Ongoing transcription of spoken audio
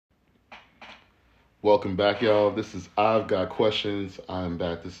Welcome back, y'all. This is I've Got Questions. I'm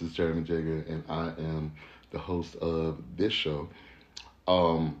back. This is Jeremy Jager, and I am the host of this show.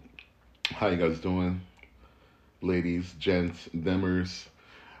 Um, how you guys doing, ladies, gents, themers?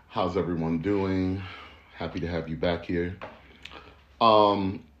 How's everyone doing? Happy to have you back here.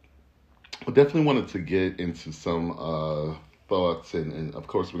 Um, I definitely wanted to get into some thoughts, and of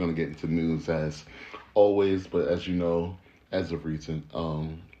course, we're going to get into news as always. But as you know, as of recent,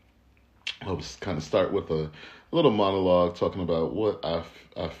 I'll just kind of start with a little monologue talking about what I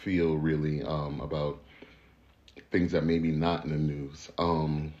feel really about things that maybe not in the news.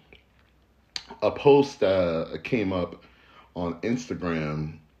 A post came up on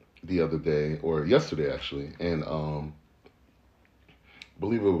Instagram the other day, or yesterday actually, and I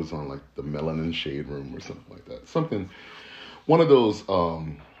believe it was on like the Melanin Shade Room or something like that. Something, one of those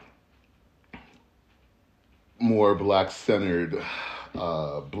more black centered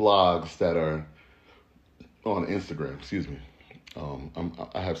blogs that are on Instagram. Excuse me.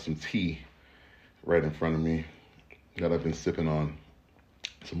 I have some tea right in front of me that I've been sipping on.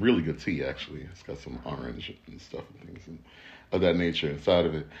 Some really good tea, actually. It's got some orange and stuff and things of that nature inside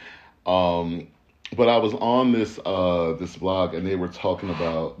of it. But I was on this blog, and they were talking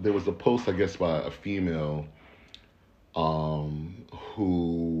about, there was a post, I guess, by a female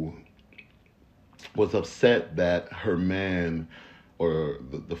who was upset that her man or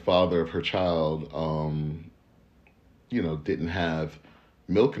the father of her child, didn't have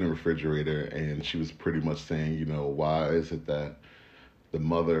milk in the refrigerator, and she was pretty much saying, why is it that the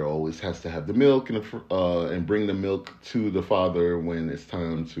mother always has to have the milk and bring the milk to the father when it's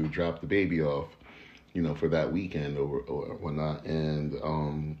time to drop the baby off, for that weekend or whatnot.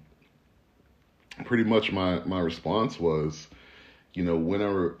 And pretty much my response was, when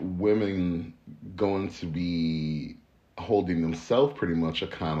are women going to be holding themselves pretty much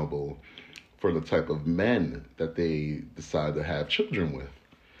accountable for the type of men that they decide to have children with?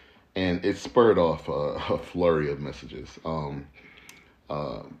 And it spurred off a flurry of messages.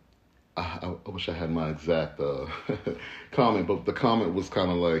 I wish I had my exact comment, but the comment was kind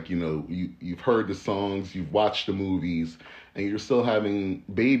of like, you've heard the songs, you've watched the movies, and you're still having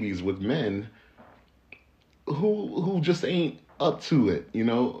babies with men who just ain't up to it, and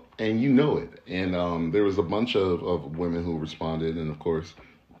it. And there was a bunch of women who responded, and of course,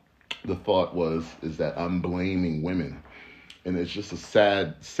 the thought is that I'm blaming women. And it's just a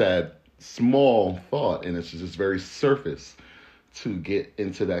sad, small thought, and it's just very surface to get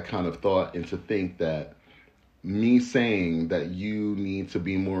into that kind of thought and to think that me saying that you need to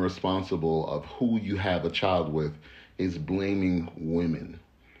be more responsible of who you have a child with is blaming women.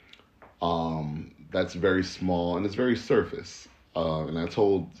 That's very small and it's very surface. And I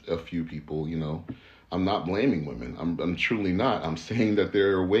told a few people, I'm not blaming women. I'm truly not. I'm saying that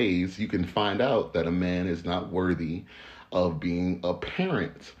there are ways you can find out that a man is not worthy of being a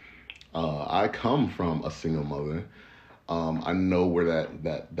parent. I come from a single mother. I know where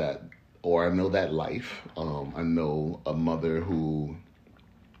I know that life. I know a mother who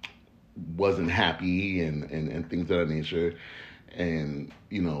wasn't happy and things of that nature, and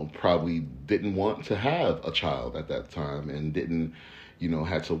probably didn't want to have a child at that time, and didn't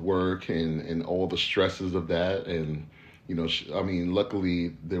had to work and all the stresses of that. And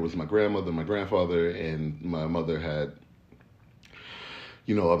luckily there was my grandmother, my grandfather, and my mother had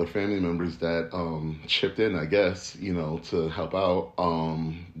other family members that chipped in, I guess, to help out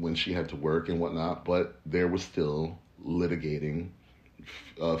when she had to work and whatnot. But there was still litigating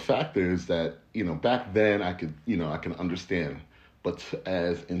factors that, back then I can understand. But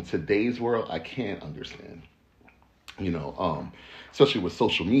as in today's world, I can't understand. Especially with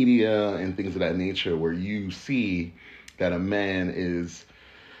social media and things of that nature, where you see that a man is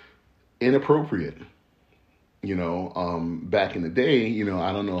inappropriate. Back in the day,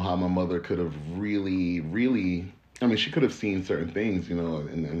 I don't know how my mother could have really, she could have seen certain things,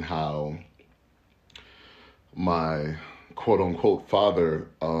 and how my quote unquote father,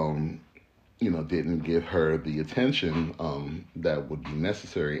 didn't give her the attention that would be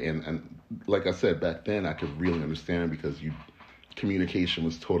necessary. And like I said, back then I could really understand, because communication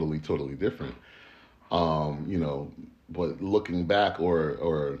was totally, totally different. But looking back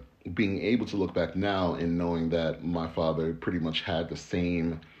or being able to look back now and knowing that my father pretty much had the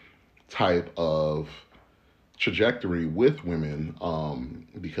same type of trajectory with women,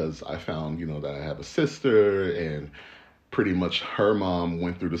 because I found, that I have a sister, and pretty much her mom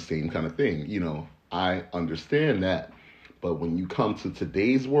went through the same kind of thing. I understand that. But when you come to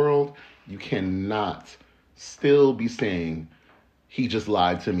today's world, you cannot still be saying, he just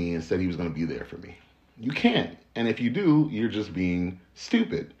lied to me and said he was going to be there for me. You can't. And if you do, you're just being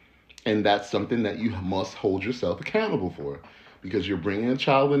stupid. And that's something that you must hold yourself accountable for, because you're bringing a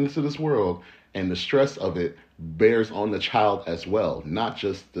child into this world, and the stress of it bears on the child as well, not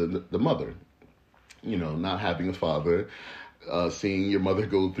just the mother. Not having a father, seeing your mother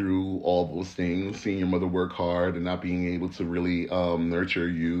go through all those things, seeing your mother work hard and not being able to really nurture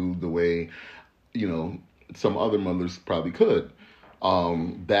you the way, some other mothers probably could.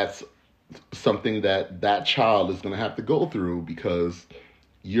 That's something that child is going to have to go through, because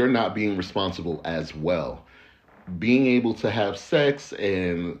you're not being responsible as well. Being able to have sex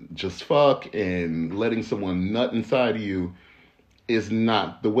and just fuck and letting someone nut inside of you is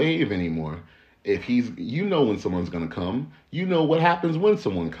not the wave anymore. If when someone's going to come, what happens when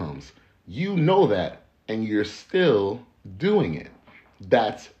someone comes. You know that, and you're still doing it.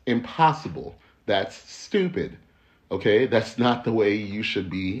 That's impossible. That's stupid. Okay? That's not the way you should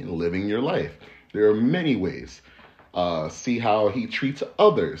be living your life. There are many ways. See how he treats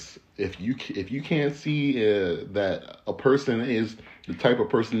others. If you can't see that a person is the type of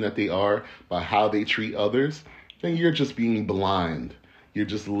person that they are by how they treat others, then you're just being blind. You're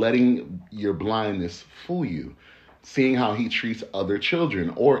just letting your blindness fool you. Seeing how he treats other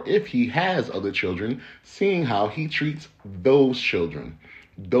children, or if he has other children, seeing how he treats those children.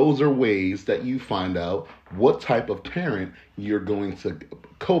 Those are ways that you find out what type of parent you're going to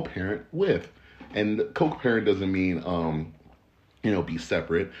co-parent with. And co-parent doesn't mean, be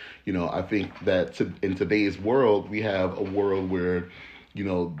separate. I think that in today's world, we have a world where,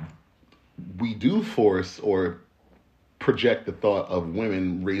 we do force or project the thought of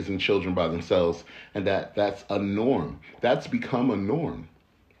women raising children by themselves, and that's a norm. That's become a norm.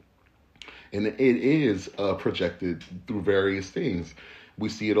 And it is projected through various things. We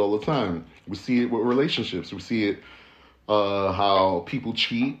see it all the time. We see it with relationships. We see it how people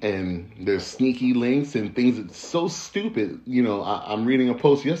cheat, and there's sneaky links and things that's so stupid. I'm reading a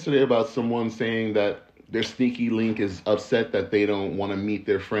post yesterday about someone saying that their sneaky link is upset that they don't want to meet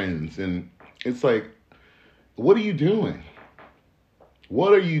their friends. And it's like, what are you doing?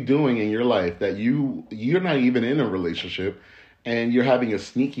 What are you doing in your life that you're not even in a relationship and you're having a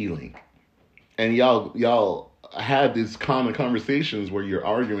sneaky link? And y'all have these common conversations where you're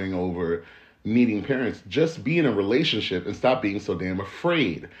arguing over meeting parents. Just be in a relationship and stop being so damn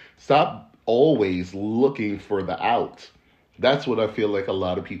afraid. Stop always looking for the out. That's what I feel like a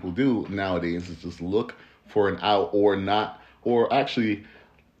lot of people do nowadays, is just look for an out, or not, or actually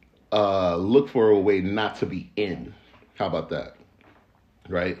look for a way not to be in. How about that?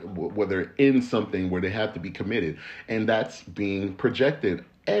 Right? Whether in something where they have to be committed. And that's being projected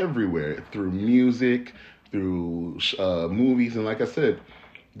everywhere through music, through movies. And like I said,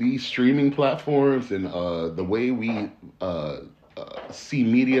 these streaming platforms and the way we see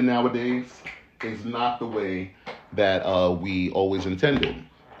media nowadays is not the way that we always intended.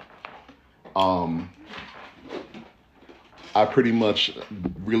 I pretty much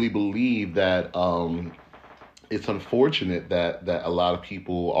really believe that it's unfortunate that a lot of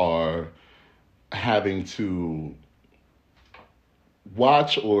people are having to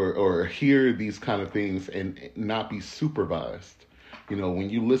watch or hear these kind of things and not be supervised. When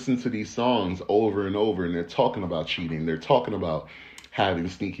you listen to these songs over and over, and they're talking about cheating, they're talking about having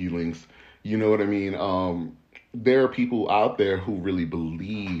sneaky links, you know what I mean? There are people out there who really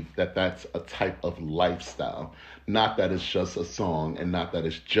believe that that's a type of lifestyle, not that it's just a song, and not that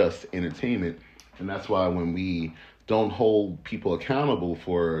it's just entertainment. And that's why when we don't hold people accountable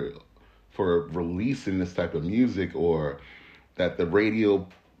for releasing this type of music, or that the radio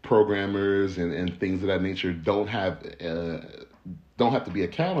programmers and things of that nature don't have to be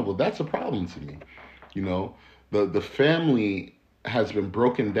accountable, that's a problem to me. The family has been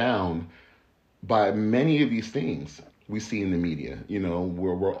broken down by many of these things we see in the media.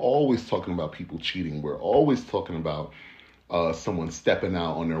 We're always talking about people cheating. We're always talking about someone stepping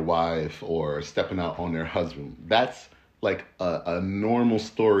out on their wife or stepping out on their husband. That's like a normal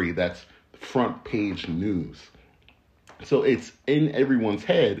story. That's front page news. So it's in everyone's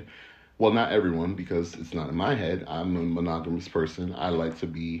head. Well, not everyone, because it's not in my head. I'm a monogamous person. I like to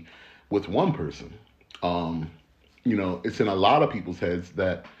be with one person. It's in a lot of people's heads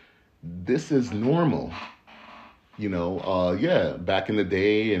that this is normal. Back in the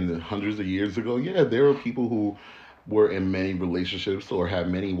day and hundreds of years ago, there were people who were in many relationships or have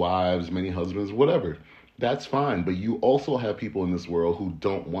many wives, many husbands, whatever. That's fine. But you also have people in this world who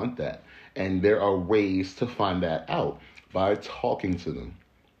don't want that. And there are ways to find that out by talking to them,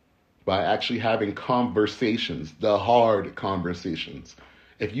 by actually having conversations, the hard conversations.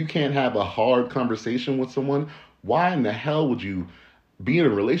 If you can't have a hard conversation with someone, why in the hell would you be in a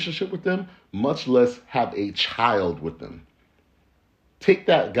relationship with them, much less have a child with them? Take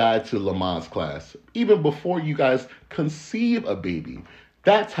that guy to Lamaze class, even before you guys conceive a baby.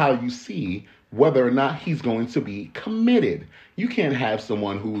 That's how you see whether or not he's going to be committed. You can't have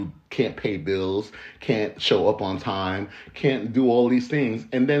someone who can't pay bills, can't show up on time, can't do all these things,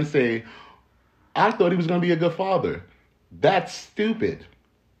 and then say, I thought he was going to be a good father. That's stupid.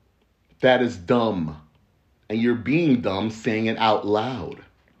 That is dumb. And you're being dumb saying it out loud.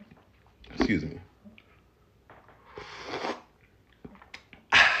 Excuse me.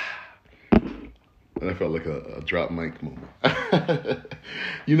 And I felt like a drop mic moment.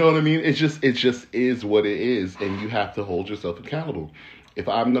 You know what I mean? It just is what it is, and you have to hold yourself accountable. If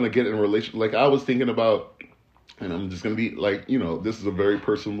I'm gonna get in a relationship, like I was thinking about, and I'm just gonna be like, this is a very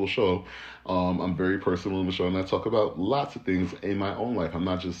personal show. I'm very personal in the show, and I talk about lots of things in my own life. I'm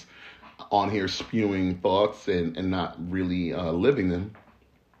not just on here spewing thoughts and not really living them.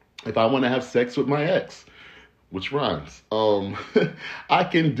 If I want to have sex with my ex, which rhymes, I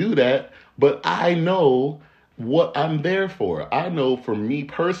can do that. But I know what I'm there for. I know for me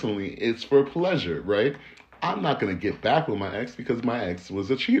personally, it's for pleasure, right? I'm not going to get back with my ex because my ex was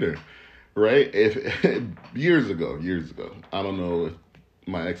a cheater, right? If years ago, I don't know if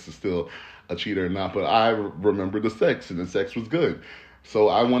my ex is still a cheater or not, but I remember the sex, and the sex was good. So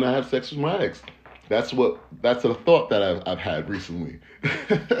I want to have sex with my ex. That's a thought that I've had recently.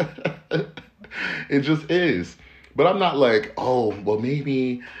 It just is. But I'm not like, oh, well,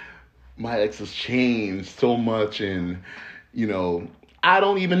 maybe my ex has changed so much, and, I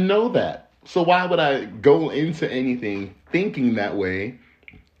don't even know that. So why would I go into anything thinking that way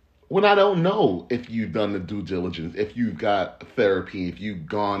when I don't know if you've done the due diligence, if you've got therapy, if you've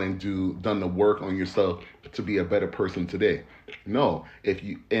gone and done the work on yourself to be a better person today? No. If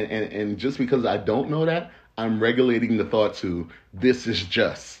you and just because I don't know that, I'm regulating the thought to this is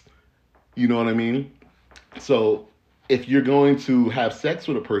just. You know what I mean? So if you're going to have sex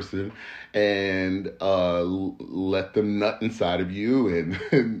with a person and let them nut inside of you, and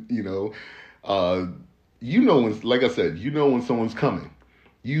when, like I said, when someone's coming.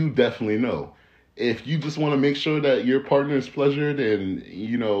 You definitely know. If you just want to make sure that your partner is pleasured, and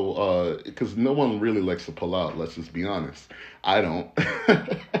because no one really likes to pull out. Let's just be honest. I don't.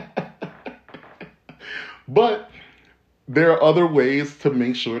 But there are other ways to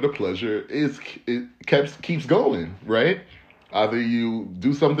make sure the pleasure keeps going, right? Either you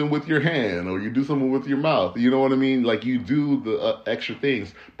do something with your hand or you do something with your mouth. You know what I mean? Like, you do the extra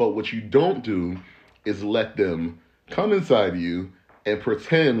things. But what you don't do is let them come inside you and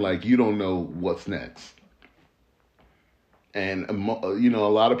pretend like you don't know what's next. And, a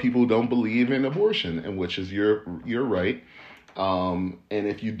lot of people don't believe in abortion, and which is your right. And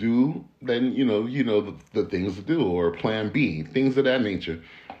if you do, then, the things to do, or plan B, things of that nature.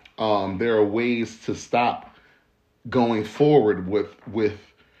 There are ways to stop going forward with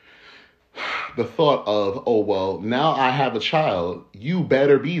the thought of, oh, well, now I have a child, you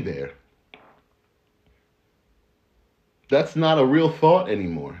better be there. That's not a real thought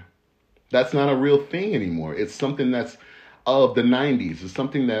anymore. That's not a real thing anymore. It's something that's of the 90s. It's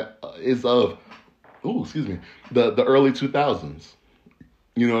something that is of, the early 2000s.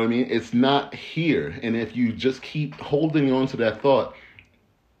 You know what I mean? It's not here. And if you just keep holding on to that thought,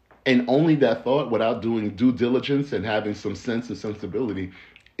 and only that thought, without doing due diligence and having some sense and sensibility,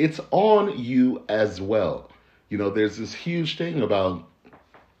 it's on you as well. There's this huge thing about,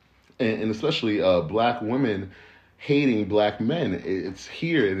 and especially black women hating black men. It's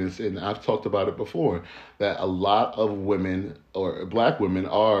here, and I've talked about it before, that a lot of women, or black women,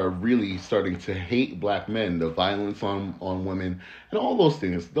 are really starting to hate black men, the violence on women, and all those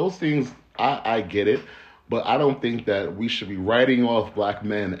things. Those things, I get it, but I don't think that we should be writing off black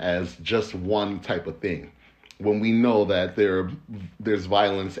men as just one type of thing, when we know that there's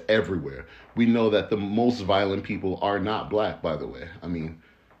violence everywhere. We know that the most violent people are not black, by the way. I mean,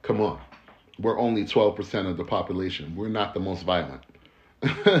 come on. We're only 12% of the population. We're not the most violent.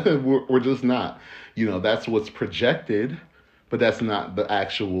 we're just not. That's what's projected, but that's not the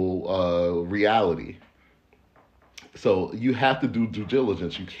actual reality. So you have to do due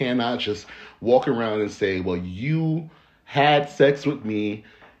diligence. You cannot just walk around and say, well, you had sex with me.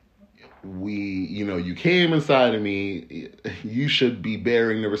 You came inside of me. You should be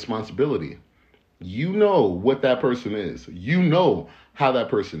bearing the responsibility. You know what that person is. You know how that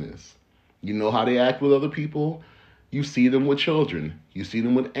person is. You know how they act with other people. You see them with children. You see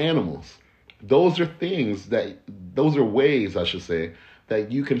them with animals. Those are ways, I should say,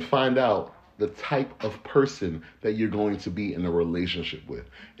 that you can find out the type of person that you're going to be in a relationship with.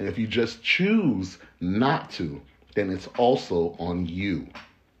 And if you just choose not to, then it's also on you.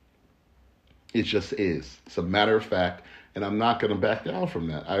 It just is. It's a matter of fact. and I'm not going to back down from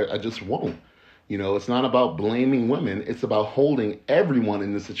that. I just won't. It's not about blaming women. It's about holding everyone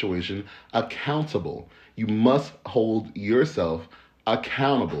in this situation accountable. You must hold yourself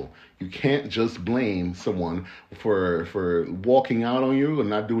accountable. You can't just blame someone for walking out on you and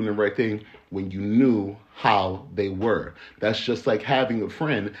not doing the right thing when you knew how they were. That's just like having a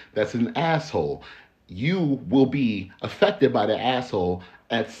friend that's an asshole. You will be affected by the asshole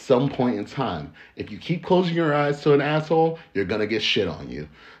at some point in time. If you keep closing your eyes to an asshole, you're going to get shit on you.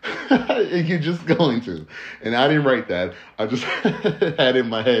 You're just going to. And I didn't write that. I just had it in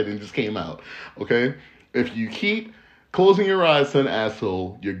my head and just came out. Okay? If you keep closing your eyes to an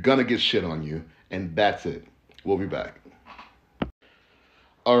asshole, you're going to get shit on you. And that's it. We'll be back.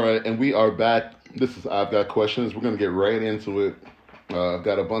 All right, and we are back. This is I've Got Questions. We're going to get right into it. I've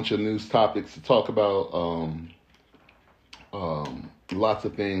got a bunch of news topics to talk about. Lots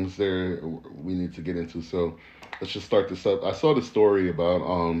of things there we need to get into. So let's just start this up. I saw the story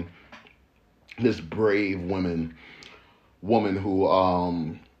about this brave woman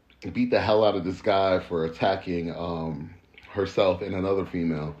who beat the hell out of this guy for attacking herself and another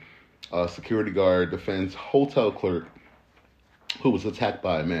female. A security guard defends hotel clerk who was attacked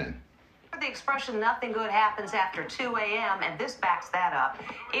by a man. The expression "nothing good happens after 2 a.m." and this backs that up.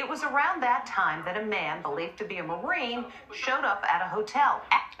 It was around that time that a man believed to be a Marine showed up at a hotel.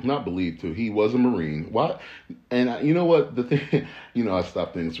 Not believed to. He was a Marine. Why? And you know what? The thing, I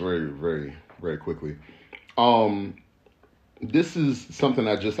stop things very, very, very quickly. This is something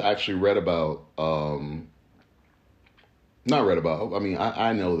I just actually read about. Not read about. I mean,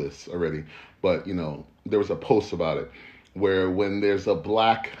 I know this already, but there was a post about it where when there's a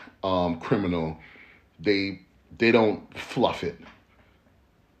black criminal, they don't fluff it.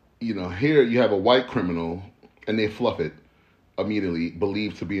 Here you have a white criminal and they fluff it immediately,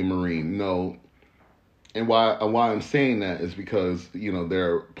 believed to be a Marine. No. And why I'm saying that is because,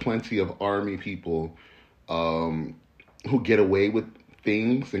 there are plenty of Army people who get away with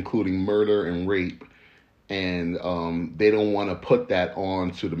things, including murder and rape, and they don't want to put that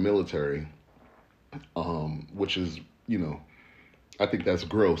on to the military, which is, I think that's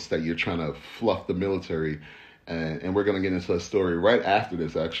gross that you're trying to fluff the military. And we're going to get into a story right after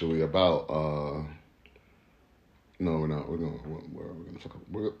this, actually, about... No, we're not.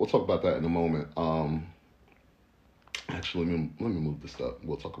 We'll talk about that in a moment. Actually, let me move this up.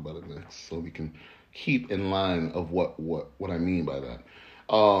 We'll talk about it next, so we can keep in line of what I mean by that.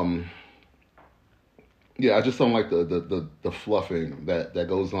 Yeah, I just don't like the fluffing that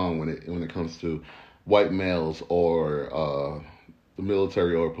goes on when it comes to white males or the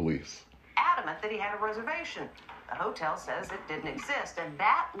military or police. Adamant that he had a reservation. The hotel says it didn't exist, and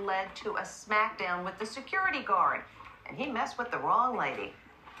that led to a smackdown with the security guard. And he messed with the wrong lady.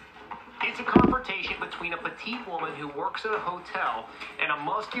 It's a confrontation between a petite woman who works at a hotel and a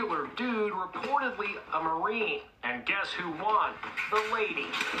muscular dude, reportedly a Marine. And guess who won? The lady.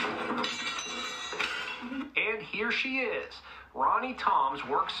 And here she is. Ronnie Toms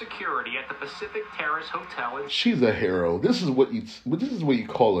works security at the Pacific Terrace Hotel. She's a hero. This is what you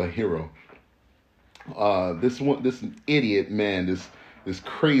call a hero. This idiot man, this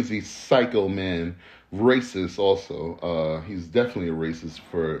crazy psycho man, racist also. He's definitely a racist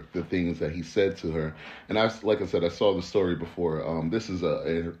for the things that he said to her. And like I said, I saw the story before. This is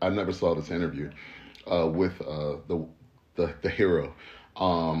I never saw this interview with the hero.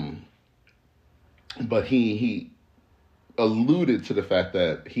 But he alluded to the fact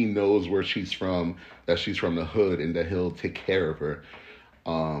that he knows where she's from, that she's from the hood, and that he'll take care of her.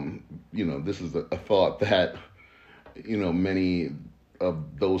 This is a thought that, many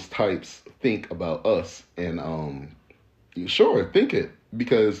of those types think about us. And sure, think it.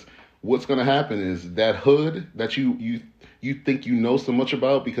 Because what's going to happen is that hood that you think you know so much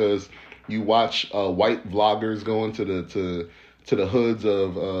about because you watch white vloggers going to the hoods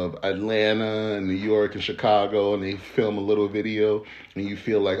of Atlanta and New York and Chicago, and they film a little video, and you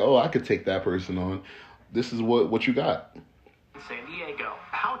feel like, oh, I could take that person on. This is what you got. San Diego.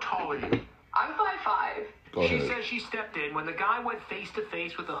 How tall are you? I'm 5'5". Go ahead. She says she stepped in when the guy went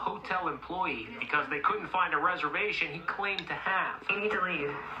face-to-face with a hotel employee. Because they couldn't find a reservation he claimed to have. You need to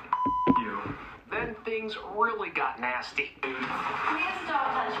leave. You. Then things really got nasty. Please don't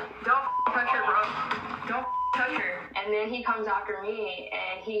touch her. Don't touch her, bro. Don't touch her. And then he comes after me,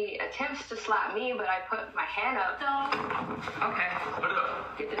 and he attempts to slap me, but I put my hand up. Don't. Okay.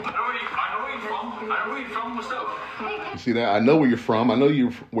 I know where you're from. I know where you're from. What's up? You see that? I know where you're from. I know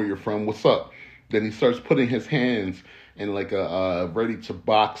where you're from. What's up? Then he starts putting his hands in like a ready to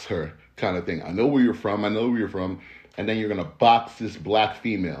box her kind of thing. I know where you're from. I know where you're from. And then you're going to box this black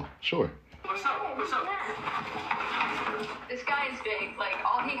female. Sure. What's up? What's up?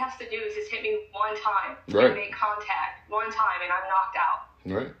 all he has to do is just hit me one time Right. and make contact one time, and I'm knocked out.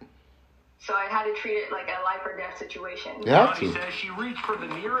 Right. So I had to treat it like a life or death situation. You have Bonnie to. says she reached for the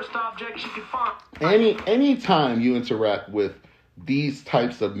nearest object she could find. Any time you interact with these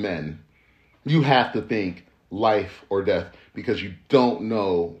types of men, you have to think life or death, because you don't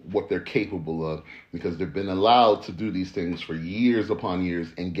know what they're capable of, because they've been allowed to do these things for years upon years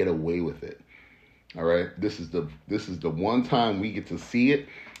and get away with it. All right, this is the one time we get to see it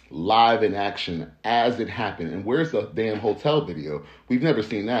live in action as it happened. And where's the damn hotel video? We've never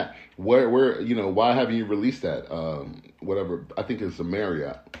seen that. Where you know, why haven't you released that? Whatever, I think it's a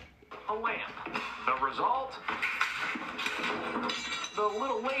Marriott. A lamp. The result? The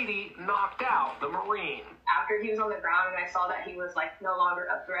little lady knocked out the Marine. After he was on the ground and I saw that he was like no longer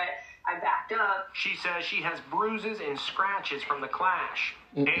a threat, I backed up. She says she has bruises and scratches from the clash.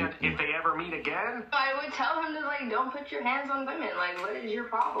 And if they ever meet again, I would tell him to like, don't put your hands on women. Like, what is your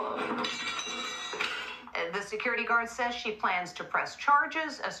problem? The security guard says she plans to press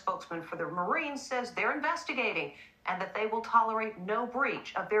charges. A spokesman for the Marines says they're investigating and that they will tolerate no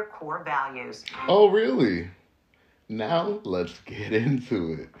breach of their core values. Oh, really? Now let's get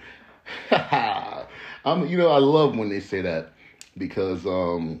into it. You know, I love when they say that, because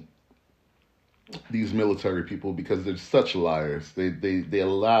these military people, because they're such liars. They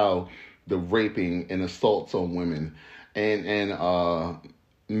allow the raping and assaults on women and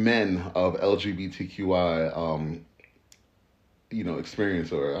men of LGBTQI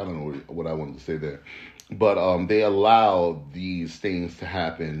experience, or I don't know what I wanted to say there, but they allow these things to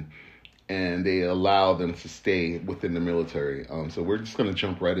happen, and they allow them to stay within the military. So we're just going to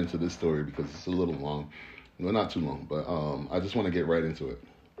jump right into this story because it's a little long. Well, not too long, but I just want to get right into it.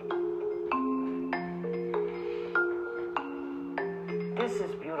 This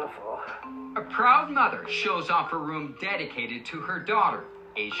is beautiful. A proud mother shows off a room dedicated to her daughter,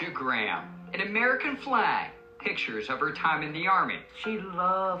 Asia Graham. An American flag, pictures of her time in the Army. She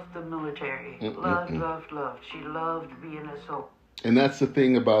loved the military. Loved. She loved being a soldier. And that's the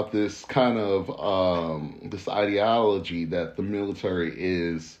thing about this kind of, this ideology that the military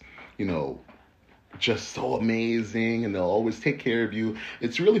is, just so amazing and they'll always take care of you.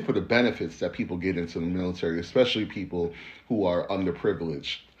 It's really for the benefits that people get into the military, especially people who are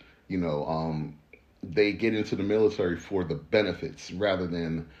underprivileged. They get into the military for the benefits rather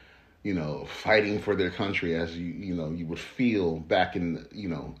than, fighting for their country as you would feel back in,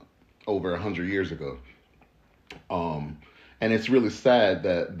 over 100 years ago. And it's really sad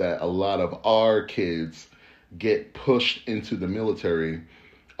that a lot of our kids get pushed into the military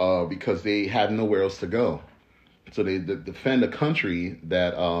because they have nowhere else to go. So they defend a country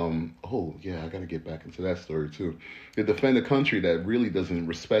that, I got to get back into that story too. They defend a country that really doesn't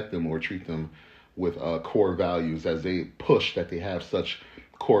respect them or treat them with core values, as they push that they have such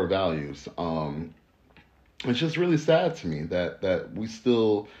core values. It's just really sad to me that we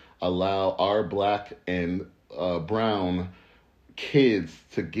still allow our black and brown kids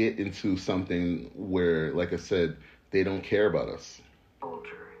to get into something where, like I said, they don't care about us.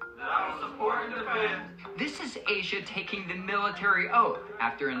 This is Asia taking the military oath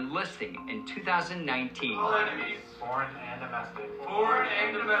after enlisting in 2019. All enemies, foreign and domestic. Foreign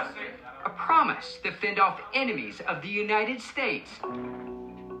and domestic. A promise to fend off enemies of the United States.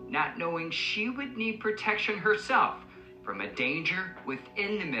 Not knowing she would need protection herself from a danger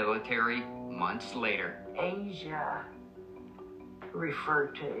within the military months later. Asia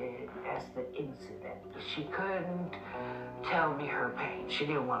referred to it as the incident. She couldn't tell me her pain. She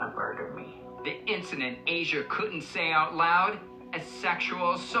didn't want to murder me. The incident Asia couldn't say out loud, a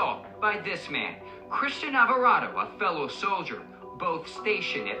sexual assault by this man, Christian Alvarado, a fellow soldier, both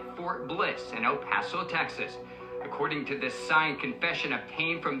stationed at Fort Bliss in El Paso, Texas. According to this signed confession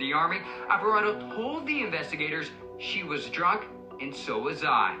obtained from the Army, Alvarado told the investigators she was drunk and so was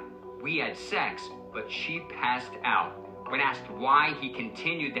I. We had sex, but she passed out. When asked why he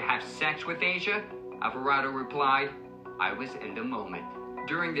continued to have sex with Asia, Alvarado replied, "I was in the moment."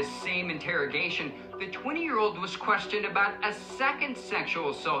 During this same interrogation, the 20-year-old was questioned about a second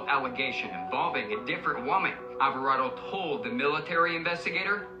sexual assault allegation involving a different woman. Alvarado told the military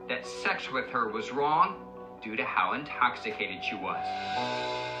investigator that sex with her was wrong due to how intoxicated she was.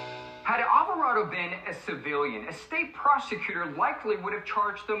 Had Alvarado been a civilian, a state prosecutor likely would have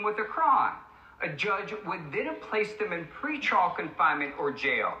charged them with a crime. A judge would then have placed them in pretrial confinement or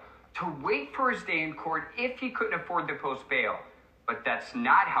jail to wait for his day in court if he couldn't afford to post bail. But that's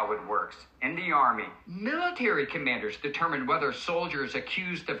not how it works in the Army. Military commanders determine whether soldiers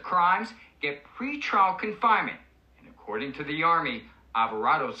accused of crimes get pretrial confinement. And according to the Army,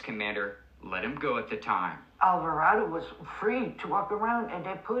 Alvarado's commander let him go at the time. Alvarado was free to walk around, and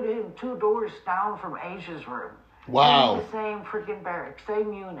they put him 2 doors down from Asia's room. Wow. In the same freaking barracks,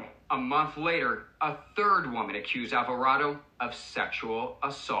 same unit. A month later, a third woman accused Alvarado of sexual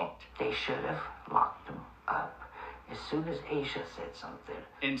assault. They should have locked him up as soon as Asia said something.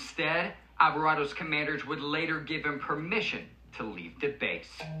 Instead, Alvarado's commanders would later give him permission to leave the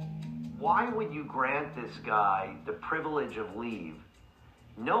base. Why would you grant this guy the privilege of leave,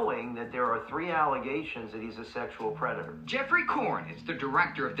 knowing that there are 3 allegations that he's a sexual predator? Jeffrey Korn is the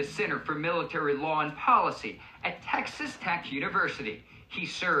director of the Center for Military Law and Policy at Texas Tech University. He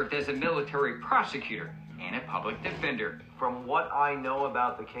served as a military prosecutor and a public defender. From what I know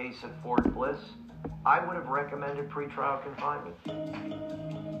about the case at Fort Bliss, I would have recommended pretrial confinement.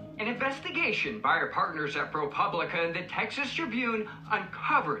 An investigation by our partners at ProPublica and the Texas Tribune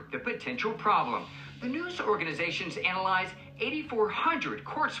uncovered the potential problem. The news organizations analyzed 8,400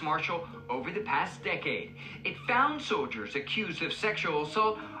 courts-martial over the past decade. It found soldiers accused of sexual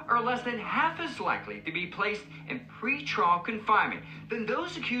assault are less than half as likely to be placed in pretrial confinement than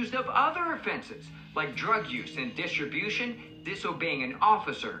those accused of other offenses like drug use and distribution, disobeying an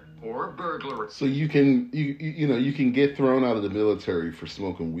officer, or burglary. So you can get thrown out of the military for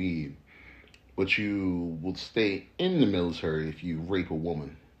smoking weed, but you will stay in the military if you rape a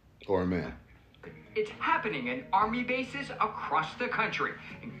woman or a man. It's happening in Army bases across the country,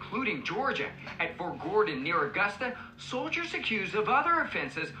 including Georgia. At Fort Gordon near Augusta, soldiers accused of other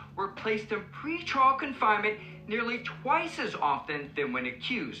offenses were placed in pretrial confinement nearly twice as often than when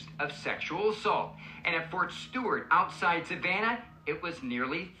accused of sexual assault. And at Fort Stewart outside Savannah, it was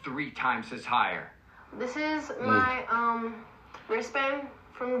nearly 3 times as higher. This is my wristband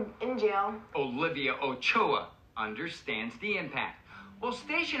from in jail. Olivia Ochoa understands the impact. While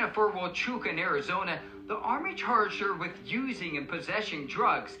stationed at Fort Huachuca in Arizona, the Army charged her with using and possessing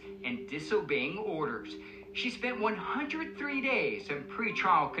drugs and disobeying orders. She spent 103 days in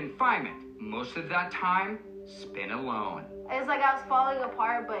pretrial confinement, most of that time spent alone. It's like I was falling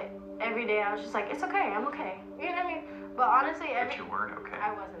apart, but every day I was just like, it's okay, I'm okay. You know what I mean? But honestly, But you weren't okay.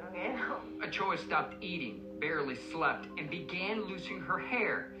 I wasn't okay, no. Ochoa stopped eating, barely slept, and began losing her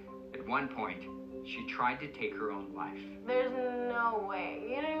hair. At one point, she tried to take her own life. There's no way.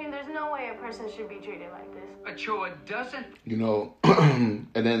 You know what I mean? There's no way a person should be treated like this. Ochoa doesn't. And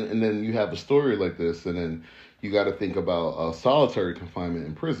then you have a story like this, and then you got to think about solitary confinement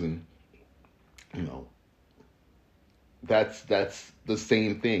in prison. That's the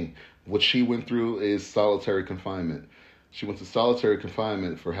same thing. What she went through is solitary confinement. She went to solitary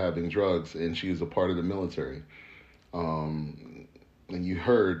confinement for having drugs, and she was a part of the military. And you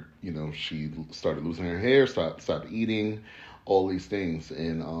heard, she started losing her hair, stopped eating, all these things.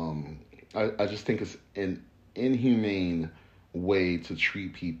 And I just think it's an inhumane way to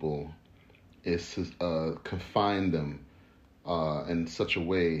treat people is to confine them in such a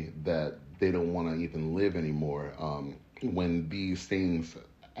way that they don't want to even live anymore. When these things,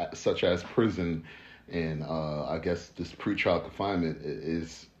 such as prison and I guess this pretrial confinement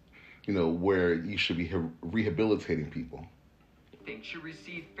is, where you should be rehabilitating people. Think she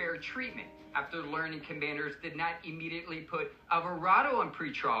received fair treatment after learning commanders did not immediately put Alvarado in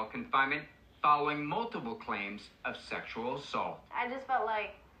pretrial confinement following multiple claims of sexual assault. I just felt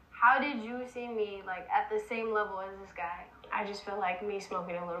like, how did you see me at the same level as this guy? I just feel like me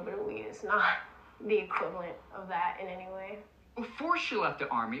smoking a little bit of weed is not the equivalent of that in any way. Before she left the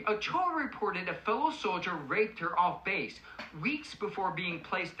Army, Ochoa reported a fellow soldier raped her off base weeks before being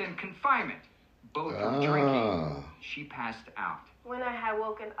placed in confinement. Both were drinking. She passed out. When I had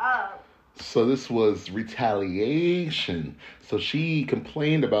woken up. So this was retaliation. So she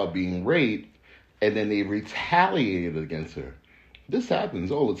complained about being raped, and then they retaliated against her. This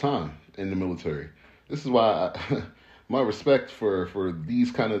happens all the time in the military. This is why my respect for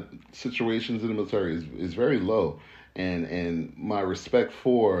these kind of situations in the military is very low. And my respect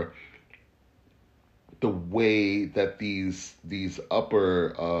for the way that these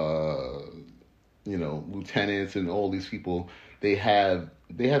upper lieutenants and all these people, they have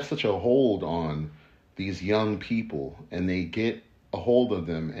such a hold on these young people, and they get a hold of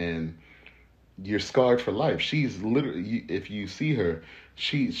them, and you're scarred for life. She's literally, if you see her,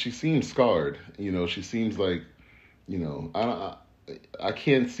 she seems scarred. She seems like, I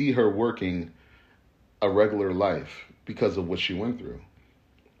can't see her working a regular life because of what she went through.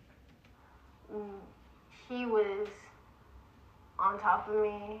 He was on top of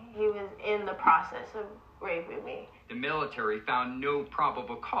me. He was in the process of raping me. The military found no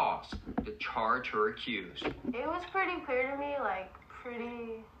probable cause to charge her accused. It was pretty clear to me,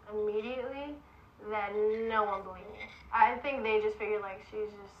 pretty immediately, that no one believed me. I think they just figured, she's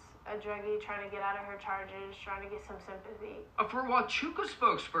just a druggie trying to get out of her charges, trying to get some sympathy. A Huachuca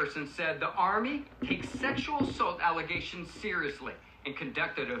spokesperson said the Army takes sexual assault allegations seriously and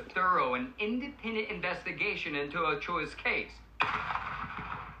conducted a thorough and independent investigation into Ochoa's case.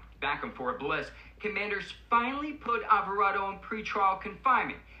 Back in Fort Bliss, commanders finally put Alvarado in pretrial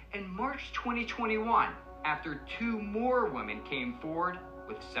confinement in March 2021 after 2 more women came forward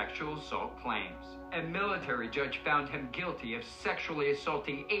with sexual assault claims. A military judge found him guilty of sexually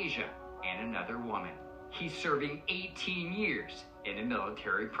assaulting Asia and another woman. He's serving 18 years in a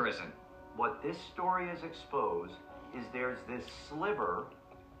military prison. What this story has exposed is there's this sliver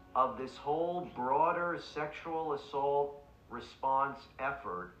of this whole broader sexual assault response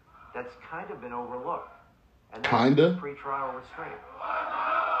effort that's kind of been overlooked. And that's pretrial restraint.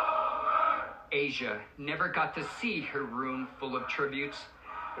 Asia never got to see her room full of tributes.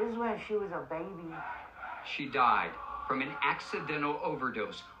 This is when she was a baby. She died from an accidental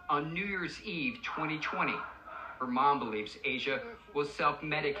overdose on New Year's Eve 2020. Her mom believes Asia was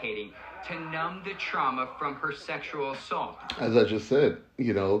self-medicating to numb the trauma from her sexual assault. As I just said,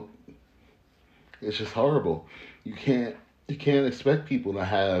 it's just horrible. You can't expect people to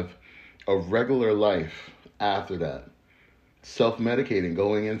have a regular life after that. Self-medicating,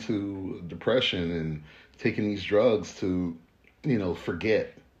 going into depression and taking these drugs to,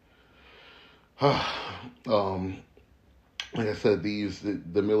 forget. Like I said,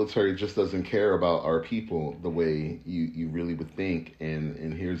 the military just doesn't care about our people the way you really would think.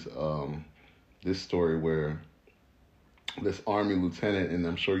 And here's this story where this Army lieutenant, and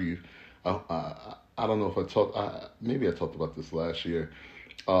I'm sure I don't know if maybe I talked about this last year.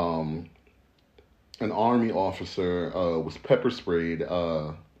 An Army officer was pepper sprayed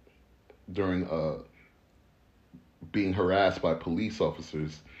during being harassed by police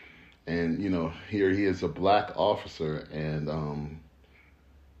officers. And, here he is, a black officer, and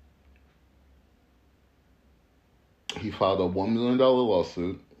he filed a $1 million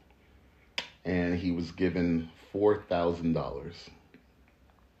lawsuit, and he was given $4,000.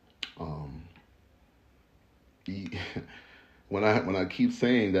 When I keep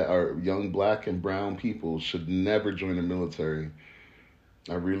saying that our young black and brown people should never join the military,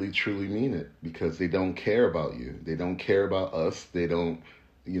 I really truly mean it, because they don't care about you. They don't care about us. They don't,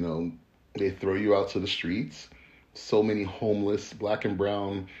 they throw you out to the streets. So many homeless black and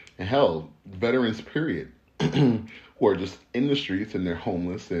brown, and hell, veterans, period, who are just in the streets and they're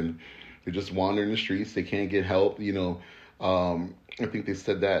homeless and they're just wandering the streets. They can't get help. I think they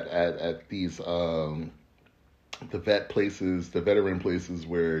said that at these the veteran places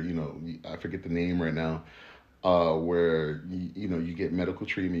where, I forget the name right now, where, you get medical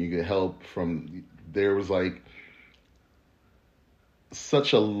treatment, you get help from, there was like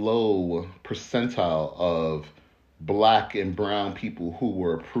such a low percentile of black and brown people who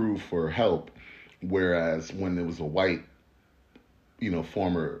were approved for help. Whereas when there was a white,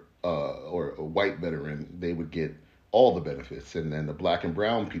 former, or a white veteran, they would get all the benefits, and then the black and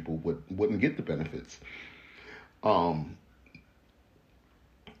brown people wouldn't get the benefits. I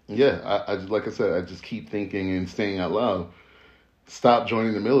like I said, I just keep thinking and saying out loud, stop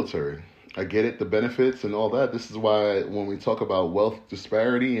joining the military. I get it, the benefits and all that. This is why when we talk about wealth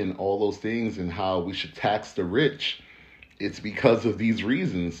disparity and all those things and how we should tax the rich, it's because of these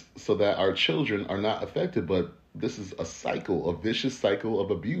reasons, so that our children are not affected. But this is a vicious cycle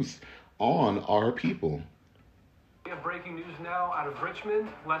of abuse on our people. We have breaking news now out of Richmond.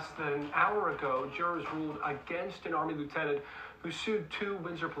 Less than an hour ago, jurors ruled against an Army lieutenant who sued 2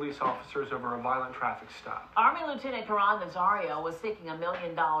 Windsor police officers over a violent traffic stop. Army Lieutenant Karan Nazario was seeking $1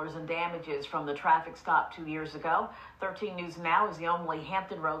 million in damages from the traffic stop 2 years ago. 13 News Now is the only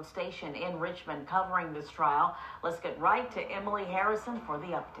Hampton Road station in Richmond covering this trial. Let's get right to Emily Harrison for the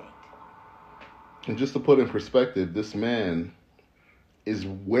update. And just to put in perspective, this man is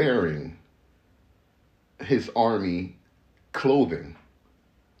wearing his Army clothing.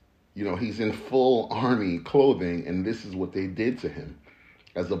 He's in full Army clothing, and this is what they did to him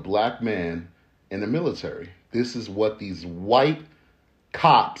as a black man in the military. This is what these white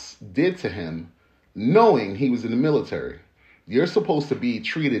cops did to him, knowing he was in the military. You're supposed to be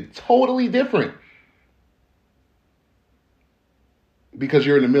treated totally different because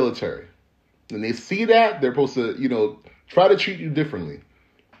you're in the military. And they see that, they're supposed to, try to treat you differently.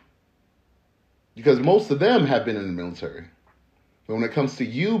 Because most of them have been in the military. But when it comes to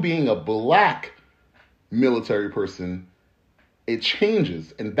you being a black military person, it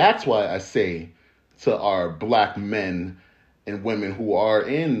changes. And that's why I say to our black men and women who are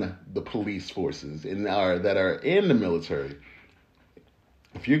in the police forces and that are in the military,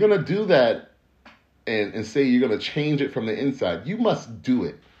 if you're going to do that and say you're going to change it from the inside, you must do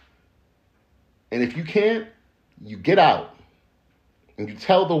it. And if you can't, you get out and you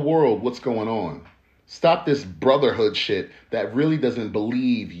tell the world what's going on. Stop this brotherhood shit that really doesn't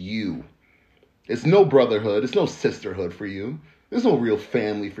believe you. It's no brotherhood. It's no sisterhood for you. There's no real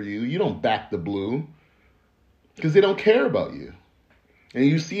family for you. You don't back the blue because they don't care about you. And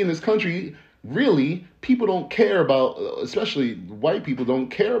you see in this country, really, people don't care about, especially white people don't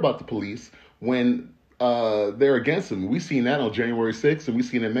care about the police when they're against them. We've seen that on January 6th, and we've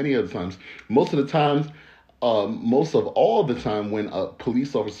seen it many other times. Most of all the time when a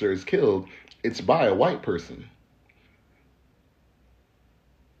police officer is killed, it's by a white person.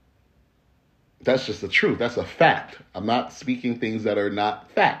 That's just the truth. That's a fact. I'm not speaking things that are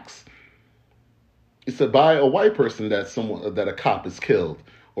not facts. It's by a white person that a cop is killed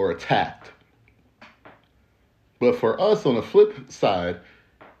or attacked. But for us on the flip side,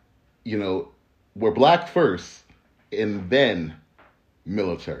 we're black first and then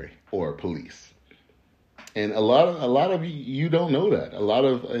military or police. And a lot of you don't know that.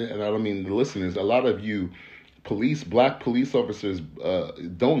 And I don't mean the listeners, a lot of you black police officers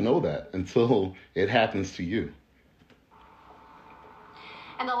don't know that until it happens to you.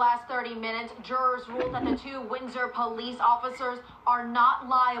 In the last 30 minutes, jurors ruled that the two Windsor police officers are not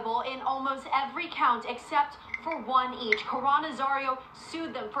liable in almost every count except for one each. Caron Nazario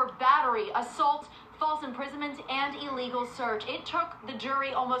sued them for battery, assault, false imprisonment, and illegal search. It took the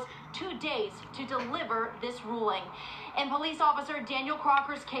jury almost 2 days to deliver this ruling. In police officer Daniel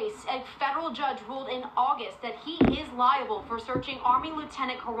Crocker's case, a federal judge ruled in August that he is liable for searching Army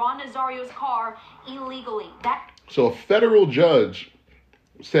Lieutenant Caron Nazario's car illegally. So a federal judge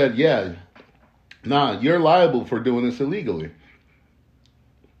said, you're liable for doing this illegally.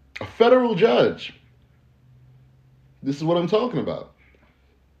 A federal judge. This is what I'm talking about.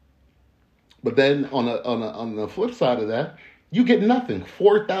 But then on the flip side of that, you get nothing.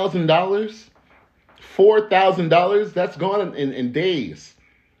 $4,000. $4,000, that's gone in days.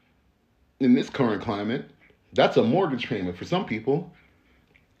 In this current climate, that's a mortgage payment for some people.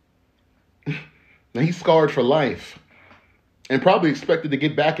 Now he's scarred for life. And probably expected to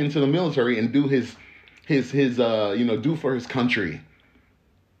get back into the military and do his do for his country.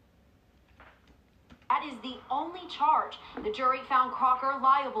 That is the only charge the jury found Crocker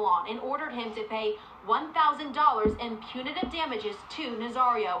liable on and ordered him to pay $1,000 in punitive damages to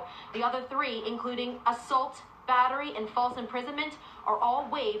Nazario. The other three, including assault, battery, and false imprisonment, are all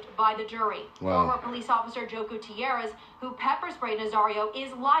waived by the jury. Wow. Former police officer Joe Gutierrez, who pepper sprayed Nazario,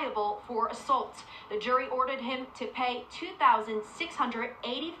 is liable for assault. The jury ordered him to pay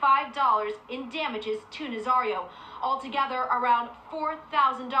 $2,685 in damages to Nazario. Altogether, around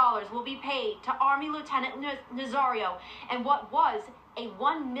 $4,000 will be paid to Army Lieutenant Nazario and what was a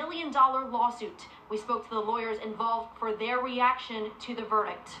 $1 million lawsuit. We spoke to the lawyers involved for their reaction to the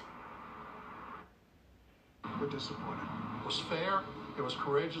verdict. We're disappointed. It was fair. It was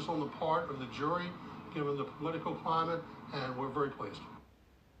courageous on the part of the jury, given the political climate, and we're very pleased.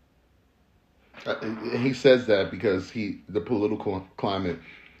 He says that because the political climate,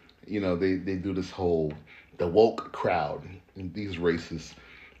 they do this whole, the woke crowd, these racists,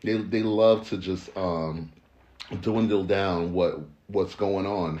 they love to just dwindle down what's going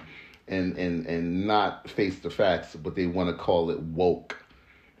on and not face the facts, but they want to call it woke.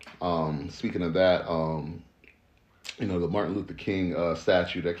 Speaking of that, the Martin Luther King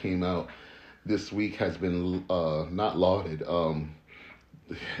statue that came out this week has been not lauded.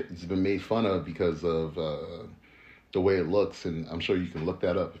 It's been made fun of because of the way it looks, and I'm sure you can look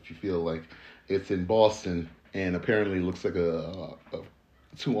that up if you feel like. It's in Boston, and apparently it looks like a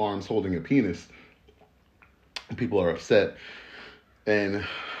two arms holding a penis. People are upset, and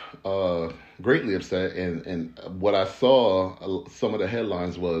greatly upset. And what I saw, some of the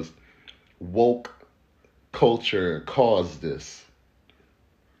headlines was, woke culture caused this.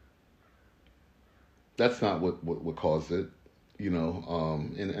 That's not what caused it,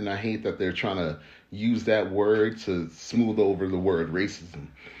 and I hate that they're trying to use that word to smooth over the word racism.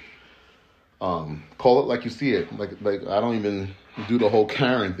 Call it like you see it. Like I don't even do the whole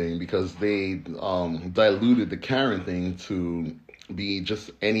Karen thing because they diluted the Karen thing to be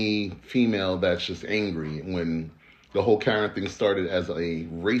just any female that's just angry, when the whole Karen thing started as a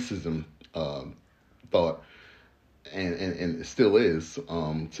racism thought, and it still is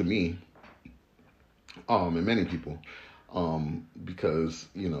to me, and many people, because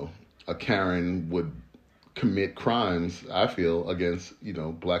a Karen would commit crimes, I feel, against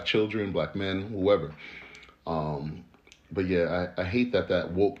black children, black men, whoever. But yeah, I hate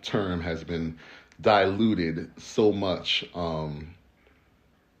that woke term has been diluted so much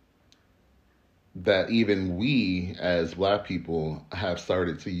that even we as black people have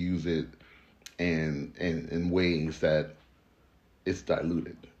started to use it and in ways that it's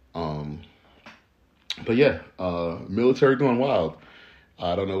diluted. But yeah, military going wild.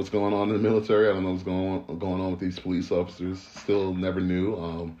 I don't know what's going on in the military. I don't know what's going on with these police officers. Still never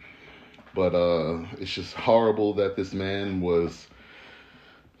knew. But it's just horrible that this man was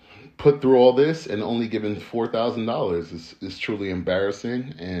put through all this and only given $4,000. It's truly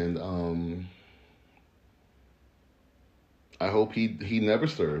embarrassing, and I hope he never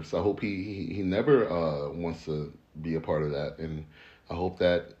serves. I hope he never wants to be a part of that, and I hope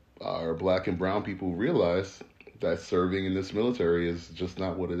that our black and brown people realize that serving in this military is just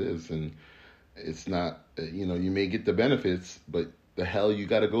not what it is, and it's not. You may get the benefits, but the hell you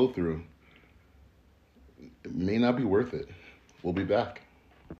got to go through, it may not be worth it. We'll be back.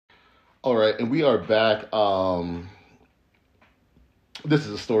 All right, and we are back. This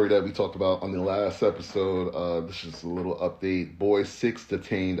is a story that we talked about on the last episode. This is a little update. Boy 6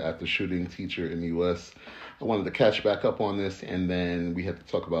 detained after shooting teacher in the U.S. I wanted to catch back up on this, and then we had to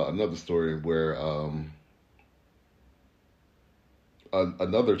talk about another story where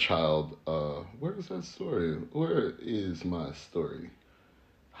another child... where is that story? Where is my story?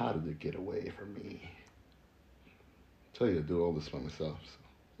 How did it get away from me? I tell you, I do all this by myself, so,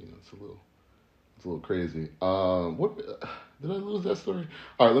 it's a little crazy. What did I lose that story?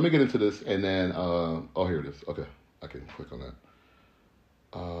 All right, let me get into this, and then here it is. Okay, I can click on that.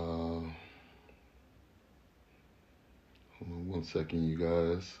 Hold on 1 second, you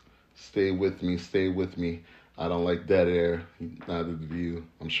guys. Stay with me. I don't like dead air. Neither do you,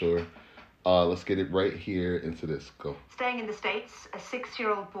 I'm sure. Let's get it right here into this. Go. Staying in the States, a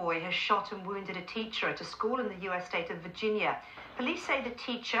 6-year-old boy has shot and wounded a teacher at a school in the U.S. state of Virginia. Police say the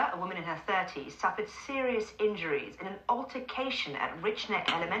teacher, a woman in her 30s, suffered serious injuries in an altercation at Rich Neck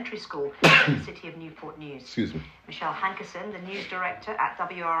Elementary School in the city of Newport News. Excuse me. Michelle Hankerson, the news director at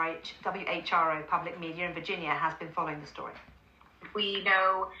WHRO Public Media in Virginia, has been following the story. We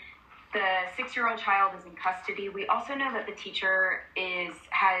know the 6-year-old child is in custody. We also know that the teacher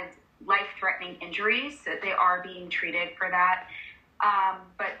had life-threatening injuries, so they are being treated for that.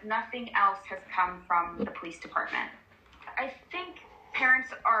 But nothing else has come from the police department. I think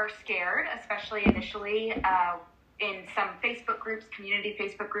parents are scared, especially initially. In some Facebook groups, community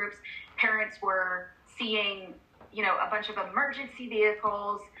Facebook groups, parents were seeing, a bunch of emergency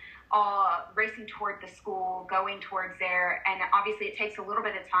vehicles racing toward the school, going towards there. And obviously it takes a little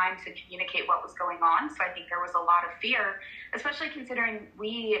bit of time to communicate what was going on. So I think there was a lot of fear, especially considering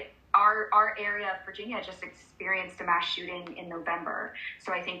our area of Virginia just experienced a mass shooting in November.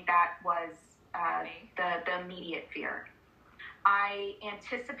 So I think that was the immediate fear. I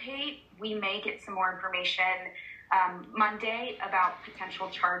anticipate we may get some more information Monday about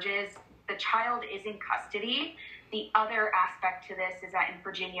potential charges. The child is in custody. The other aspect to this is that in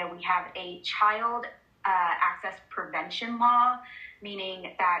Virginia, we have a child access prevention law,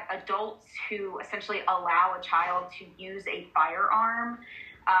 meaning that adults who essentially allow a child to use a firearm,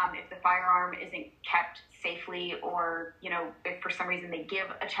 if the firearm isn't kept safely, or, if for some reason they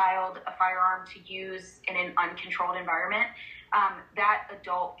give a child a firearm to use in an uncontrolled environment, that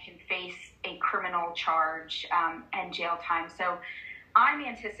adult can face a criminal charge and jail time. So I'm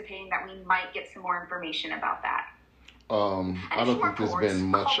anticipating that we might get some more information about that. I don't think there's been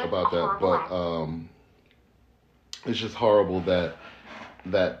much about that, but it's just horrible that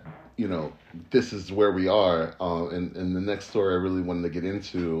this is where we are. And the next story I really wanted to get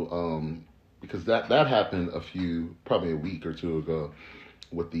into, because that happened probably a week or two ago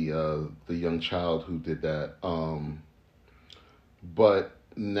with the young child who did that. But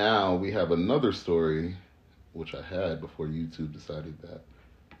now we have another story, which I had before YouTube decided that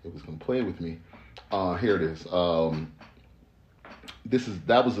it was going to play with me. Here it is. That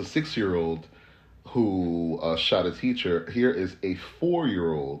was a 6-year-old who shot a teacher. Here is a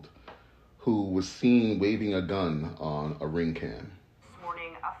 4-year-old who was seen waving a gun on a ring cam. This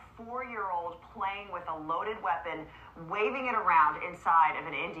morning, a 4-year-old playing with a loaded weapon, waving it around inside of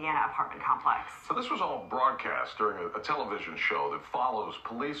an Indiana apartment complex. So this was all broadcast during a television show that follows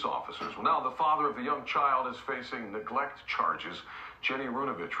police officers. Well, now the father of the young child is facing neglect charges. Jenny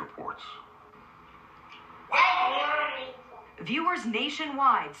Runovich reports. Viewers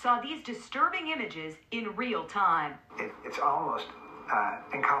nationwide saw these disturbing images in real time. It's almost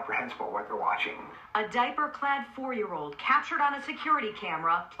incomprehensible what you're watching. A diaper-clad 4-year-old captured on a security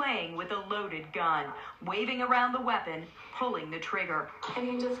camera playing with a loaded gun, waving around the weapon, pulling the trigger. And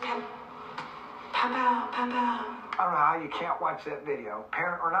he just kept pop out, pop out. I don't know how you can't watch that video,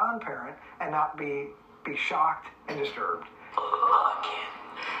 parent or non-parent, and not be shocked and disturbed. Oh,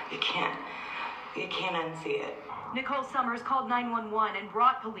 I can't. You can't unsee it. Nicole Summers called 911 and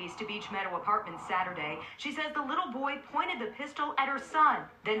brought police to Beach Meadow Apartments Saturday. She says the little boy pointed the pistol at her son.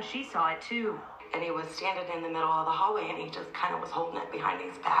 Then she saw it too. And he was standing in the middle of the hallway and he just kind of was holding it behind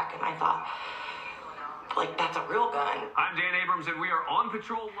his back. And I thought, like, that's a real gun. I'm Dan Abrams, and we are on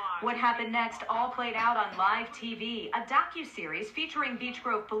Patrol Live. What happened next all played out on live TV. A docuseries featuring Beech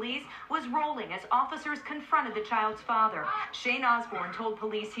Grove police was rolling as officers confronted the child's father. Shane Osborne told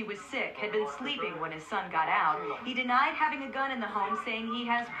police he was sick, had been sleeping when his son got out. He denied having a gun in the home, saying he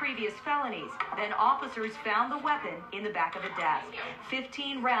has previous felonies. Then officers found the weapon in the back of a desk.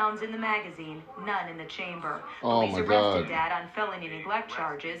 15 rounds in the magazine, none in the chamber. Police arrested Dad on felony neglect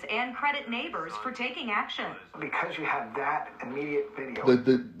charges and credit neighbors for taking action. Because you have that immediate video.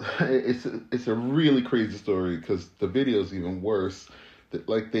 It's a really crazy story because the video is even worse.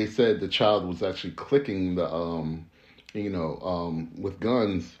 Like they said, the child was actually clicking the, with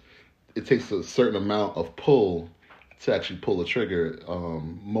guns, it takes a certain amount of pull to actually pull a trigger.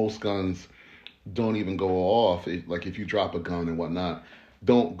 Most guns don't even go off. Like if you drop a gun and whatnot,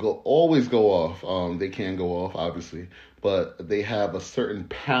 always go off. They can go off, obviously, but they have a certain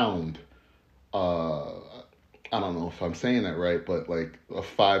pound. I don't know if I'm saying that right, but like a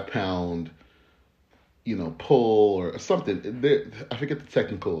 5 pound, pull or something. I forget the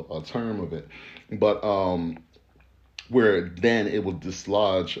technical term of it, but where then it will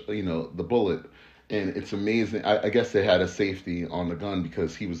dislodge, the bullet, and it's amazing. I guess they had a safety on the gun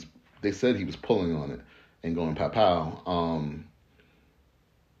because they said he was pulling on it and going pow pow.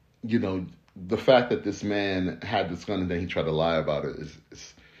 The fact that this man had this gun and then he tried to lie about it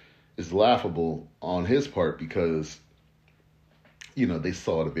is laughable on his part because, they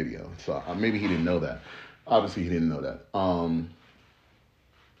saw the video. So maybe he didn't know that. Obviously, he didn't know that.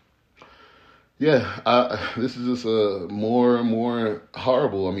 This is just more and more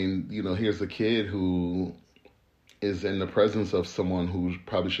horrible. I mean, here's a kid who is in the presence of someone who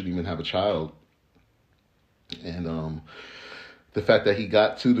probably shouldn't even have a child. And the fact that he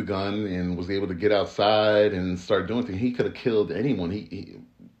got to the gun and was able to get outside and start doing things, he could have killed anyone.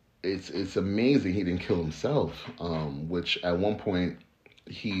 It's amazing he didn't kill himself, which at one point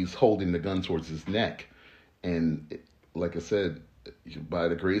he's holding the gun towards his neck. And like I said, by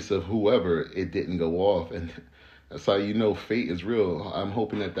the grace of whoever, it didn't go off. And that's how fate is real. I'm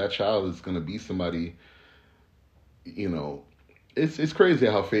hoping that child is going to be somebody, it's crazy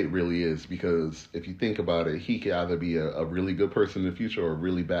how fate really is, because if you think about it, he could either be a really good person in the future or a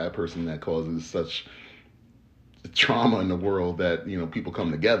really bad person that causes such trauma in the world that people come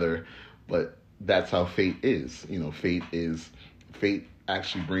together. But that's how fate is. Fate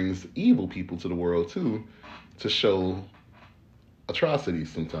actually brings evil people to the world too, to show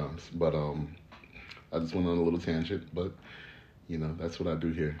atrocities sometimes. But I just went on a little tangent, but that's what I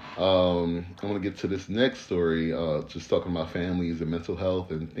do here. I want to get to this next story, just talking about families and mental health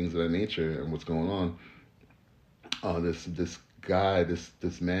and things of that nature and what's going on. This guy,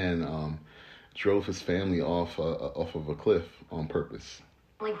 this man, drove his family off of a cliff on purpose.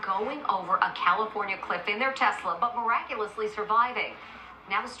 Going over a California cliff in their Tesla, but miraculously surviving.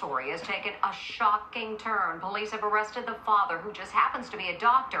 Now the story has taken a shocking turn. Police have arrested the father, who just happens to be a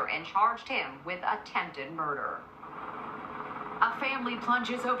doctor, and charged him with attempted murder. A family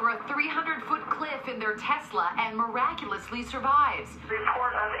plunges over a 300-foot cliff in their Tesla and miraculously survives.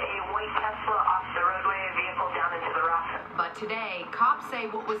 Report of a white Tesla off the roadway, a vehicle down into the rock. But today, cops say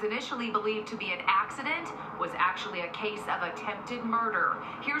what was initially believed to be an accident was actually a case of attempted murder.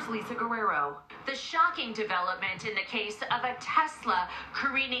 Here's Lisa Guerrero. The shocking development in the case of a Tesla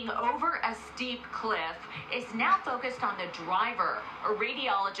careening over a steep cliff is now focused on the driver, a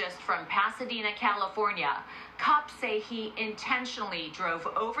radiologist from Pasadena, California. Cops say he intentionally drove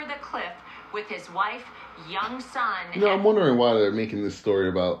over the cliff with his wife, young son. I'm wondering why they're making this story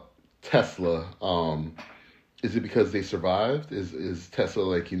about Tesla. Is it because they survived? Is Tesla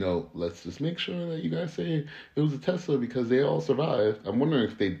like, let's just make sure that you guys say it was a Tesla because they all survived? I'm wondering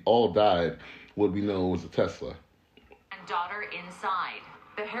if they all died, would we know it was a Tesla? And daughter inside.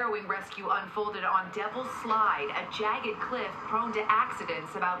 The harrowing rescue unfolded on Devil's Slide, a jagged cliff prone to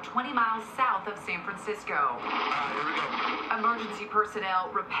accidents about 20 miles south of San Francisco. Emergency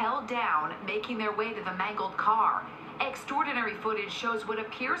personnel rappelled down, making their way to the mangled car. Extraordinary footage shows what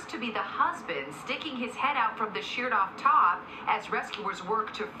appears to be the husband sticking his head out from the sheared-off top as rescuers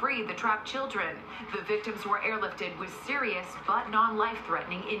work to free the trapped children. The victims were airlifted with serious but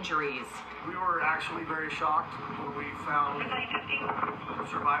non-life-threatening injuries. We were actually very shocked when we found a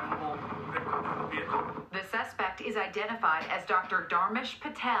survivable victim from the vehicle. The suspect is identified as Dr. Dharmesh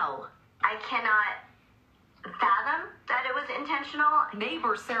Patel. I cannot fathom that it was intentional.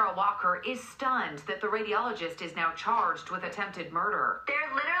 Neighbor Sarah Walker is stunned that the radiologist is now charged with attempted murder.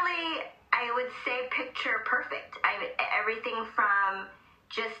 They're literally, I would say, picture perfect. Everything from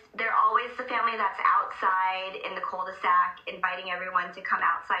just, they're always the family that's outside in the cul-de-sac, inviting everyone to come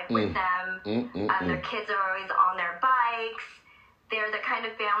outside with them. Their kids are always on their bikes. They're the kind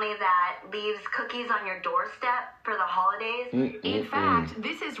of family that leaves cookies on your doorstep for the holidays. In fact,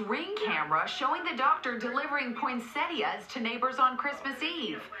 this is Ring camera showing the doctor delivering poinsettias to neighbors on Christmas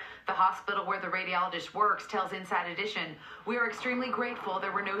Eve. The hospital where the radiologist works tells Inside Edition, "We are extremely grateful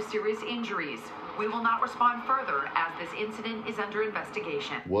there were no serious injuries. We will not respond further as this incident is under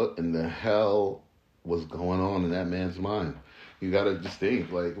investigation." What in the hell was going on in that man's mind? You gotta just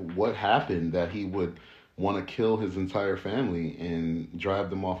think, like, what happened that he would want to kill his entire family and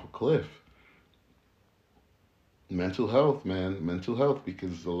drive them off a cliff? Mental health, man. Mental health,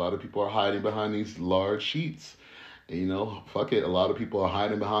 because a lot of people are hiding behind these large sheets. And, you know, fuck it. A lot of people are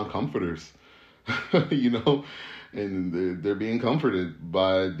hiding behind comforters, you know, and they're being comforted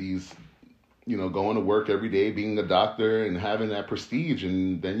by these, you know, going to work every day, being a doctor and having that prestige.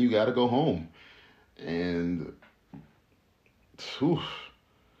 And then you got to go home. And,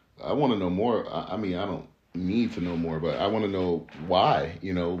 I want to know more. I mean, I don't need to know more, but I want to know why.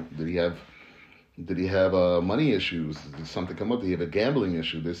 You know, did he have money issues? Did something come up? Did he have a gambling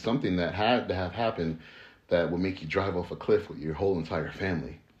issue? There's something that had to have happened that would make you drive off a cliff with your whole entire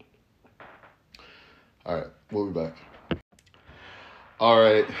family. All right, we'll be back. All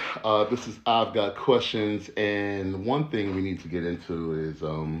right, this is I've Got Questions, and one thing we need to get into is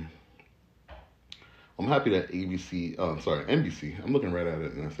I'm happy that NBC. I'm looking right at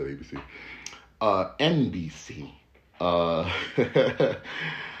it and I said ABC. NBC. That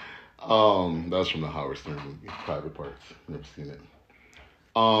was from the Howard Stern movie, Private Parts. Never seen it.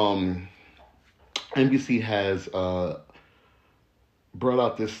 NBC has brought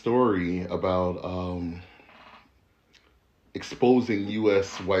out this story about exposing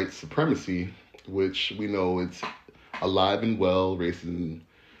U.S. white supremacy, which we know it's alive and well. Racism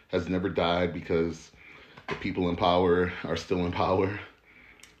has never died because the people in power are still in power.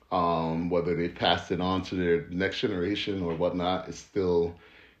 Whether they've passed it on to their next generation or whatnot, it's still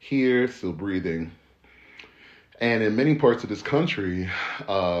here, still breathing. And in many parts of this country,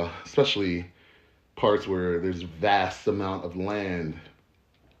 especially parts where there's vast amount of land,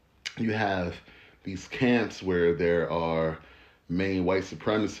 you have these camps where there are many white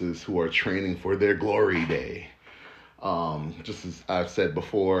supremacists who are training for their glory day. Just as I've said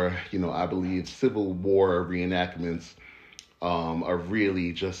before, you know, I believe Civil War reenactments are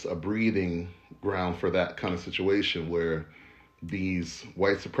really just a breathing ground for that kind of situation where these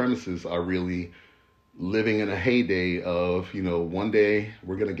white supremacists are really living in a heyday of, you know, one day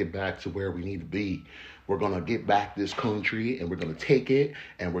we're going to get back to where we need to be. We're going to get back this country and we're going to take it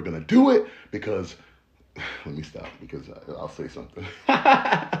and we're going to do it because, let me stop because I'll say something.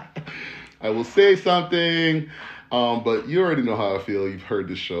 I will say something, but you already know how I feel. You've heard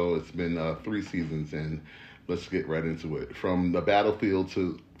this show. It's been 3 seasons and let's get right into it. From battlefield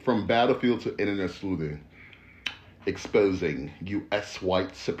to internet sleuthing, exposing U.S.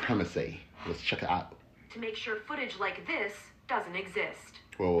 white supremacy. Let's check it out. To make sure footage like this doesn't exist.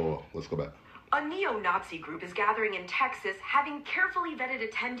 Whoa. Let's go back. A neo-Nazi group is gathering in Texas, having carefully vetted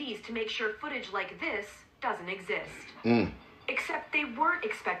attendees to make sure footage like this doesn't exist. Except they weren't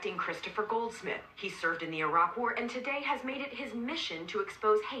expecting Christopher Goldsmith. He served in the Iraq War and today has made it his mission to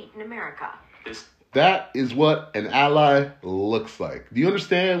expose hate in America. That is what an ally looks like. Do you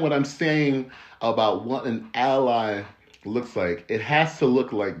understand what I'm saying about what an ally looks like? It has to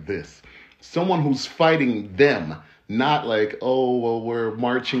look like this. Someone who's fighting them, not like, oh, well, we're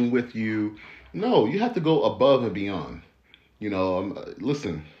marching with you. No, you have to go above and beyond. You know,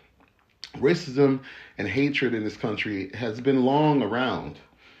 listen, racism and hatred in this country has been long around,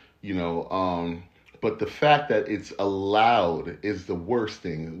 you know, but the fact that it's allowed is the worst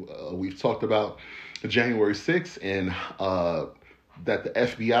thing. We've talked about January 6th and that the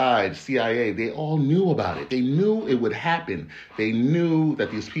FBI, the CIA, they all knew about it. They knew it would happen. They knew that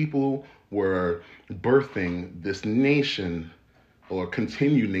these people were birthing this nation or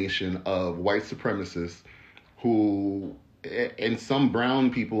continued nation of white supremacists who, and some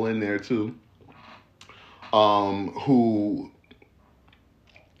brown people in there too, who,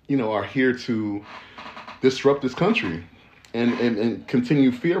 you know, are here to disrupt this country and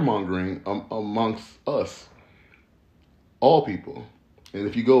continue fear-mongering amongst us, all people. And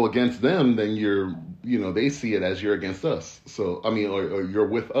if you go against them, then they see it as you're against us. So, I mean, or you're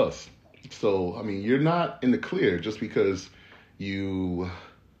with us. So, I mean, you're not in the clear just because you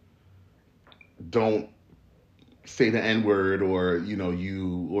don't say the N-word or, you know,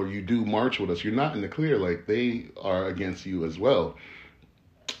 you do march with us, you're not in the clear. Like, they are against you as well.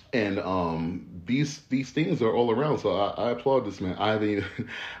 And these things are all around. So I applaud this man. I haven't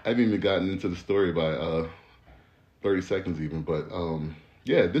even gotten into the story by 30 seconds even. But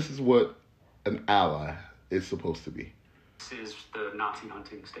yeah, this is what an ally is supposed to be. This is the Nazi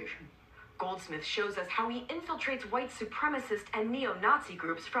hunting station. Goldsmith shows us how he infiltrates white supremacist and neo-Nazi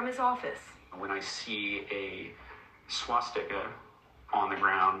groups from his office. When I see a swastika on the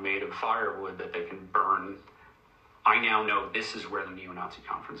ground made of firewood that they can burn, I now know this is where the neo-Nazi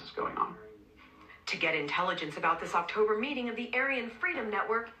conference is going on. To get intelligence about this October meeting of the Aryan Freedom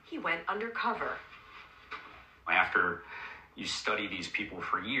Network, he went undercover. After you study these people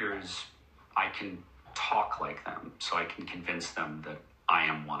for years, I can talk like them, so I can convince them that I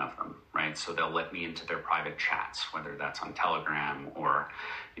am one of them, right? So they'll let me into their private chats, whether that's on Telegram or,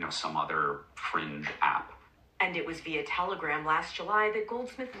 you know, some other fringe app. And it was via Telegram last July that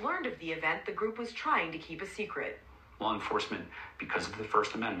Goldsmith learned of the event the group was trying to keep a secret. Law enforcement, because of the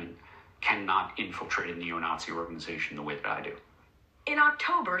First Amendment, cannot infiltrate a neo-Nazi organization the way that I do. In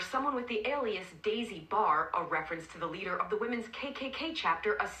October, someone with the alias Daisy Barr, a reference to the leader of the women's KKK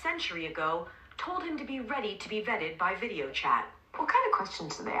chapter a century ago, told him to be ready to be vetted by video chat. What kind of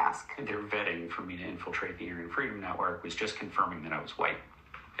questions do they ask? Their vetting for me to infiltrate the Aryan Freedom Network was just confirming that I was white.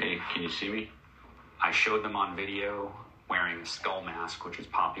 Hey, can you see me? I showed them on video wearing a skull mask, which is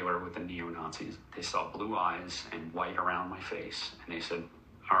popular with the neo-Nazis. They saw blue eyes and white around my face, and they said,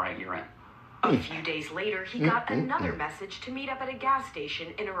 all right, you're in. A few days later, he got another message to meet up at a gas station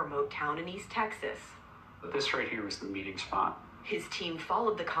in a remote town in East Texas. This right here was the meeting spot. His team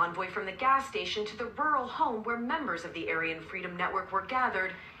followed the convoy from the gas station to the rural home where members of the Aryan Freedom Network were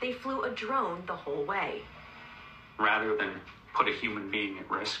gathered. They flew a drone the whole way. Rather than put a human being at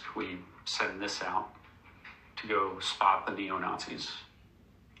risk, we send this out to go spot the neo-Nazis.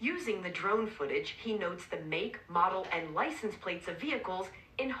 Using the drone footage, he notes the make, model, and license plates of vehicles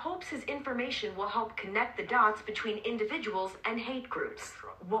in hopes his information will help connect the dots between individuals and hate groups.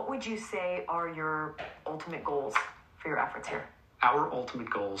 What would you say are your ultimate goals for your efforts here? Our ultimate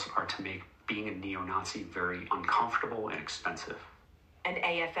goals are to make being a neo-Nazi very uncomfortable and expensive. An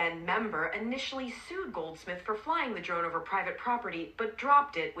AFN member initially sued Goldsmith for flying the drone over private property, but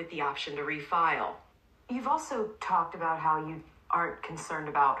dropped it with the option to refile. You've also talked about how you aren't concerned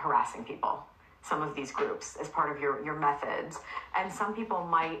about harassing people, some of these groups, as part of your methods. And some people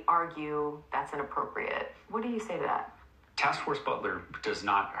might argue that's inappropriate. What do you say to that? Task Force Butler does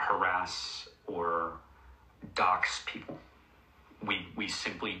not harass or dox people. We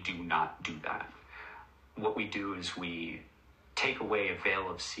simply do not do that. What we do is we take away a veil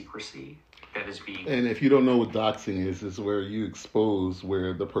of secrecy that is being... And if you don't know what doxing is where you expose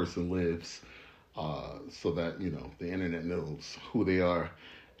where the person lives, so that, you know, the internet knows who they are.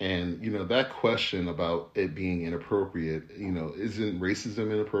 And, you know, that question about it being inappropriate, you know, isn't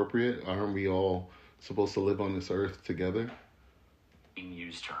racism inappropriate? Aren't we all supposed to live on this earth together? Being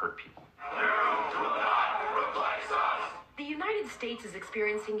used to hurt people. The United States is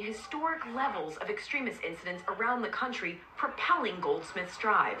experiencing historic levels of extremist incidents around the country, propelling Goldsmith's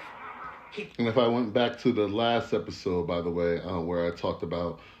drive. And if I went back to the last episode, by the way, where I talked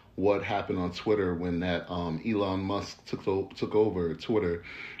about what happened on Twitter when that Elon Musk took over Twitter,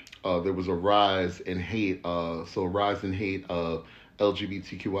 there was a rise in hate. So a rise in hate of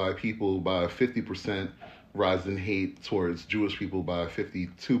LGBTQI people by 50%, rise in hate towards Jewish people by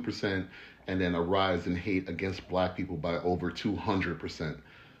 52%, and then a rise in hate against black people by over 200%.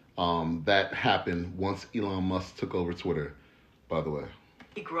 That happened once Elon Musk took over Twitter, by the way.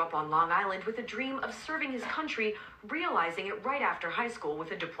 He grew up on Long Island with a dream of serving his country, realizing it right after high school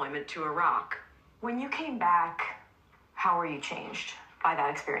with a deployment to Iraq. When you came back, how were you changed by that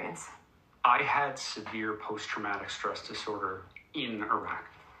experience? I had severe post-traumatic stress disorder in Iraq.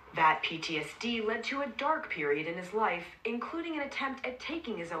 That PTSD led to a dark period in his life, including an attempt at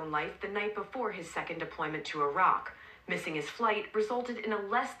taking his own life the night before his second deployment to Iraq. Missing his flight resulted in a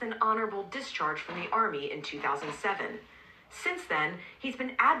less than honorable discharge from the Army in 2007. Since then, he's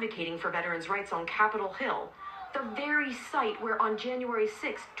been advocating for veterans' rights on Capitol Hill, the very site where on January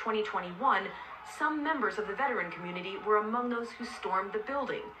 6, 2021, some members of the veteran community were among those who stormed the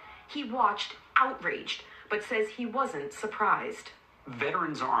building. He watched, outraged, but says he wasn't surprised.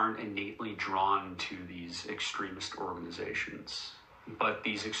 Veterans aren't innately drawn to these extremist organizations, but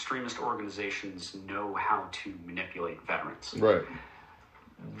these extremist organizations know how to manipulate veterans. Right.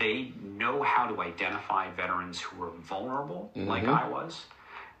 They know how to identify veterans who are vulnerable, like I was,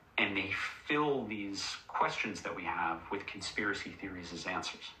 and they fill these questions that we have with conspiracy theories as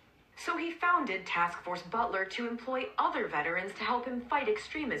answers. So he founded Task Force Butler to employ other veterans to help him fight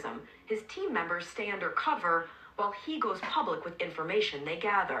extremism. His team members stay undercover while he goes public with information they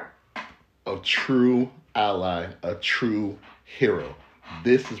gather. A true ally, a true hero.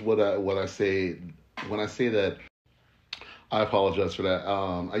 This is what I say when I say that. I apologize for that.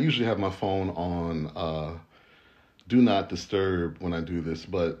 I usually have my phone on do not disturb when I do this,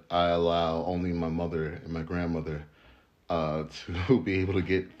 but I allow only my mother and my grandmother to be able to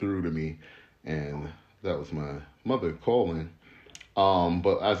get through to me, and that was my mother calling.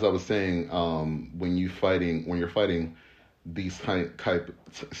 But as I was saying, when you're fighting these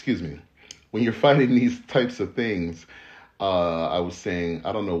when you're fighting these types of things, I was saying,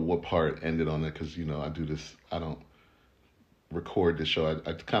 I don't know what part ended on it, because I don't record the show.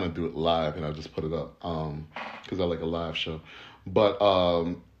 I kind of do it live, and I just put it up because I like a live show. But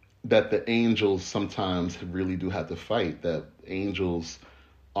that the angels sometimes really do have to fight, that angels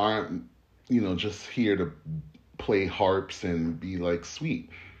aren't, just here to play harps and be like sweet.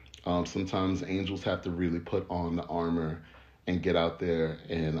 Sometimes angels have to really put on the armor and get out there,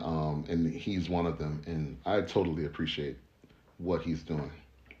 and he's one of them. And I totally appreciate what he's doing.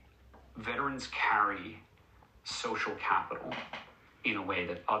 Veterans carry social capital in a way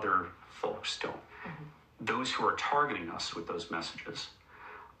that other folks don't. Mm-hmm. Those who are targeting us with those messages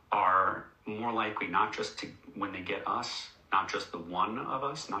are more likely not just to, when they get us, not just the one of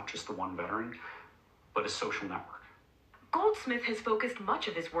us, not just the one veteran, but a social network. Goldsmith has focused much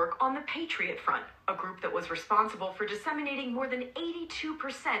of his work on the Patriot Front, a group that was responsible for disseminating more than 82%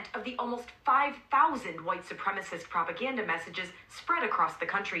 of the almost 5,000 white supremacist propaganda messages spread across the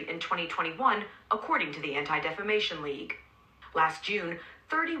country in 2021, according to the Anti-Defamation League. Last June,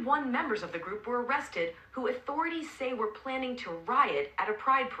 31 members of the group were arrested, who authorities say were planning to riot at a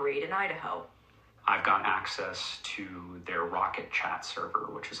pride parade in Idaho. I've got access to their Rocket Chat server,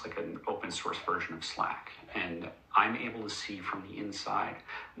 which is like an open source version of Slack. And I'm able to see from the inside.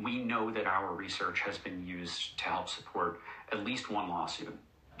 We know that our research has been used to help support at least one lawsuit.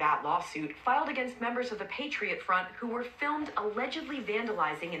 That lawsuit, filed against members of the Patriot Front who were filmed allegedly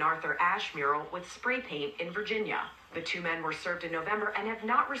vandalizing an Arthur Ashe mural with spray paint in Virginia. The two men were served in November and have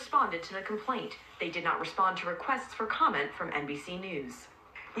not responded to the complaint. They did not respond to requests for comment from NBC News.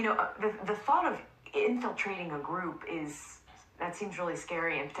 The thought of infiltrating a group that seems really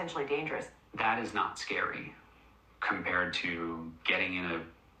scary and potentially dangerous. That is not scary compared to getting in a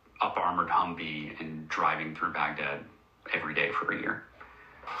up-armored Humvee and driving through Baghdad every day for a year.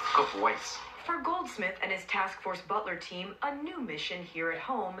 Go Whites. For Goldsmith and his Task Force Butler team, a new mission here at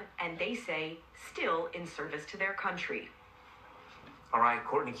home, and they say still in service to their country. All right,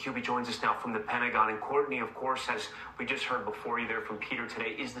 Courtney Kube joins us now from the Pentagon. And Courtney, of course, as we just heard before you there from Peter,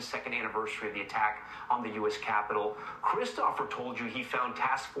 today is the second anniversary of the attack on the U.S. Capitol. Christopher told you he found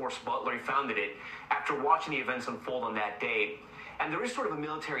Task Force Butler. He founded it after watching the events unfold on that day. And there is sort of a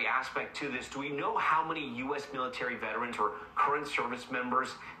military aspect to this. Do we know how many U.S. military veterans or current service members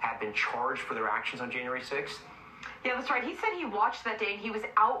have been charged for their actions on January 6th? Yeah, that's right. He said he watched that day and he was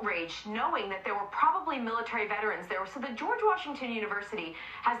outraged knowing that there were probably military veterans there. So the George Washington University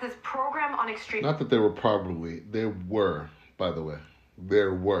has this program on extreme... Not that there were probably. There were, by the way.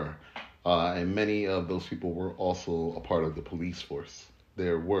 There were. And many of those people were also a part of the police force.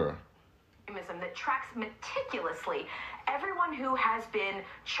 There were. ...that tracks meticulously everyone who has been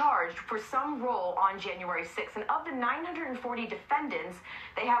charged for some role on January 6th. And of the 940 defendants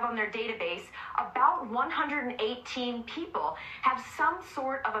they have on their database, about 118 people have some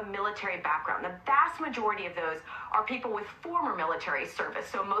sort of a military background. The vast majority of those are people with former military service.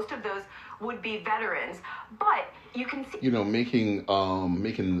 So most of those would be veterans. But you can see...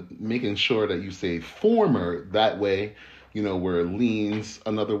 making sure that you say former that way, where it leans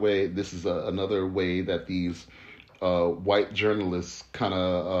another way. This is another way that these white journalists kind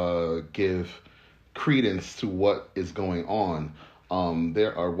of give credence to what is going on.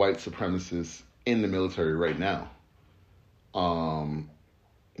 There are white supremacists in the military right now.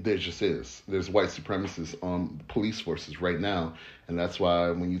 There just is. There's white supremacists on police forces right now. And that's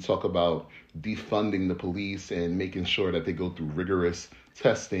why when you talk about defunding the police and making sure that they go through rigorous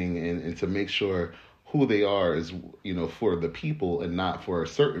testing and to make sure who they are is, for the people and not for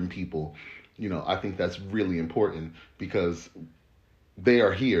certain people, I think that's really important because they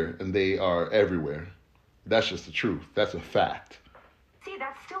are here and they are everywhere. That's just the truth. That's a fact. See,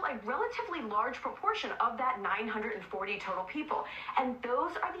 that's still a relatively large proportion of that 940 total people. And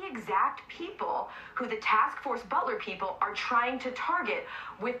those are the exact people who the Task Force Butler people are trying to target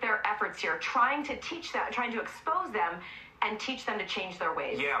with their efforts here, trying to teach them, trying to expose them and teach them to change their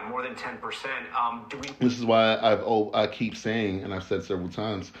ways. Yeah, more than 10%. This is why I keep saying, and I've said several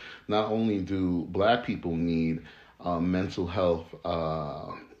times, not only do Black people need mental health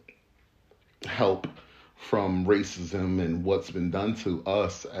help from racism and what's been done to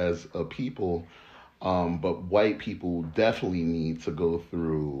us as a people, but white people definitely need to go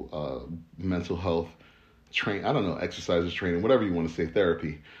through mental health exercises training, whatever you want to say,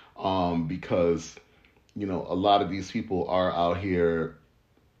 therapy, because, you know, a lot of these people are out here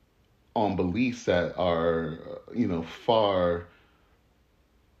on beliefs that are, you know, far,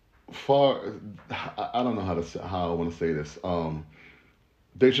 I don't know how I want to say this.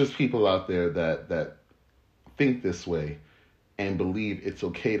 There's just people out there that think this way and believe it's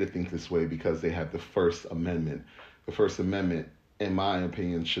okay to think this way because they have the First Amendment. The First Amendment, in my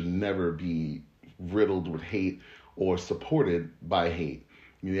opinion, should never be riddled with hate or supported by hate.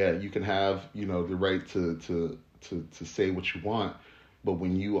 Yeah, you can have, you know, the right to say what you want, but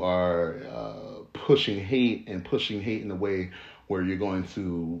when you are pushing hate in a way where you're going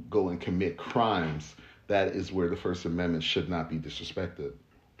to go and commit crimes, that is where the First Amendment should not be disrespected.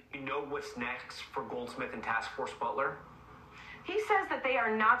 You know what's next for Goldsmith and Task Force Butler? He says that they are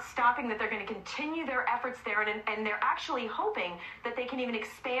not stopping, that they're going to continue their efforts there, and they're actually hoping that they can even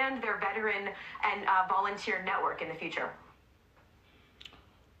expand their veteran and volunteer network in the future.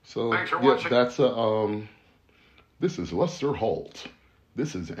 So, yeah, that's this is Lester Holt.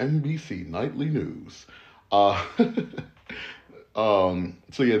 This is NBC Nightly News. So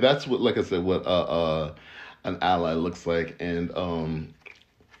yeah, that's what, like I said, what an ally looks like. And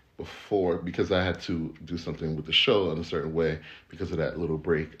because I had to do something with the show in a certain way because of that little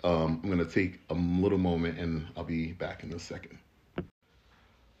break, I'm going to take a little moment and I'll be back in a second.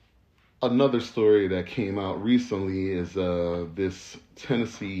 Another story that came out recently is this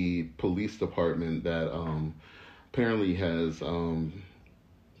Tennessee police department that apparently has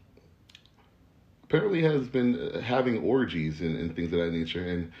been having orgies and things of that nature.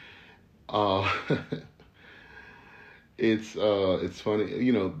 And it's funny,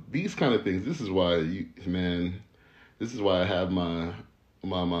 you know, these kind of things. This is why I have my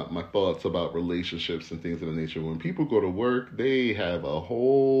thoughts about relationships and things of the nature. When people go to work, they have a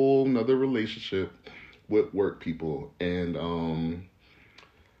whole nother relationship with work people. And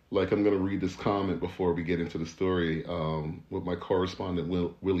like, I'm going to read this comment before we get into the story with my correspondent,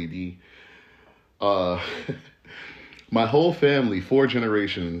 Willie D. My whole family, 4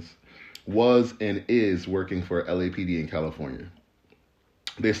 generations, was and is working for LAPD in California.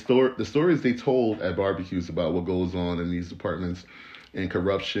 The stories they told at barbecues about what goes on in these departments, and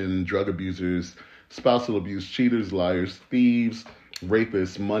corruption, drug abusers, spousal abuse, cheaters, liars, thieves,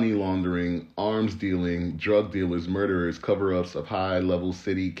 rapists, money laundering, arms dealing, drug dealers, murderers, cover-ups of high-level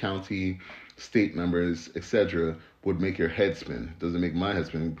city, county, state members, etc. would make your head spin. Doesn't make my head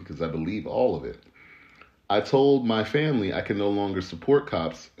spin because I believe all of it. I told my family I can no longer support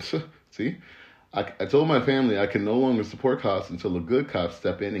cops. See? I told my family I can no longer support cops until a good cop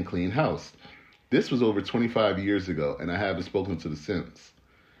step in and clean house. This was over 25 years ago, and I haven't spoken to them since.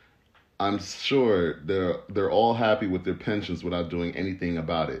 I'm sure they're all happy with their pensions without doing anything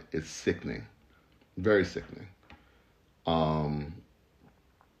about it. It's sickening. Very sickening.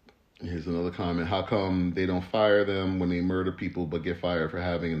 Here's another comment. How come they don't fire them when they murder people but get fired for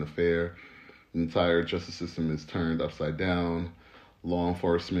having an affair? The entire justice system is turned upside down. Law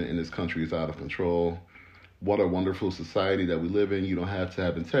enforcement in this country is out of control. What a wonderful society that we live in. You don't have to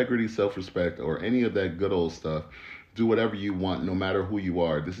have integrity, self-respect, or any of that good old stuff. Do whatever you want, no matter who you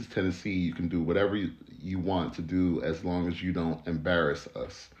are. This is Tennessee. You can do whatever you want to do as long as you don't embarrass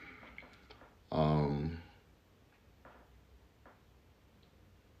us.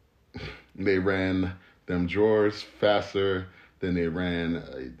 They ran them drawers faster than they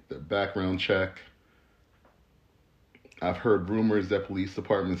ran the background check. I've heard rumors that police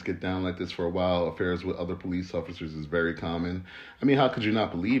departments get down like this for a while. Affairs with other police officers is very common. I mean, how could you not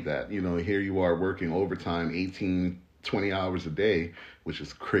believe that? You know, here you are working overtime, 18, 20 hours a day, which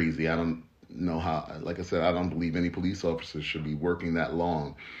is crazy. I don't know how, like I said, I don't believe any police officers should be working that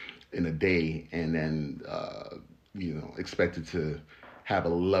long in a day and then, expected to have a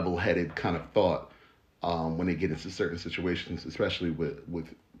level-headed kind of thought when they get into certain situations, especially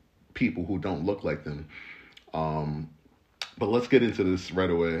with people who don't look like them. But let's get into this right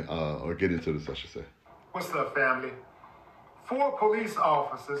away, or get into this, I should say. What's up, family? 4 police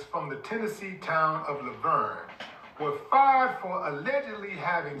officers from the Tennessee town of Laverne were fired for allegedly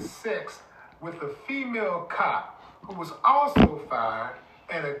having sex with a female cop who was also fired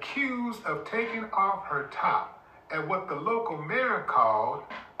and accused of taking off her top at what the local mayor called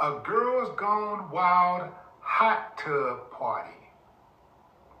a Girls Gone Wild hot tub party.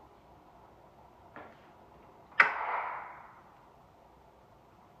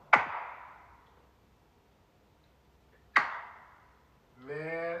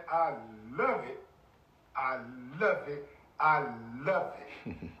 Man, I love it. I love it. I love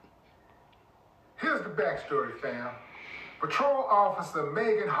it. Here's the backstory, fam. Patrol Officer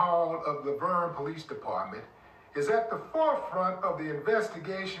Megan Hall of Laverne Police Department is at the forefront of the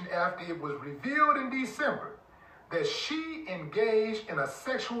investigation after it was revealed in December that she engaged in a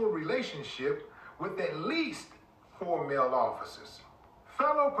sexual relationship with at least 4 male officers.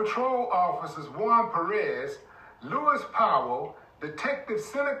 Fellow patrol officers Juan Perez, Louis Powell, Detective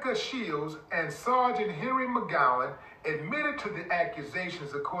Seneca Shields, and Sergeant Henry McGowan admitted to the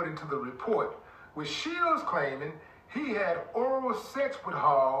accusations according to the report, with Shields claiming he had oral sex with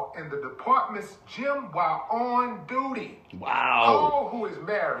Hall in the department's gym while on duty. Wow. Hall, who is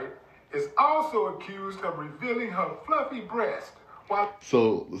married, is also accused of revealing her fluffy breast while...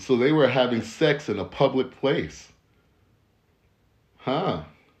 So they were having sex in a public place. Huh.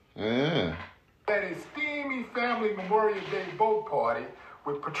 Yeah. At a steamy family Memorial Day boat party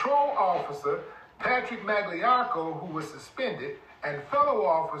with patrol officer Patrick Magliacco, who was suspended, and fellow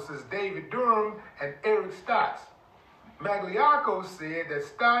officers David Durham and Eric Stotts. Magliacco said that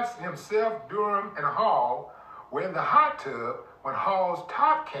Stotts himself, Durham, and Hall were in the hot tub when Hall's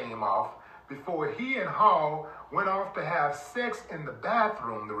top came off before he and Hall went off to have sex in the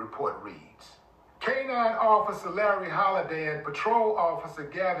bathroom, the report reads. K-9 Officer Larry Holliday and Patrol Officer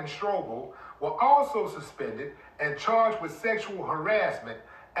Gavin Strobel were also suspended and charged with sexual harassment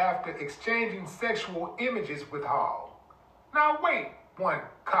after exchanging sexual images with Hall. Now wait one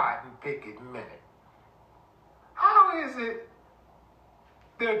cotton-picking minute. How is it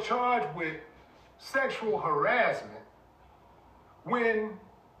they're charged with sexual harassment when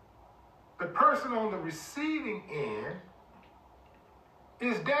the person on the receiving end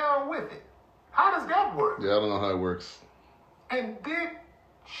is down with it? How does that work? Yeah, I don't know how it works. And did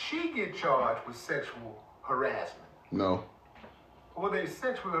she get charged with sexual harassment? No. Were they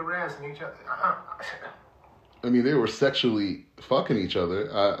sexually harassing each other? I mean, they were sexually fucking each other.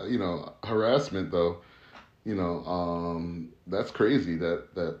 Harassment though, that's crazy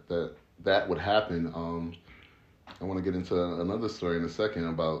that would happen. I want to get into another story in a second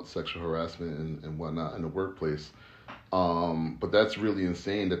about sexual harassment and whatnot in the workplace. But that's really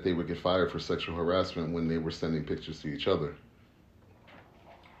insane that they would get fired for sexual harassment when they were sending pictures to each other.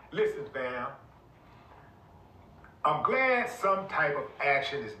 Listen, fam. I'm glad some type of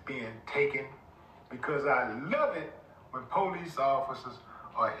action is being taken because I love it when police officers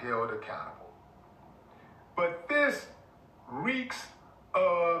are held accountable. But this reeks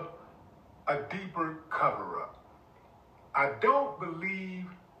of a deeper cover-up. I don't believe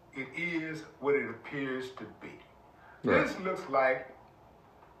it is what it appears to be. Right. This looks like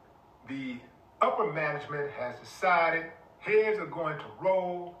the upper management has decided heads are going to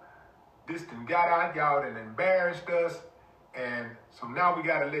roll. This done got out y'all and embarrassed us, and so now we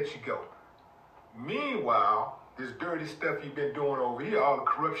gotta let you go. Meanwhile, this dirty stuff you've been doing over here, all the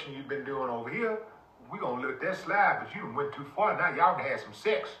corruption you've been doing over here, we gonna let that slide, but you done went too far. Now y'all done had some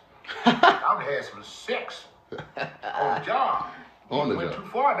sex. Y'all done had some sex on the job. You went too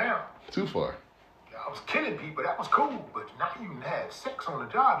far now. Too far. I was killing people, that was cool, but now you done had sex on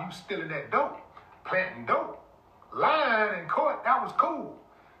the job. You was stealing that dope, planting dope, lying in court, that was cool.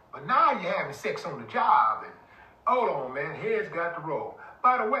 But now you're having sex on the job, and hold on, man, heads got to roll.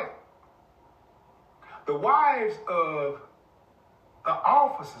 By the way, the wives of the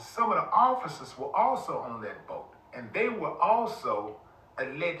officers, some of the officers were also on that boat, and they were also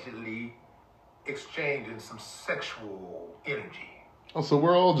allegedly exchanging some sexual energy. Oh, so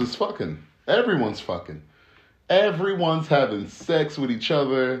we're all just fucking. Everyone's fucking. Everyone's having sex with each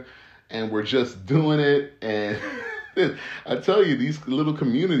other, and we're just doing it, and... I tell you, these little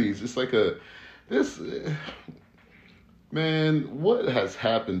communities, it's like man, what has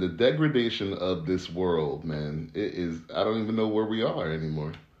happened? The degradation of this world, man, it is, I don't even know where we are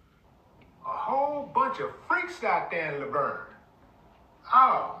anymore. A whole bunch of freaks out there in Laverne.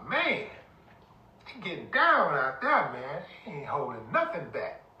 Oh, man. They getting down out there, man. They ain't holding nothing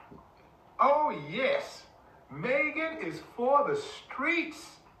back. Oh, yes. Megan is for the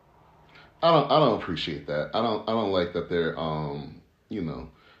streets. I don't appreciate that. I don't like that they're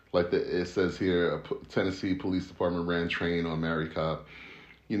it says here, Tennessee Police Department ran train on married cop.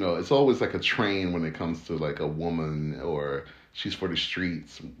 It's always like a train when it comes to like a woman or she's for the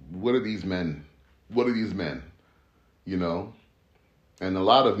streets. What are these men? And a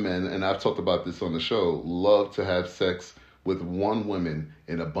lot of men, and I've talked about this on the show, love to have sex with one woman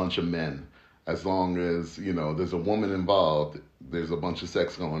and a bunch of men. as long as, you know, there's a woman involved, there's a bunch of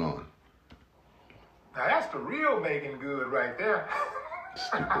sex going on. Now that's the real Megan Good right there.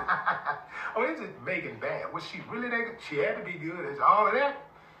 Stupid. Oh, is it Megan bad? Was she really that good? She had to be good. Is all of that?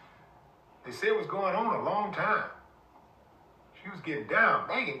 They said it was going on a long time. She was getting down.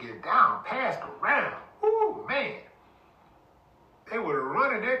 Megan getting down, passed around. Ooh, man. They were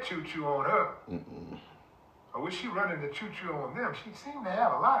running that choo-choo on her. Or was she running the choo-choo on them? She seemed to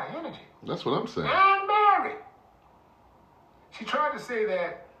have a lot of energy. That's what I'm saying. And married. She tried to say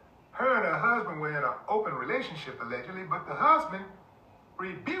that her and her husband were in an open relationship, allegedly, but the husband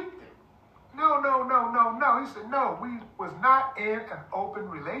rebuked him. No. He said, no, we was not in an open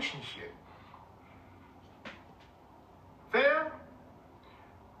relationship. Fam?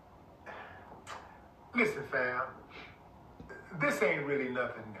 Listen, fam. This ain't really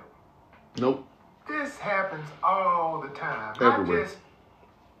nothing new. Nope. This happens all the time. Everywhere. Not just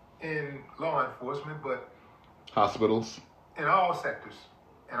in law enforcement, but hospitals. In all sectors,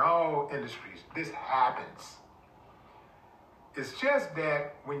 in all industries. This happens. It's just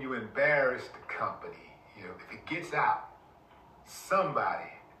that when you embarrass the company, you know, if it gets out, somebody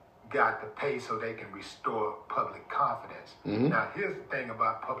got to pay so they can restore public confidence. Now, here's the thing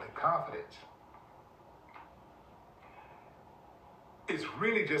about public confidence. It's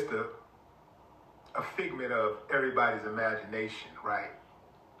really just a figment of everybody's imagination, right?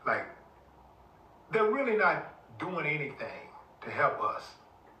 Like, they're really not doing anything to help us.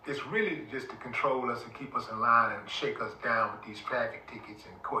 It's really just to control us and keep us in line and shake us down with these traffic tickets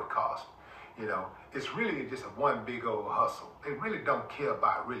and court costs. You know, it's really just a one big old hustle. They really don't care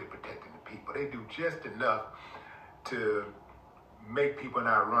about really protecting the people. They do just enough to make people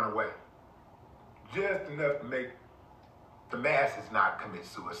not run away. Just enough to make the masses not commit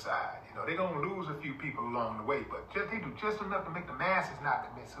suicide. You know, they're going to lose a few people along the way, but they do just enough to make the masses not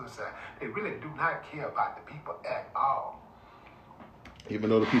commit suicide. They really do not care about the people at all. Even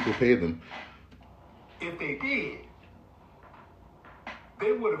though the people pay them. If they did,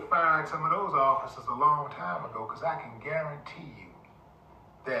 they would have fired some of those officers a long time ago, because I can guarantee you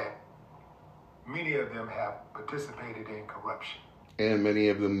that many of them have participated in corruption. And many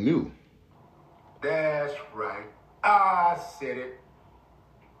of them knew. That's right. I said it.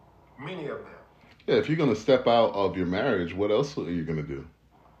 Many of them. Yeah, if you're going to step out of your marriage, what else are you going to do?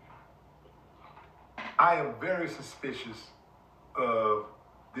 I am very suspicious of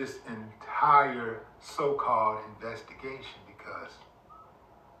this entire so-called investigation, because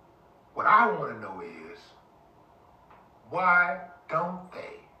what I want to know is, why don't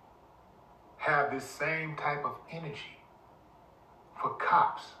they have this same type of energy for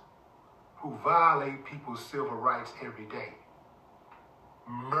cops who violate people's civil rights every day,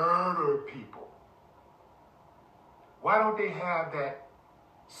 murder people? Why don't they have that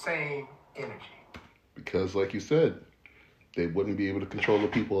same energy? Because, like you said, they wouldn't be able to control the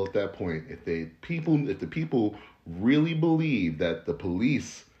people at that point. If the people really believe that the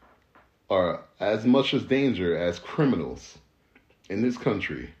police are as much as danger as criminals in this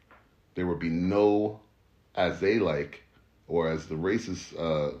country, there would be no, as they like, or as the racist,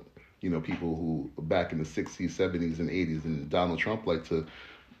 people who back in the 60s, 70s, and 80s, and Donald Trump liked to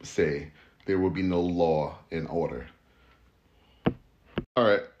say, there will be no law and order. All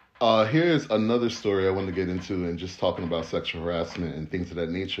right. Here's another story I wanted to get into, and just talking about sexual harassment and things of that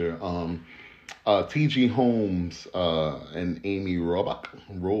nature. T.G. Holmes and Amy Robach,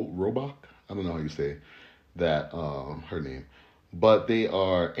 I don't know how you say that, her name. But they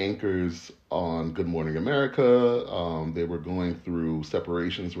are anchors on Good Morning America. They were going through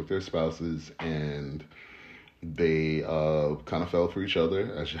separations with their spouses, and they kind of fell for each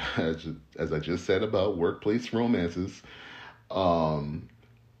other, as I just said about workplace romances.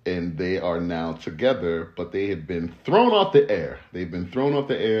 And they are now together, but they have been thrown off the air. They've been thrown off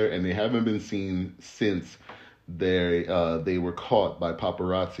the air, and they haven't been seen since they were caught by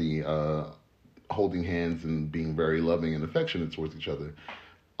paparazzi holding hands and being very loving and affectionate towards each other.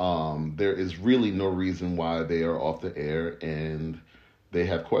 There is really no reason why they are off the air, and they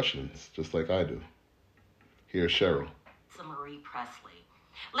have questions, just like I do. Here's Cheryl. Marie Presley.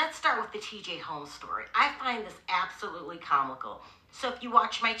 Let's start with the T.J. Holmes story. I find this absolutely comical. So if you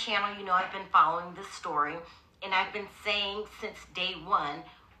watch my channel, you know I've been following this story, and I've been saying since day one,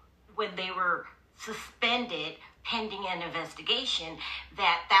 when they were suspended pending an investigation,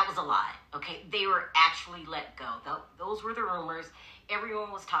 that was a lie. Okay, they were actually let go. Those were the rumors.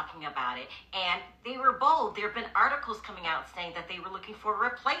 Everyone was talking about it, and they were bold. There have been articles coming out saying that they were looking for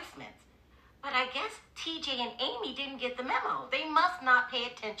replacements. But I guess TJ and Amy didn't get the memo. They must not pay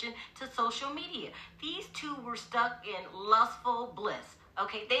attention to social media. These two were stuck in lustful bliss.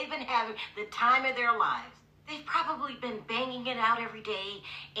 Okay, they've been having the time of their lives. They've probably been banging it out every day.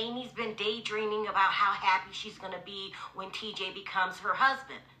 Amy's been daydreaming about how happy she's going to be when TJ becomes her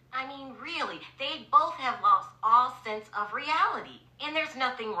husband. I mean, really, they both have lost all sense of reality. And there's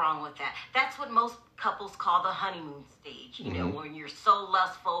nothing wrong with that. That's what most couples call the honeymoon stage. You know, when you're so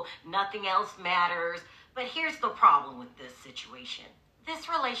lustful, nothing else matters. But here's the problem with this situation. This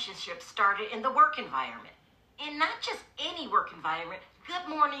relationship started in the work environment. And not just any work environment. Good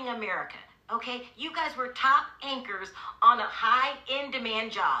Morning America. Okay, you guys were top anchors on a high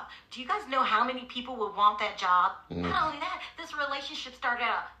in-demand job. Do you guys know how many people would want that job? Not only that, this relationship started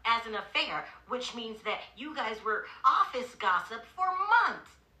out as an affair, which means that you guys were office gossip for months.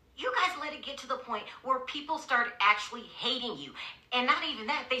 You guys let it get to the point where people started actually hating you. And not even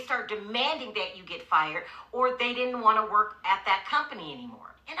that, they start demanding that you get fired, or they didn't want to work at that company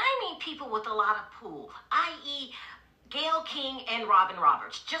anymore. And I mean people with a lot of pull, i.e., Gayle King and Robin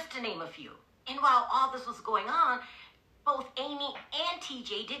Roberts, just to name a few. And while all this was going on, both Amy and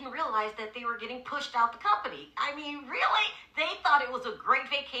TJ didn't realize that they were getting pushed out the company. I mean, really? They thought it was a great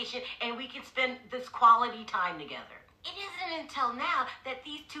vacation and we could spend this quality time together. It isn't until now that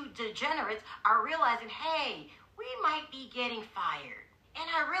these two degenerates are realizing, hey, we might be getting fired. And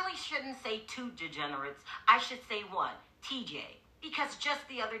I really shouldn't say two degenerates. I should say one, TJ. Because just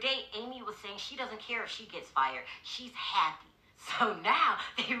the other day, Amy was saying she doesn't care if she gets fired. She's happy. So now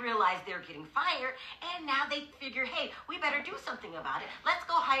they realize they're getting fired, and now they figure, hey, we better do something about it. Let's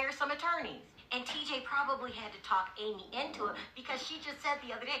go hire some attorneys. And TJ probably had to talk Amy into it because she just said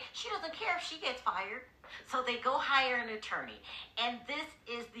the other day she doesn't care if she gets fired. So they go hire an attorney. And this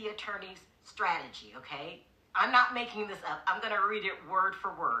is the attorney's strategy, okay? I'm not making this up. I'm going to read it word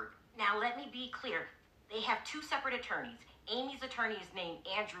for word. Now, let me be clear. They have two separate attorneys. Amy's attorney is named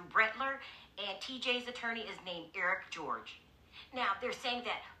Andrew Bretler, and TJ's attorney is named Eric George. Now, they're saying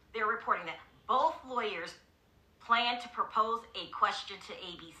that, they're reporting that both lawyers plan to propose a question to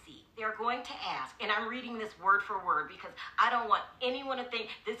ABC. They're going to ask, and I'm reading this word for word because I don't want anyone to think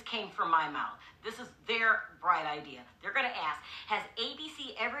this came from my mouth. This is their bright idea. They're going to ask, has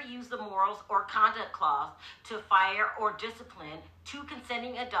ABC ever used the morals or conduct clause to fire or discipline two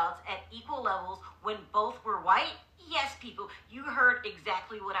consenting adults at equal levels when both were white? Yes, people, you heard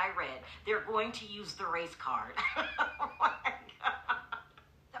exactly what I read. They're going to use the race card. Oh my God.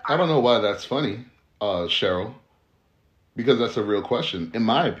 I don't know why that's funny, Cheryl, because that's a real question. In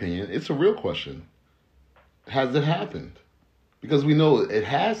my opinion, it's a real question. Has it happened? Because we know it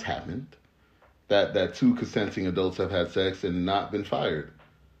has happened that two consenting adults have had sex and not been fired.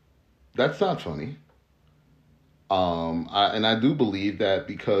 That's not funny. I do believe that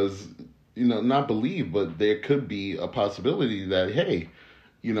because, you know, not believe, but there could be a possibility that, hey,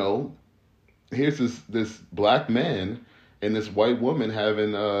 you know, here's this black man and this white woman having,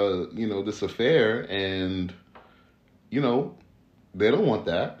 you know, this affair, and, you know, they don't want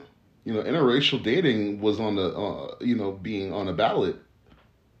that. You know, interracial dating was on the, you know, being on a ballot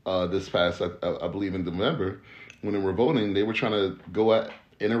this past, I believe in November, when they were voting. They were trying to go at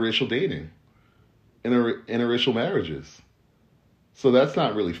interracial dating, interracial marriages. So that's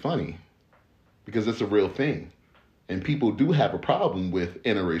not really funny, because it's a real thing. And people do have a problem with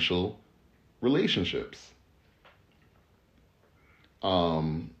interracial relationships.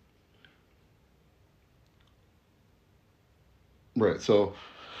 Right, so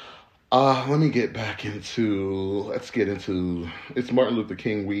let me get back into, it's Martin Luther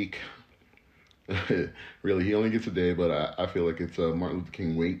King week. Really, he only gets a day, but I feel like it's Martin Luther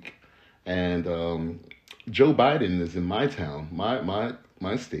King week. And Joe Biden is in my town,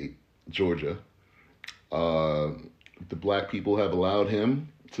 my state, Georgia. The black people have allowed him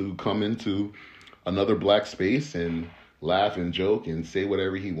to come into another black space and laugh and joke and say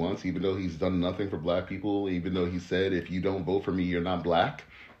whatever he wants, even though he's done nothing for black people, even though he said, if you don't vote for me, you're not black.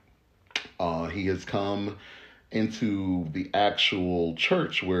 He has come into the actual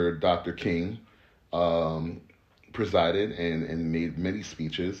church where Dr. King presided and made many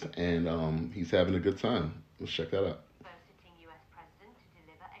speeches, and he's having a good time. Let's check that out. Sitting US president to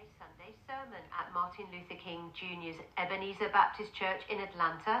deliver a Sunday sermon at Martin Luther King Jr.'s Ebenezer Baptist Church in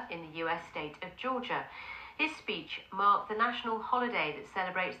Atlanta in the US state of Georgia. His speech marked the national holiday that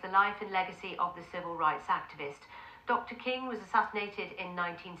celebrates the life and legacy of the civil rights activist. Dr. King was assassinated in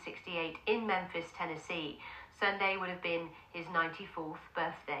 1968 in Memphis, Tennessee. Sunday would have been his 94th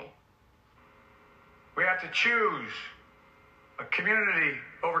birthday. We have to choose a community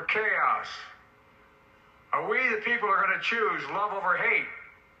over chaos. Are we the people who are going to choose love over hate?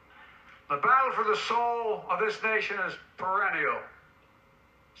 The battle for the soul of this nation is perennial.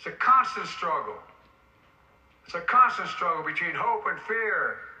 It's a constant struggle. It's a constant struggle between hope and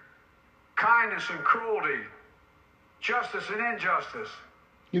fear, kindness and cruelty, justice and injustice.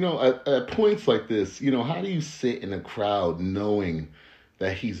 You know, at points like this, you know, how do you sit in a crowd knowing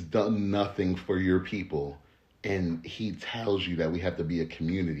that he's done nothing for your people, and he tells you that we have to be a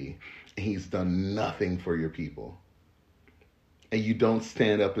community, and he's done nothing for your people? And you don't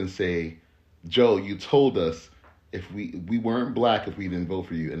stand up and say, Joe, you told us if we weren't black if we didn't vote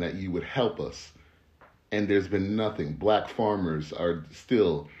for you, and that you would help us. And there's been nothing. Black farmers are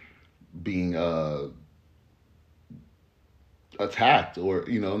still being attacked, or,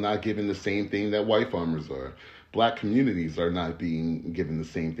 you know, not given the same thing that white farmers are. Black communities are not being given the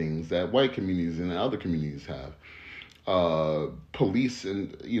same things that white communities and other communities have. Police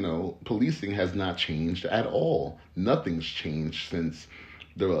and, you know, policing has not changed at all. Nothing's changed since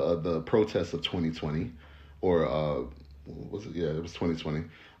the protests of 2020, or was it? Yeah, it was 2020.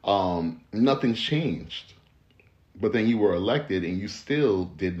 Nothing's changed. But then you were elected and you still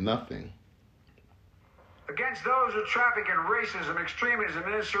did nothing. Against those who traffic in racism, extremism,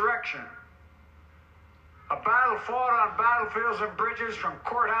 and insurrection. A battle fought on battlefields and bridges, from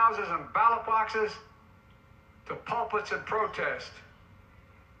courthouses and ballot boxes to pulpits and protest.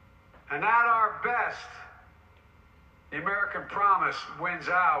 And at our best, the American promise wins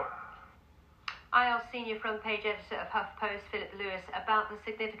out. IELTS senior front page editor of HuffPost, Philip Lewis, about the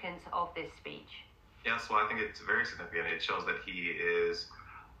significance of this speech. Yeah, so I think it's very significant. It shows that he is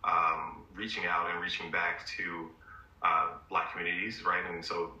reaching out and reaching back to black communities, right? And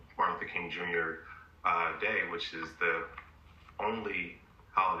so Martin Luther King Jr. Day, which is the only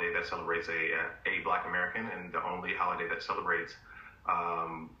holiday that celebrates a black American, and the only holiday that celebrates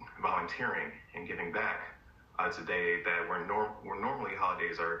volunteering and giving back. It's a day that where normally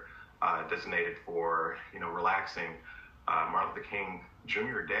holidays are designated for, you know, relaxing. Martin Luther King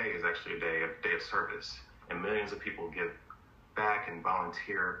Jr. Day is actually a day of service, and millions of people give back and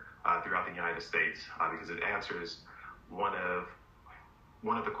volunteer throughout the United States because it answers one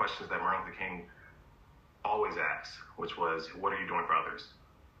of the questions that Martin Luther King always asked, which was, what are you doing for others?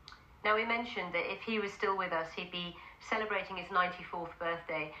 Now, we mentioned that if he was still with us, he'd be celebrating his 94th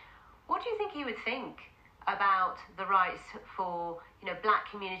birthday. What do you think he would think about the rights for, you know, black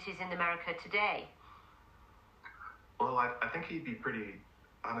communities in America today? Well, I think he'd be pretty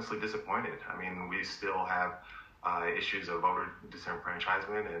honestly disappointed. I mean, we still have issues of voter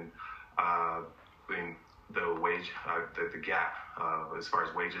disenfranchisement, and the wage, the gap as far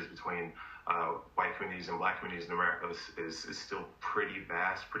as wages between white communities and black communities in America is still pretty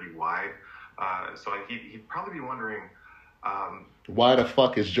vast, pretty wide. So he'd probably be wondering, why the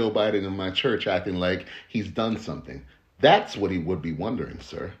fuck is Joe Biden in my church acting like he's done something? That's what he would be wondering,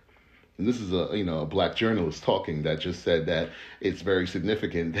 sir. And this is a black journalist talking that just said that it's very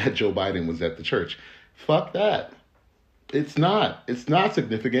significant that Joe Biden was at the church. Fuck that. It's not. It's not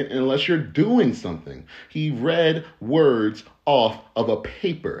significant unless you're doing something. He read words off of a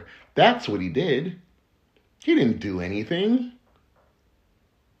paper. That's what he did. He didn't do anything.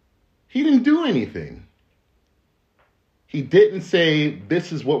 He didn't do anything. He didn't say,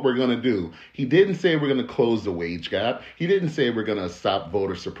 this is what we're going to do. He didn't say we're going to close the wage gap. He didn't say we're going to stop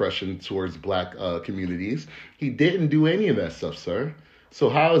voter suppression towards black communities. He didn't do any of that stuff, sir. So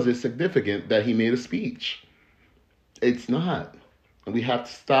how is it significant that he made a speech? It's not. And we have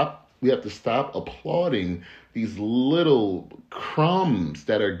to stop. We have to stop applauding these little crumbs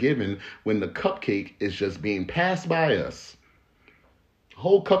that are given when the cupcake is just being passed by us.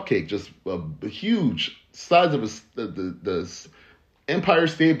 Whole cupcake, just a huge size of the Empire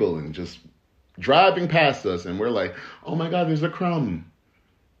State Building, just driving past us, and we're like, oh my God, there's a crumb.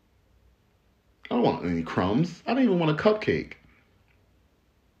 I don't want any crumbs. I don't even want a cupcake.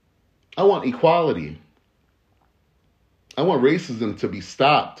 I want equality. I want racism to be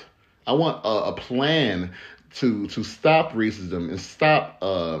stopped. I want a plan to stop racism and stop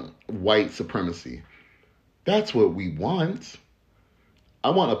white supremacy. That's what we want. I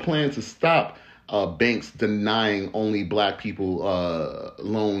want a plan to stop banks denying only black people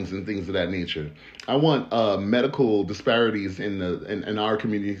loans and things of that nature. I want medical disparities in our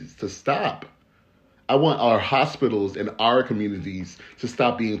communities to stop. I want our hospitals in our communities to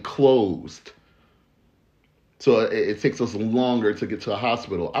stop being closed. So it takes us longer to get to a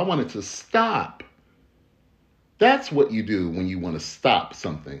hospital. I want it to stop. That's what you do when you want to stop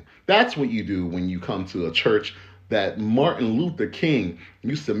something. That's what you do when you come to a church that Martin Luther King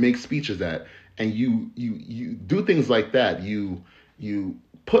used to make speeches at, and you do things like that. You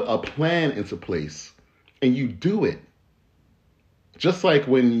put a plan into place, and you do it. Just like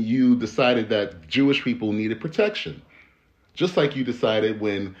when you decided that Jewish people needed protection. Just like you decided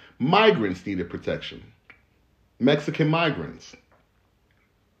when migrants needed protection. Mexican migrants,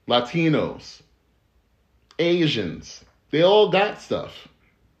 Latinos, Asians. They all got stuff.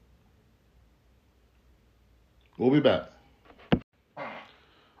 We'll be back.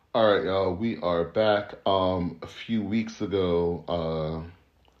 All right, y'all. We are back. A few weeks ago,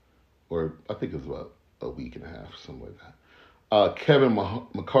 or I think it was about a week and a half, something like that. Kevin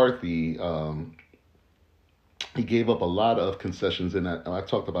McCarthy, he gave up a lot of concessions, and I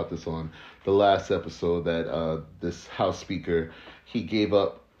talked about this on the last episode, that this House Speaker, he gave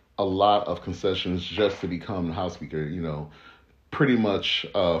up a lot of concessions just to become the House Speaker, you know, pretty much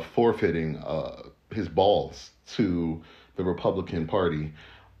forfeiting his balls to the Republican Party.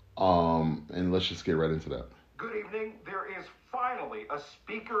 And let's just get right into that. Good evening. There is finally a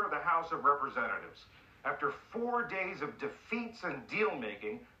Speaker of the House of Representatives. After 4 days of defeats and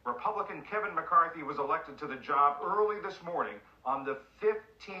deal-making, Republican Kevin McCarthy was elected to the job early this morning on the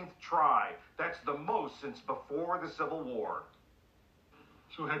 15th try. That's the most since before the Civil War.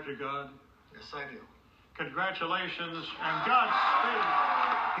 So help you God. Yes, I do. Congratulations and Godspeed.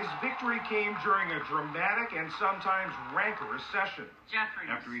 His victory came during a dramatic and sometimes rancorous session. Jeffries.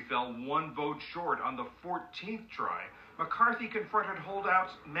 After he fell 1 vote short on the 14th try, McCarthy confronted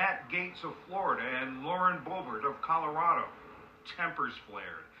holdouts Matt Gaetz of Florida and Lauren Boebert of Colorado. Tempers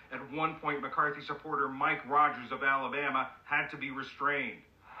flared. At one point, McCarthy supporter Mike Rogers of Alabama had to be restrained.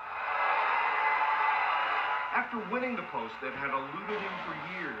 After winning the post that had eluded him for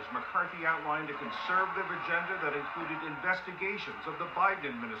years, McCarthy outlined a conservative agenda that included investigations of the Biden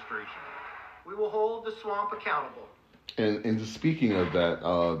administration. We will hold the swamp accountable. And just speaking of that,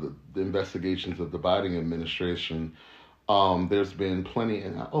 the investigations of the Biden administration, there's been plenty,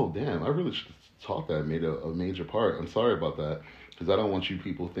 and I really should have thought that made a major part. I'm sorry about that, because I don't want you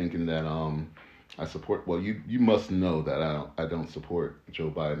people thinking that I support, well, you must know that I don't support Joe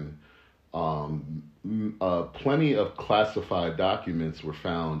Biden. Plenty of classified documents were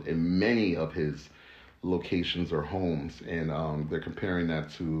found in many of his locations or homes, and they're comparing that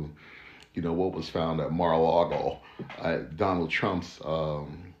to, you know, what was found at Mar-a-Lago, Donald Trump's,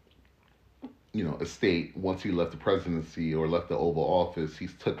 estate. Once he left the presidency or left the Oval Office,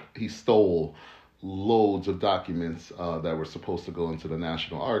 he stole loads of documents that were supposed to go into the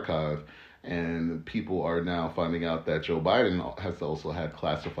National Archive. And people are now finding out that Joe Biden has also had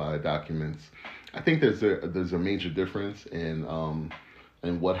classified documents. I think there's a major difference in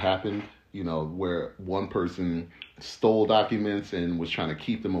what happened, you know, where one person stole documents and was trying to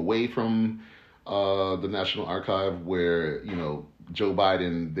keep them away from the National Archive, where, you know, Joe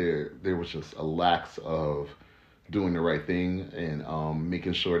Biden, there was just a lack of doing the right thing and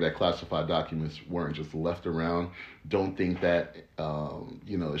making sure that classified documents weren't just left around. Don't think that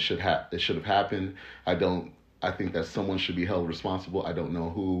it should have happened. I think that someone should be held responsible. I don't know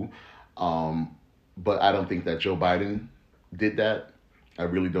who, but I don't think that Joe Biden did that. I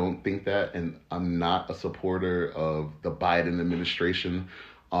really don't think that, and I'm not a supporter of the Biden administration.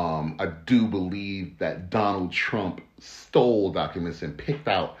 I do believe that Donald Trump stole documents and picked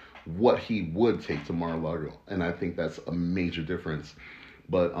out what he would take to Mar-a-Lago, and I think that's a major difference.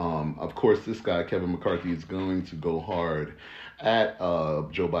 But of course, this guy Kevin McCarthy is going to go hard at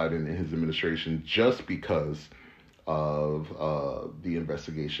Joe Biden and his administration just because of the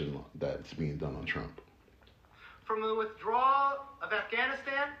investigation that's being done on Trump. From the withdrawal of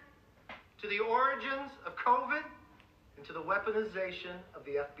Afghanistan to the origins of COVID and to the weaponization of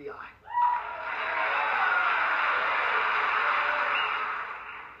the FBI.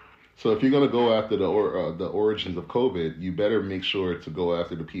 So if you're going to go after the origins of COVID, you better make sure to go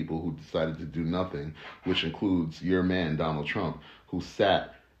after the people who decided to do nothing, which includes your man, Donald Trump, who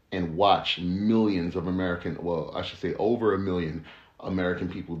sat and watched millions of over 1 million American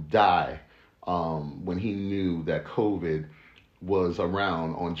people die when he knew that COVID was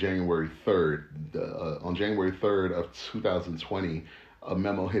around on January 3rd. On January 3rd of 2020, a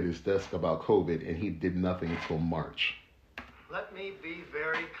memo hit his desk about COVID, and he did nothing until March. Let me be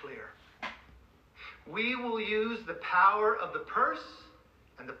very clear. We will use the power of the purse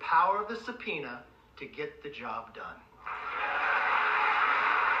and the power of the subpoena to get the job done.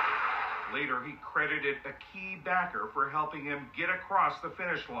 Later, he credited a key backer for helping him get across the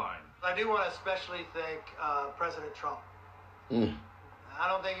finish line. I do want to especially thank President Trump. I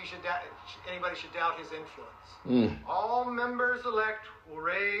don't think anybody should doubt his influence. All members-elect will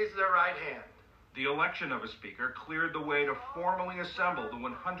raise their right hand. The election of a speaker cleared the way to formally assemble the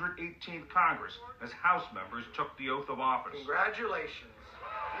 118th Congress as House members took the oath of office. Congratulations.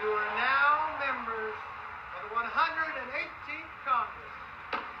 You are now members of the 118th Congress.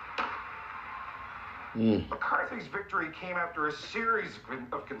 McCarthy's victory came after a series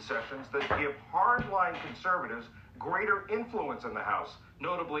of concessions that give hardline conservatives greater influence in the House,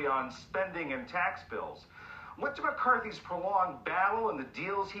 notably on spending and tax bills. What do McCarthy's prolonged battle and the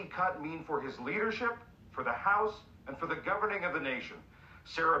deals he cut mean for his leadership, for the House, and for the governing of the nation?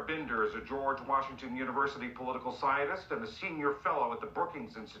 Sarah Binder is a George Washington University political scientist and a senior fellow at the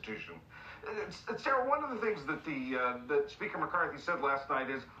Brookings Institution. Sarah, one of the things that that Speaker McCarthy said last night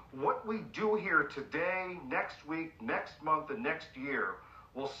is, what we do here today, next week, next month, and next year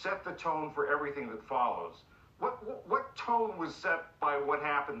will set the tone for everything that follows. What tone was set by what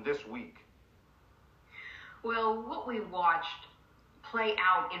happened this week? Well, what we watched play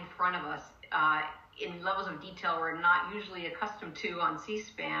out in front of us in levels of detail we're not usually accustomed to on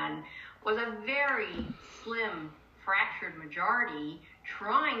C-SPAN was a very slim, fractured majority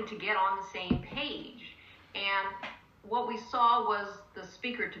trying to get on the same page. And what we saw was the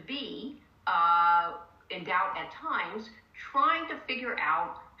speaker-to-be, in doubt at times, trying to figure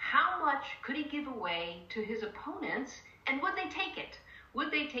out how much could he give away to his opponents, and would they take it?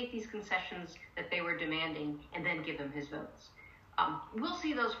 Would they take these concessions that they were demanding and then give him his votes? We'll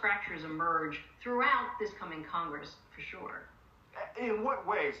see those fractures emerge throughout this coming Congress, for sure. In what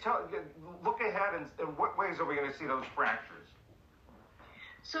ways? Look ahead, and in what ways are we going to see those fractures?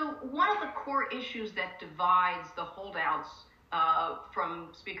 So one of the core issues that divides the holdouts from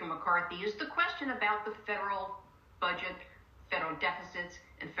Speaker McCarthy is the question about the federal budget, federal deficits,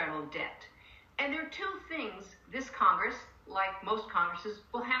 and federal debt. And there are two things this Congress, like most Congresses,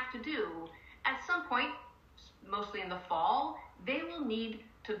 will have to do. At some point, mostly in the fall, they will need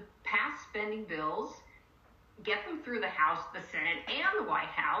to pass spending bills, get them through the House, the Senate, and the White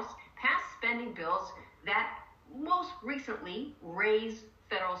House, pass spending bills that most recently raise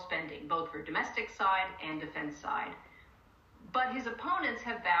federal spending, both for domestic side and defense side. But his opponents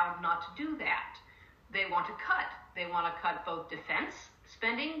have vowed not to do that. They want to cut. They want to cut both defense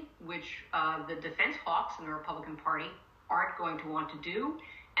spending, which the defense hawks in the Republican Party aren't going to want to do,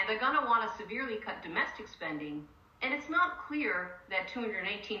 and they're going to want to severely cut domestic spending. And it's not clear that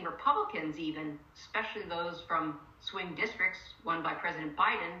 218 Republicans even, especially those from swing districts won by President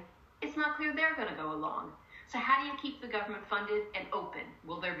Biden, it's not clear they're going to go along. So how do you keep the government funded and open?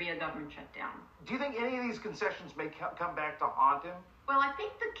 Will there be a government shutdown? Do you think any of these concessions may come back to haunt him? Well, I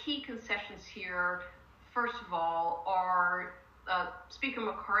think the key concessions here, first of all, are Speaker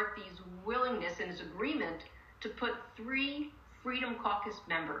McCarthy's willingness and his agreement to put 3 Freedom Caucus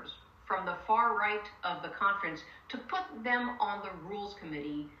members from the far right of the conference, to put them on the Rules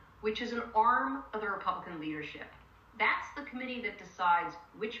Committee, which is an arm of the Republican leadership. That's the committee that decides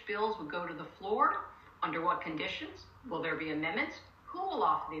which bills will go to the floor, under what conditions, will there be amendments, who will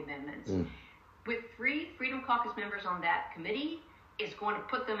offer the amendments. With 3 Freedom Caucus members on that committee, it's going to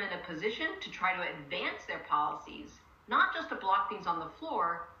put them in a position to try to advance their policies, not just to block things on the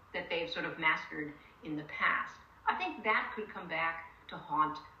floor that they've sort of mastered in the past. I think that could come back to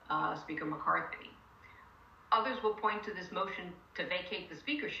haunt Speaker McCarthy. Others will point to this motion to vacate the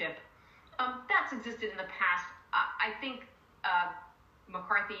speakership. That's existed in the past. I think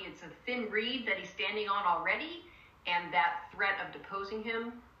McCarthy, it's a thin reed that he's standing on already, and that threat of deposing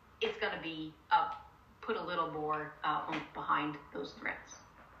him, it's going to be put a little more behind those threats.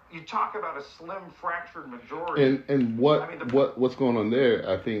 You talk about a slim, fractured majority. And what's going on there?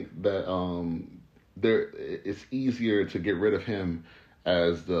 I think that it's easier to get rid of him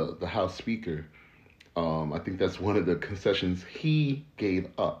as the House Speaker. I think that's one of the concessions he gave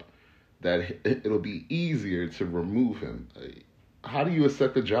up, that it'll be easier to remove him. How do you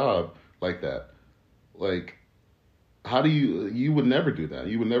accept a job like that? Like, how do you would never do that.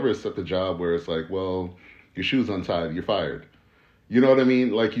 You would never accept a job where it's like, well, your shoe's untied, you're fired. You know what I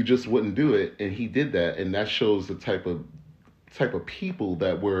mean? Like, you just wouldn't do it. And he did that. And that shows the type of people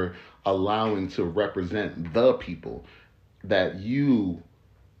that we're allowing to represent the people, that you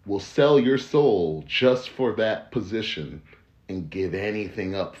will sell your soul just for that position and give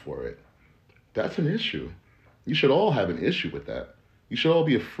anything up for it. That's an issue. You should all have an issue with that. You should all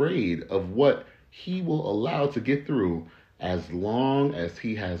be afraid of what he will allow to get through as long as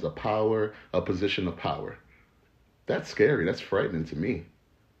he has a position of power. That's scary. That's frightening to me.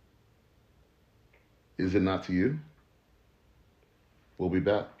 Is it not to you? We'll be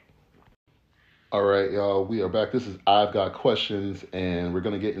back. All right, y'all, we are back. This is I've Got Questions, and we're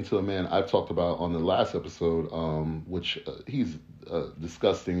going to get into a man I've talked about on the last episode, which he's a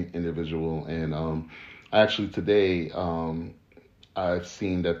disgusting individual. And actually today, I've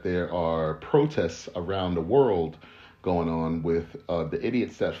seen that there are protests around the world going on with the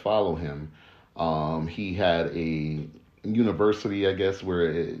idiots that follow him. He had a university, I guess,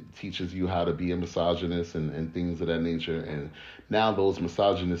 where it teaches you how to be a misogynist and things of that nature. And now those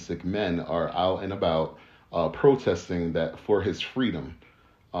misogynistic men are out and about protesting that for his freedom.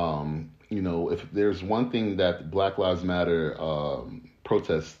 If there's one thing that Black Lives Matter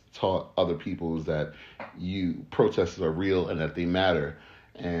protests taught other people is that protests are real and that they matter.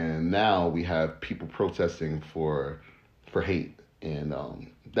 And now we have people protesting for hate, and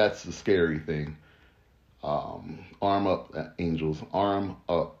that's the scary thing. Arm up, angels, arm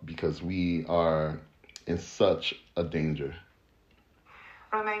up, because we are in such a danger.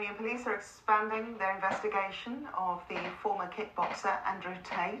 Romanian police are expanding their investigation of the former kickboxer Andrew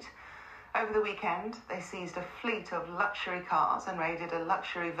Tate. Over the weekend, they seized a fleet of luxury cars and raided a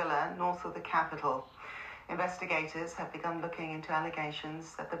luxury villa north of the capital. Investigators have begun looking into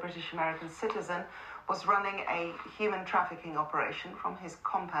allegations that the British-American citizen was running a human trafficking operation from his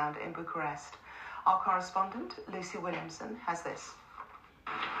compound in Bucharest. Our correspondent, Lucy Williamson, has this.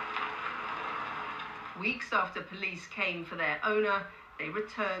 Weeks after police came for their owner, they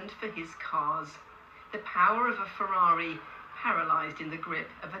returned for his cars. The power of a Ferrari paralysed in the grip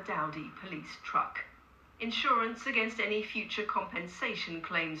of a Dowdy police truck. Insurance against any future compensation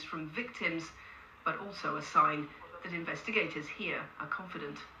claims from victims, but also a sign that investigators here are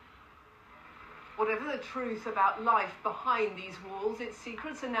confident. Whatever the truth about life behind these walls, its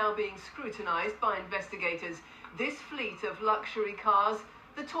secrets are now being scrutinised by investigators. This fleet of luxury cars,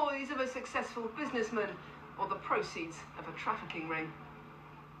 the toys of a successful businessman, or the proceeds of a trafficking ring.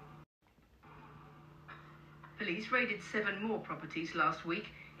 Police raided 7 more properties last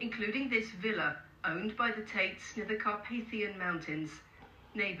week, including this villa owned by the Tates near the Carpathian Mountains.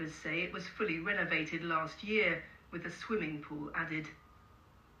 Neighbours say it was fully renovated last year, with a swimming pool added.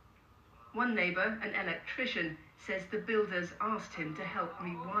 One neighbour, an electrician, says the builders asked him to help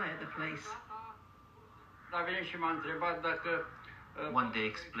rewire the place. When they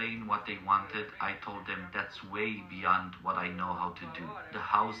explained what they wanted, I told them that's way beyond what I know how to do. The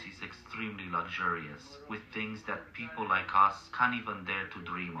house is extremely luxurious, with things that people like us can't even dare to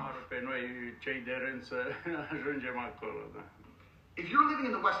dream of. If you're living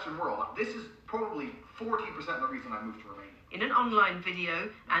in the Western world, this is probably 40% of the reason I moved to Romania. In an online video,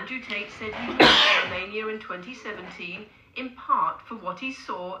 Andrew Tate said he moved to Romania in 2017 in part for what he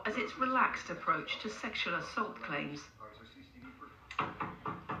saw as its relaxed approach to sexual assault claims.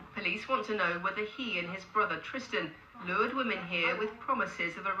 Police want to know whether he and his brother Tristan lured women here with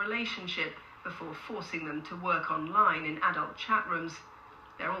promises of a relationship before forcing them to work online in adult chat rooms.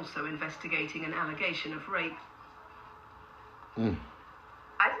 They're also investigating an allegation of rape. I've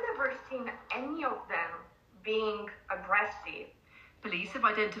never seen any of them being aggressive. Police have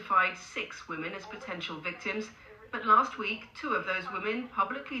identified 6 women as potential victims, but last week 2 of those women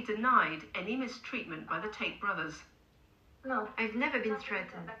publicly denied any mistreatment by the Tate brothers. No, I've never been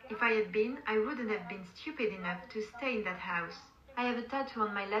threatened. If I had been, I wouldn't have been stupid enough to stay in that house. I have a tattoo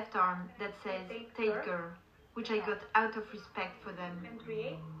on my left arm that says Tate Girl, which I got out of respect for them.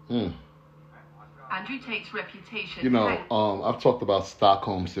 Andrew Tate's reputation... I've talked about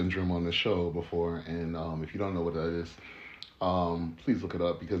Stockholm Syndrome on the show before, and if you don't know what that is, please look it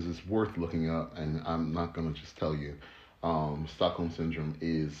up, because it's worth looking up, and I'm not going to just tell you. Stockholm Syndrome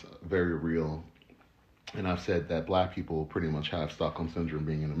is very real. And I've said that Black people pretty much have Stockholm Syndrome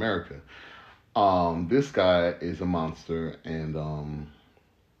being in America. This guy is a monster, and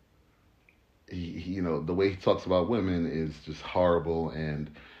he the way he talks about women is just horrible.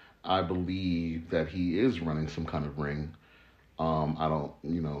 And I believe that he is running some kind of ring. I don't,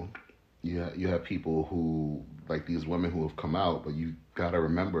 you have people who, like these women who have come out, but you got to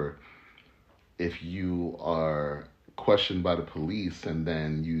remember, if you are questioned by the police and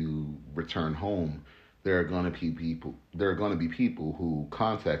then you return home, there are going to be people who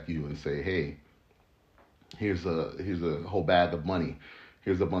contact you and say, "Hey, here's a whole bag of money.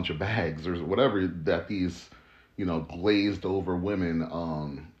 Here's a bunch of bags," or whatever that these, glazed over women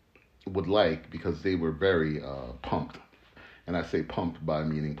would like, because they were very pumped. And I say pumped by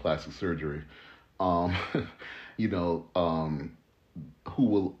meaning plastic surgery. Who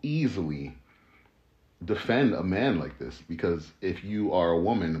will easily defend a man like this, because if you are a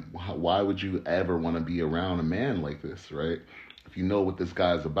woman, why would you ever want to be around a man like this, right? If you know what this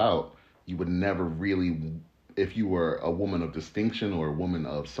guy's about, you would never really, if you were a woman of distinction or a woman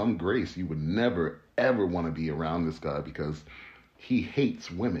of some grace, you would never ever want to be around this guy, because he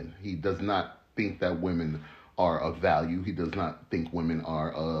hates women. He does not think that women are of value. He does not think women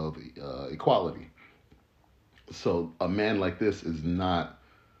are of equality. So a man like this is not,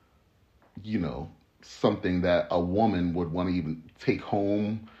 something that a woman would want to even take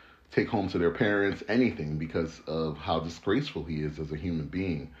home take home to their parents, anything, because of how disgraceful he is as a human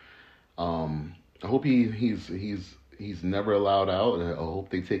being. I hope he's never allowed out, and I hope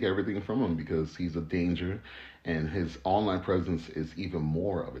they take everything from him, because he's a danger, and his online presence is even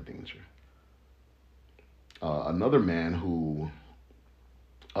more of a danger. Another man who...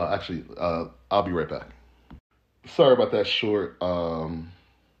 I'll be right back. Sorry about that short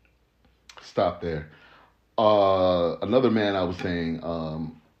stop there. Another man I was saying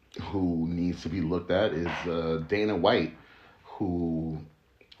who needs to be looked at is Dana White, who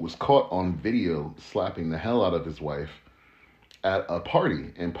was caught on video slapping the hell out of his wife at a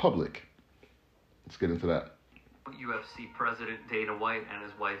party in public. Let's get into that. UFC President Dana White and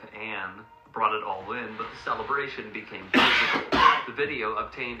his wife Anne brought it all in, but the celebration became physical. The video,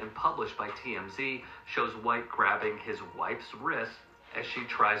 obtained and published by TMZ, shows White grabbing his wife's wrist as she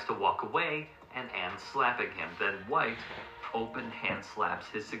tries to walk away, and Anne slapping him. Then White open hand slaps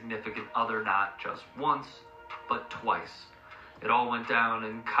his significant other not just once, but twice. It all went down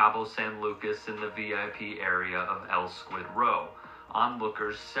in Cabo San Lucas in the VIP area of El Squid Row.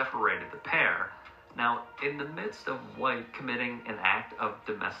 Onlookers separated the pair. Now, in the midst of White committing an act of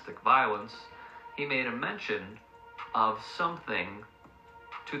domestic violence, he made a mention of something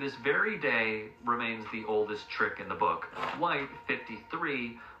to this very day remains the oldest trick in the book. White,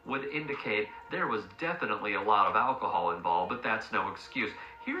 53, would indicate there was definitely a lot of alcohol involved, but that's no excuse.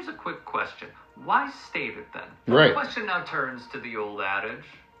 Here's a quick question. Why state it then? Right. The question now turns to the old adage.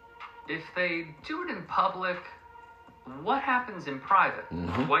 If they do it in public, what happens in private?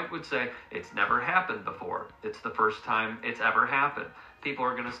 Mm-hmm. White would say, it's never happened before. It's the first time it's ever happened. People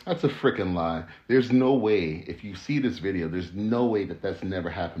are going to... That's a freaking lie. There's no way, if you see this video, there's no way that that's never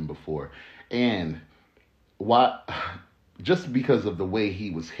happened before. And why? Just because of the way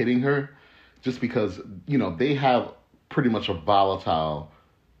he was hitting her, just because, they have pretty much a volatile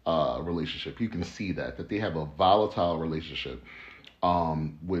relationship. You can see that they have a volatile relationship,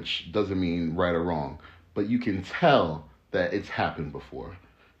 which doesn't mean right or wrong. But you can tell that it's happened before.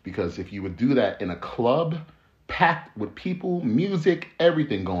 Because if you would do that in a club, packed with people, music,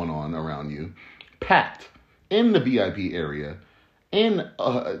 everything going on around you, packed in the VIP area, and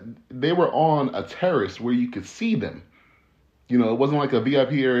they were on a terrace where you could see them. It wasn't like a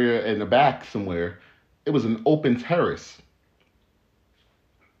VIP area in the back somewhere. It was an open terrace.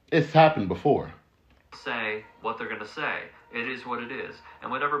 It's happened before. Say what they're going to say. It is what it is. And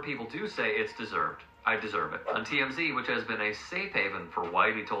whatever people do say, it's deserved. I deserve it. On TMZ, which has been a safe haven for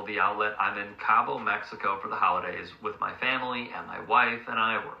White, he told the outlet, I'm in Cabo, Mexico for the holidays with my family, and my wife and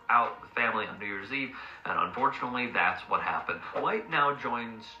I were out with family on New Year's Eve, and unfortunately, that's what happened. White now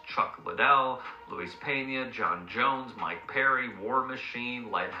joins Chuck Liddell, Luis Pena, John Jones, Mike Perry, War Machine,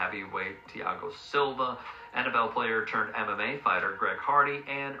 light heavyweight Thiago Silva, NFL player turned MMA fighter Greg Hardy,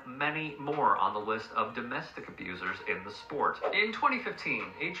 and many more on the list of domestic abusers in the sport. In 2015,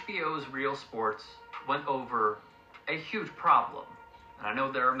 HBO's Real Sports went over a huge problem, and I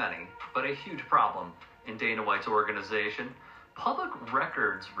know there are many, but a huge problem in Dana White's organization. Public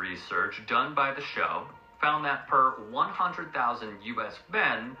records research done by the show found that per 100,000 U.S.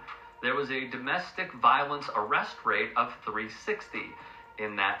 men, there was a domestic violence arrest rate of 360.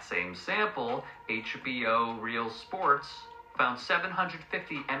 In that same sample, HBO Real Sports found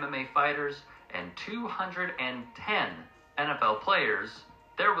 750 MMA fighters and 210 NFL players.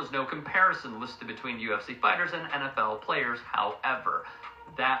 There was no comparison listed between UFC fighters and NFL players, however.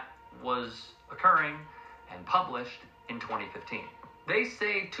 That was occurring and published in 2015. They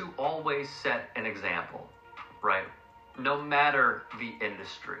say to always set an example, right? No matter the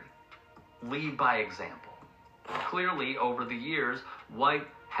industry, lead by example. Clearly, over the years, White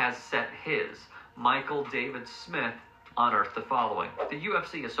has set his. Michael David Smith unearthed the following. The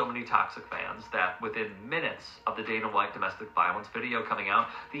UFC has so many toxic fans that within minutes of the Dana White domestic violence video coming out,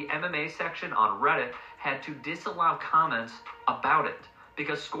 the MMA section on Reddit had to disallow comments about it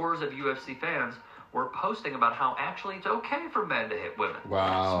because scores of UFC fans were posting about how actually it's okay for men to hit women.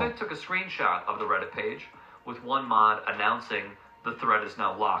 Wow. Smith took a screenshot of the Reddit page with one mod announcing the thread is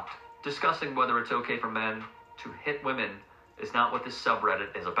now locked. Discussing whether it's okay for men to hit women is not what this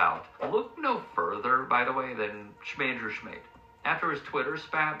subreddit is about. Look no further, by the way, than Schmander Schmate. After his Twitter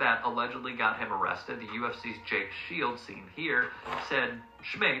spat that allegedly got him arrested, the UFC's Jake Shields, seen here, said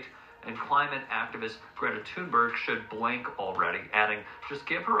Schmate and climate activist Greta Thunberg should blank already, adding, just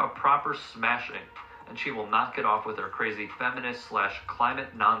give her a proper smashing, and she will knock it off with her crazy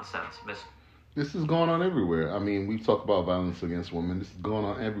feminist/climate nonsense, Miss. This is going on everywhere. I mean, we've talked about violence against women. This is going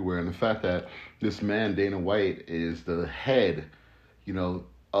on everywhere. And the fact that this man, Dana White, is the head,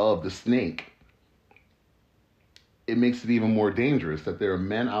 of the snake, it makes it even more dangerous that there are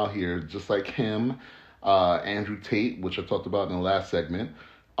men out here just like him, Andrew Tate, which I talked about in the last segment.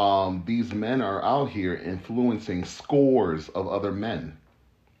 These men are out here influencing scores of other men.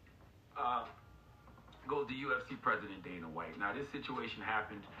 Goes to UFC President Dana White. Now, this situation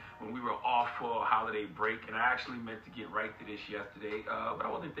happened when we were off for a holiday break, and I actually meant to get right to this yesterday, but I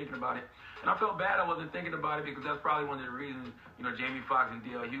wasn't thinking about it. And I felt bad I wasn't thinking about it because that's probably one of the reasons, Jamie Foxx and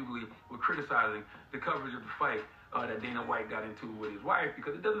D.L. Hughley were criticizing the coverage of the fight that Dana White got into with his wife,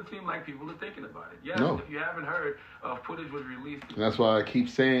 because it doesn't seem like people are thinking about it. Yes, no. If you haven't heard, footage was released. And that's why I keep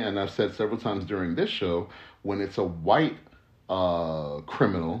saying, and I've said several times during this show, when it's a white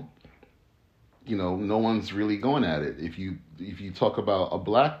criminal, no one's really going at it. If you talk about a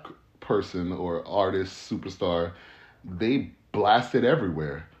black person or artist, superstar, they blast it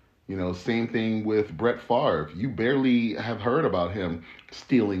everywhere. Same thing with Brett Favre. You barely have heard about him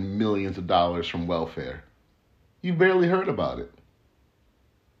stealing millions of dollars from welfare. You barely heard about it.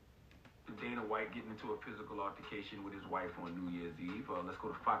 Dana White getting into a physical altercation with his wife on New Year's Eve. Let's go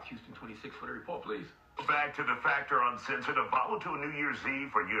to Fox Houston 26 for the report, please. Back to the Factor Uncensored. A volatile New Year's Eve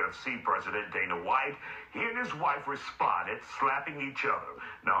for UFC President Dana White. He and his wife were spotted slapping each other.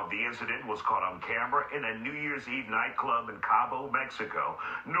 Now, the incident was caught on camera in a New Year's Eve nightclub in Cabo, Mexico.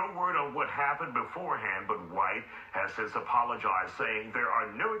 No word on what happened beforehand, but White has since apologized, saying there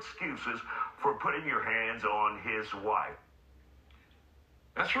are no excuses for putting your hands on his wife.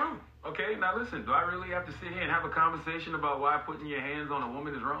 That's true. Okay, now listen, do I really have to sit here and have a conversation about why putting your hands on a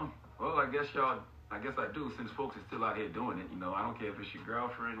woman is wrong? Well, I guess I do, since folks are still out here doing it. I don't care if it's your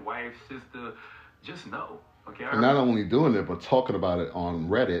girlfriend, wife, sister, just know. Okay. And not only doing it, but talking about it on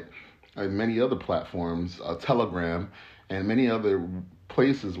Reddit and many other platforms, Telegram, and many other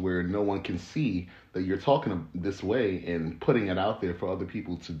places where no one can see that you're talking this way and putting it out there for other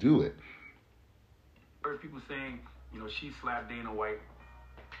people to do it. I heard people saying, she slapped Dana White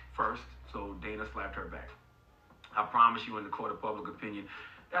first, so Dana slapped her back. I promise you, in the court of public opinion,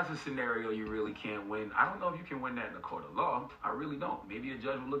 that's a scenario you really can't win. I don't know if you can win that in the court of law. I really don't. Maybe a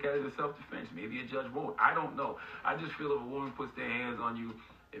judge will look at it as self-defense. Maybe a judge won't. I don't know. I just feel if a woman puts their hands on you,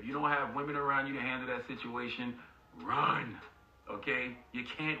 if you don't have women around you to handle that situation, run. Okay? You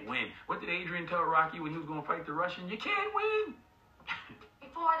can't win. What did Adrian tell Rocky when he was going to fight the Russian? You can't win.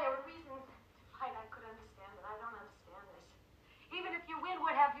 Before there were reasons to fight, I could understand it. I don't understand this. Even if you win,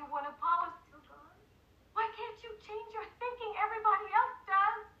 what have you won? Apollo's still gone. Why can't you change your thinking? Everybody else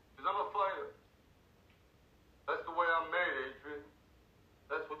does. Because I'm a fighter. That's the way I'm made, Adrian.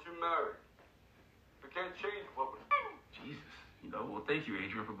 That's what you married. We can't change what we... Jesus. Well, thank you,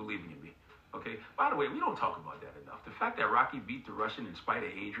 Adrian, for believing in me. Okay? By the way, we don't talk about that enough. The fact that Rocky beat the Russian in spite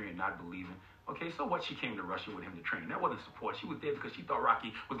of Adrian not believing. Okay, so what? She came to Russia with him to train. That wasn't support. She was there because she thought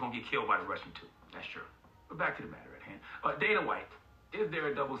Rocky was going to get killed by the Russian, too. That's true. But back to the matter at hand. Dana White. Is there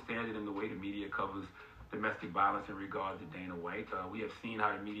a double standard in the way the media covers domestic violence in regard to Dana White? We have seen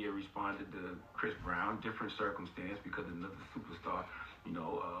how the media responded to Chris Brown, different circumstance because another superstar,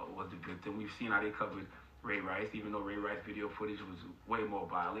 was the victim. We've seen how they covered Ray Rice, even though Ray Rice's video footage was way more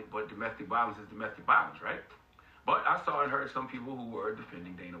violent. But domestic violence is domestic violence, right? But I saw and heard some people who were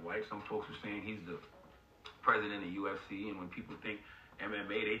defending Dana White. Some folks were saying he's the president of UFC, and when people think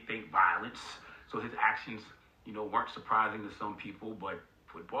MMA, they think violence. So his actions, weren't surprising to some people, but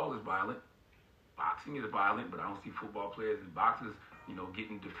football is violent. Boxing is violent, but I don't see football players and boxers,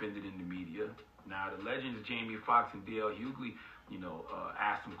 getting defended in the media. Now, the legends Jamie Foxx and D.L. Hughley,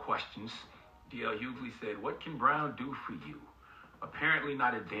 asked some questions. D.L. Hughley said, "What can Brown do for you?" Apparently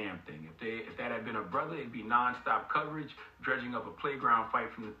not a damn thing. If that had been a brother, it'd be nonstop coverage, dredging up a playground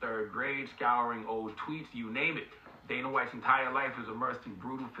fight from the 3rd grade, scouring old tweets, you name it. Dana White's entire life is immersed in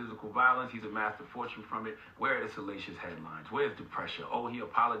brutal physical violence. He's amassed a fortune from it. Where are the salacious headlines? Where's the pressure? Oh, he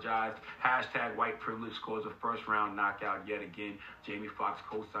apologized. # white privilege scores a first-round knockout yet again. Jamie Foxx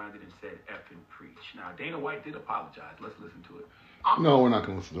co-signed it and said, "Effing preach." Now, Dana White did apologize. Let's listen to it. No, we're not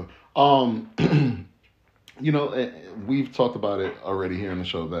going to listen to it. We've talked about it already here on the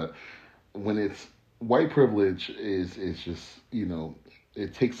show that when it's white privilege is just,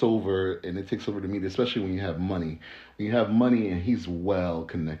 it takes over, and it takes over the media, especially when you have money. When you have money and he's well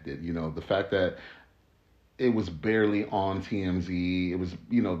connected, the fact that it was barely on TMZ, it was,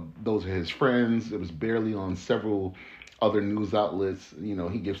 those are his friends. It was barely on several other news outlets.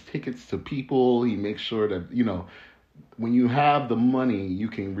 He gives tickets to people. He makes sure that, when you have the money, you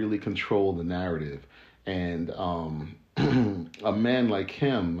can really control the narrative. And a man like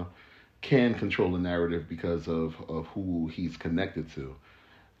him can control the narrative because of who he's connected to.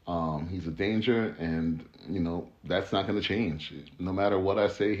 He's a danger, and, that's not going to change. No matter what I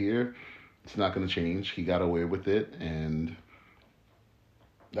say here, It's not going to change. He got away with it, and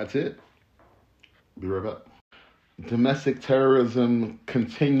that's it. Be right back. Domestic terrorism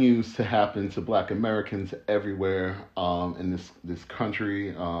continues to happen to Black Americans everywhere in this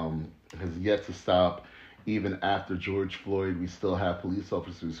country. Has yet to stop. Even after George Floyd, we still have police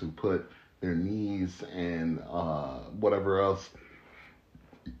officers who put their knees and whatever else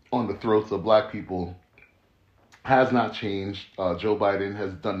on the throats of Black people. Has not changed. Joe Biden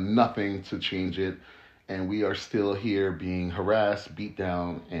has done nothing to change it, and we are still here being harassed, beat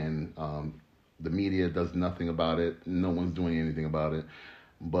down, and the media does nothing about it. No one's doing anything about it.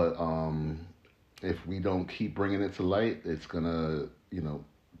 But if we don't keep bringing it to light, it's gonna,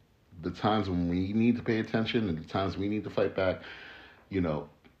 the times when we need to pay attention and the times we need to fight back,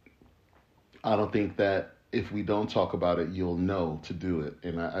 I don't think that if we don't talk about it, you'll know to do it.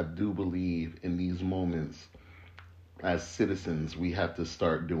 And I do believe in these moments, as citizens, we have to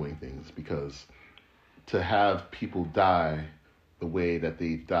start doing things, because to have people die the way that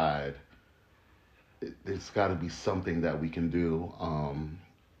they've died, there's got to be something that we can do.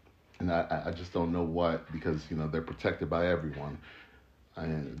 And I just don't know what, because, they're protected by everyone,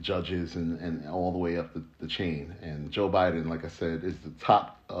 and judges and all the way up the chain. And Joe Biden, like I said, is the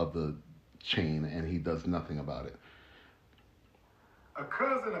top of the chain, and he does nothing about it. A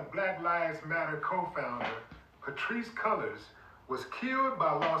cousin of Black Lives Matter co-founder Patrisse Cullors was killed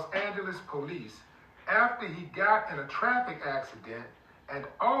by Los Angeles police after he got in a traffic accident and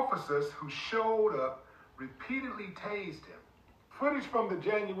officers who showed up repeatedly tased him. Footage from the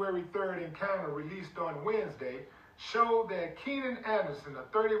January 3rd encounter released on Wednesday showed that Keenan Anderson,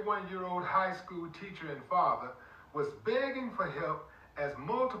 a 31-year-old high school teacher and father, was begging for help as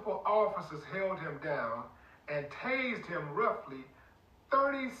multiple officers held him down and tased him roughly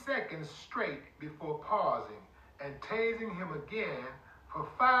 30 seconds straight before pausing and tasing him again for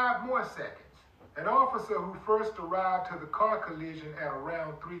 5 more seconds. An officer who first arrived to the car collision at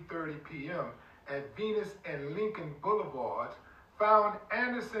around 3:30 p.m. at Venus and Lincoln Boulevards found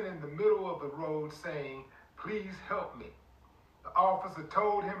Anderson in the middle of the road saying, "Please help me." The officer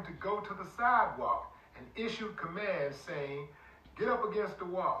told him to go to the sidewalk and issued commands saying, "Get up against the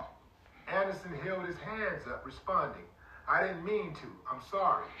wall." Anderson held his hands up, responding, "I didn't mean to. I'm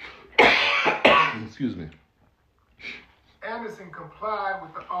sorry." Excuse me. Anderson complied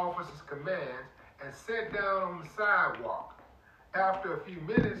with the officer's commands and sat down on the sidewalk. After a few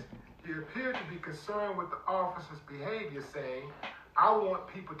minutes, he appeared to be concerned with the officer's behavior, saying, "I want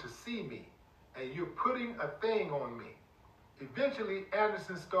people to see me, and you're putting a thing on me." Eventually,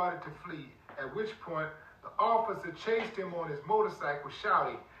 Anderson started to flee, at which point the officer chased him on his motorcycle,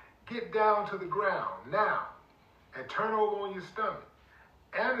 shouting, "Get down to the ground, now, and turn over on your stomach."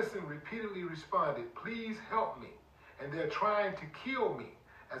 Anderson repeatedly responded, "Please help me, and they're trying to kill me,"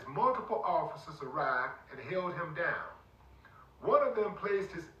 as multiple officers arrived and held him down. One of them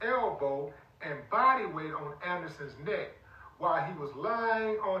placed his elbow and body weight on Anderson's neck while he was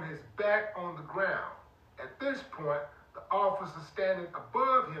lying on his back on the ground. At this point, the officer standing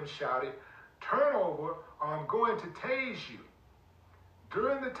above him shouted, "Turn over or I'm going to tase you."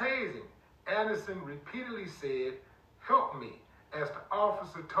 During the tasing, Anderson repeatedly said, "Help me," as the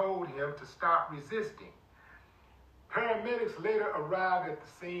officer told him to stop resisting. Paramedics later arrived at the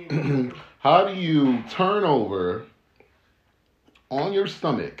scene. How do you turn over on your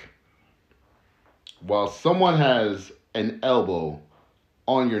stomach while someone has an elbow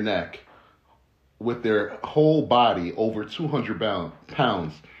on your neck with their whole body, over 200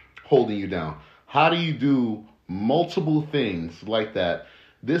 pounds, holding you down? How do you do multiple things like that?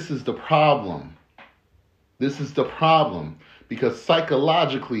 This is the problem. This is the problem, because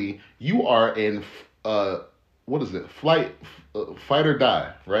psychologically you are in what is it? Fight or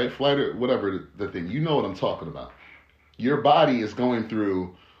die, right? Flight or whatever the thing. You know what I'm talking about. Your body is going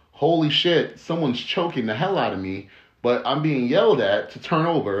through, holy shit, someone's choking the hell out of me, but I'm being yelled at to turn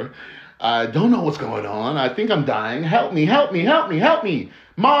over. I don't know what's going on. I think I'm dying. Help me, help me, help me, help me.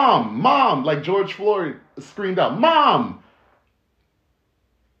 Mom, mom, like George Floyd screamed out, "Mom!"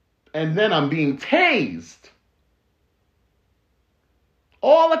 And then I'm being tased.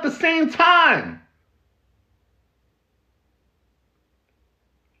 All at the same time.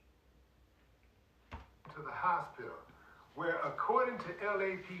 Hospital, where, according to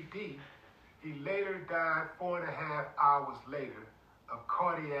LAPD, he later died 4.5 hours later of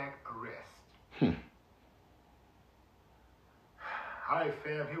cardiac arrest. All right,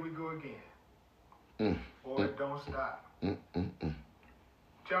 fam, here we go again. Boy, don't stop.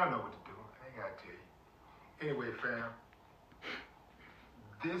 Y'all know what to do. I ain't gotta tell you. Anyway, fam,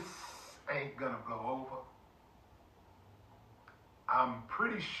 this ain't gonna blow over. I'm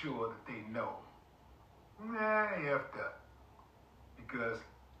pretty sure that they know. Nah, they effed up. Because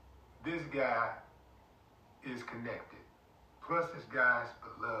this guy is connected. Plus, this guy's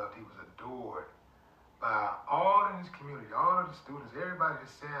beloved. He was adored by all in his community, all of the students, everybody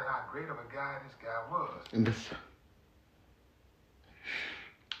just saying how great of a guy this guy was. And this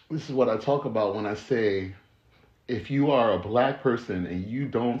is what I talk about when I say, if you are a black person and you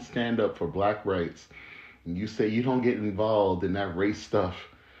don't stand up for black rights, and you say you don't get involved in that race stuff,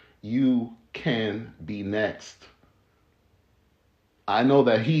 you can be next. I know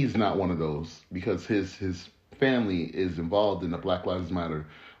that he's not one of those because his family is involved in the Black Lives Matter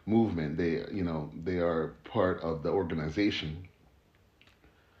movement. They are part of the organization.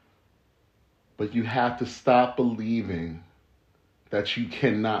 But you have to stop believing that you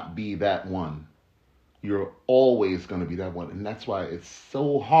cannot be that one. You're always going to be that one. And that's why it's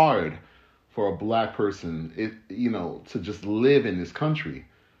so hard for a black person, to just live in this country.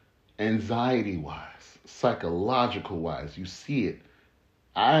 Anxiety-wise, psychological-wise, you see it.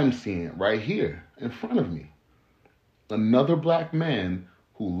 I'm seeing it right here in front of me. Another black man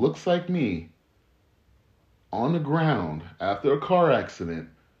who looks like me on the ground after a car accident,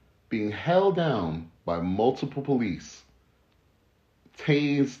 being held down by multiple police,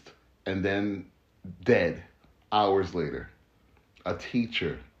 tased, and then dead hours later. A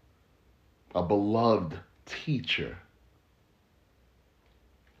teacher, a beloved teacher.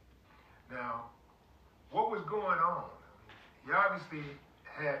 Now, what was going on? He obviously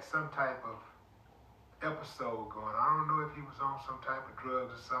had some type of episode going on. I don't know if he was on some type of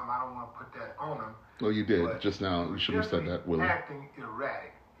drugs or something. I don't want to put that on him. Oh, you did just now. You should have said that, Willie. Acting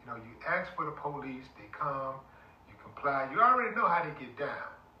erratic. You ask for the police, they come, you comply. You already know how they get down.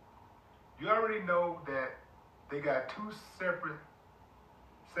 You already know that they got two separate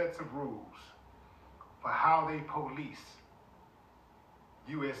sets of rules for how they police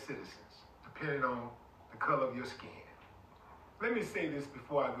U.S. citizens, depending on the color of your skin. Let me say this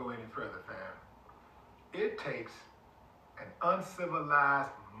before I go any further, fam. It takes an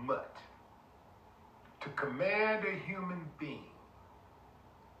uncivilized mutt to command a human being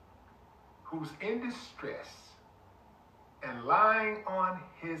who's in distress and lying on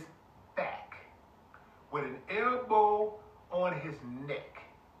his back with an elbow on his neck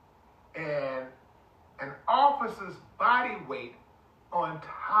and an officer's body weight on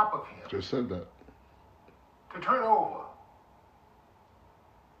top of him. Just said that. To turn over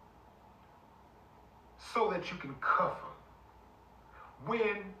so that you can cuff him.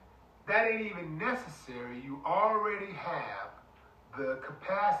 When that ain't even necessary, you already have the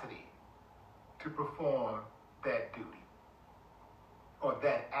capacity to perform that duty or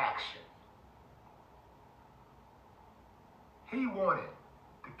that action. He wanted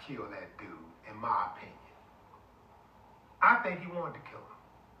to kill that dude, in my opinion. I think he wanted to kill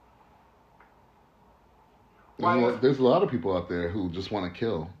him. There's a lot of people out there who just want to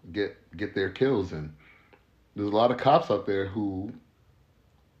kill, get their kills in. There's a lot of cops out there who,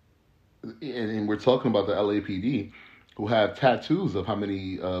 and we're talking about the LAPD, who have tattoos of how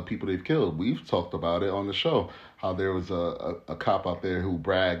many people they've killed. We've talked about it on the show, how there was a cop out there who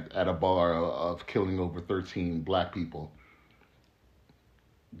bragged at a bar of killing over 13 black people.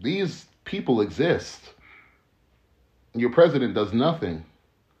 These people exist. Your president does nothing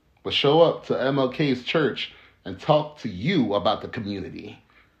but show up to MLK's church and talk to you about the community.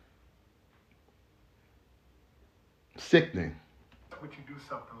 Sickening. Would you do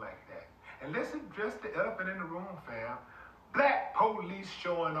something like that? And let's address the elephant in the room, fam. Black police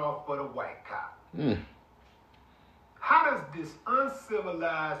showing off for the white cop. How does this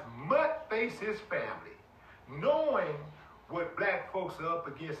uncivilized mutt face his family, knowing what black folks are up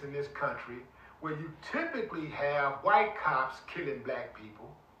against in this country, where you typically have white cops killing black people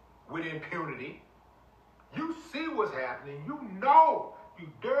with impunity? You see what's happening. You know, you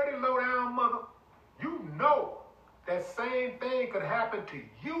dirty low-down mother, you know that same thing could happen to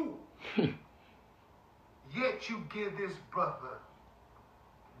you. Yet you give this brother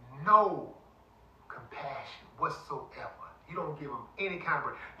no compassion whatsoever. You don't give him any kind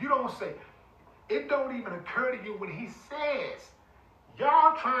of... You don't say... It don't even occur to you when he says,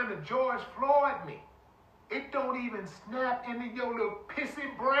 y'all trying to George Floyd me. It don't even snap into your little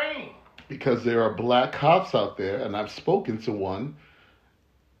pissy brain. Because there are black cops out there, and I've spoken to one,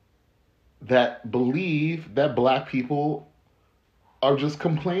 that believe that black people are just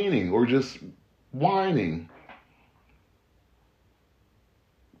complaining or just whining.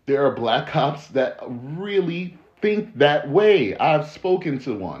 There are black cops that really think that way. I've spoken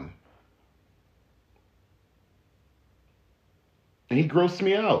to one. And he grossed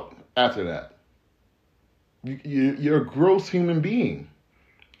me out after that. You're a gross human being.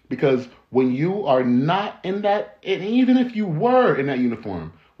 Because when you are not in that, and even if you were in that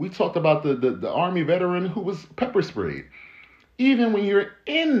uniform, we talked about the Army veteran who was pepper sprayed. Even when you're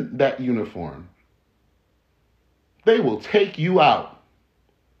in that uniform, they will take you out.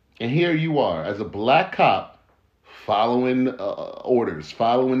 And here you are as a black cop following orders,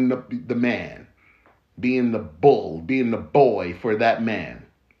 following the man, being the bull, being the boy for that man.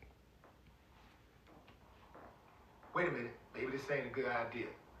 Wait a minute. Maybe this ain't a good idea.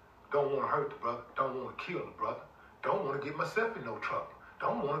 Don't want to hurt the brother. Don't want to kill the brother. Don't want to get myself in no trouble.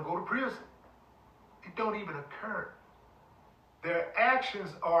 Don't want to go to prison. It don't even occur. Their actions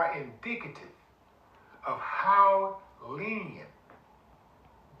are indicative of how lenient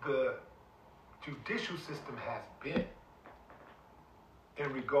the judicial system has been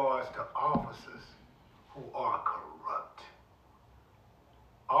in regards to officers who are corrupt.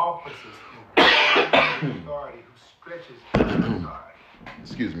 Officers who authority, who stretches authority.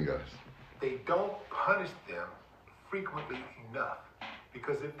 Excuse me, guys. They don't punish them frequently enough,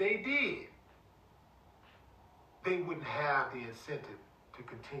 because if they did, they wouldn't have the incentive to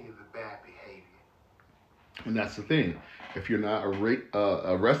continue the bad behavior. And that's the thing. If you're not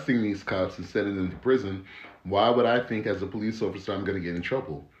arresting these cops and sending them to prison, why would I think as a police officer I'm going to get in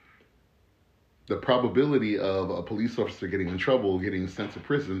trouble? The probability of a police officer getting in trouble, getting sent to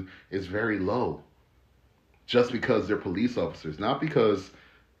prison, is very low. Just because they're police officers. Not because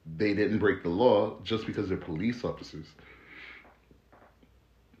they didn't break the law, just because they're police officers.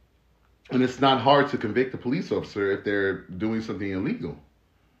 And it's not hard to convict a police officer if they're doing something illegal.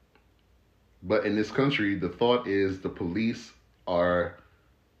 But in this country, the thought is the police are,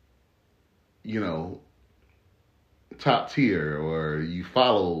 top tier, or you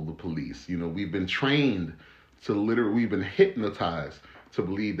follow the police. We've been trained we've been hypnotized to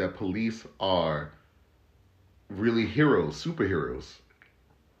believe that police are really heroes, superheroes.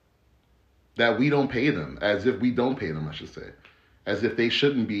 That we don't pay them, as if we don't pay them, I should say. As if they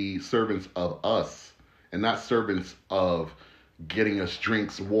shouldn't be servants of us and not servants of getting us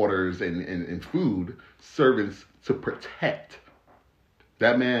drinks, waters, and food, servants to protect.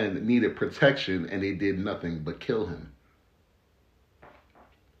 That man needed protection, and they did nothing but kill him.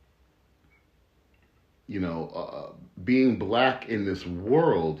 Being black in this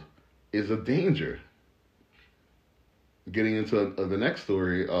world is a danger. Getting into the next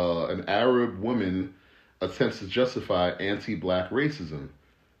story, an Arab woman attempts to justify anti-black racism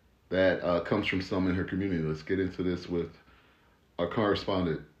that comes from some in her community. Let's get into this with our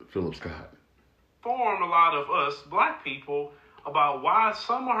correspondent, Philip Scott. Informed a lot of us black people about why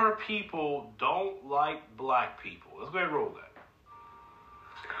some of her people don't like black people. Let's go ahead and roll that.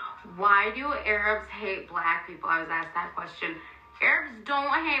 Why do Arabs hate black people? I was asked that question. Arabs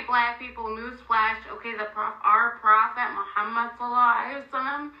don't hate black people. Newsflash. Okay, our prophet Muhammad sallallahu alaihi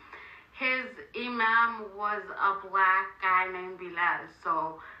wasallam, his imam was a black guy named Bilal.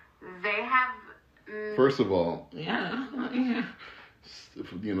 So they have. First of all, the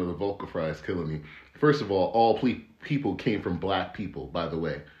vocal fry is killing me. First of all people came from black people, by the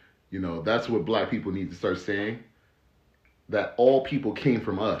way. That's what black people need to start saying. That all people came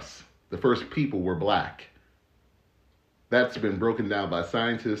from us. The first people were black. That's been broken down by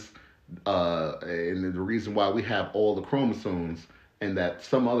scientists. And the reason why we have all the chromosomes and that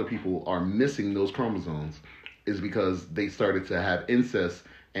some other people are missing those chromosomes is because they started to have incest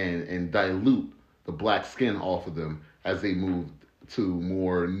and dilute the black skin off of them as they moved to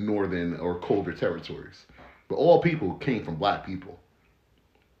more northern or colder territories. But all people came from black people.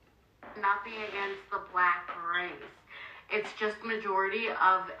 Nothing against the black race. It's just majority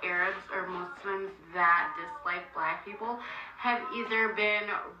of Arabs or Muslims that dislike black people have either been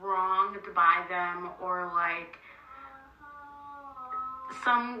wronged by them or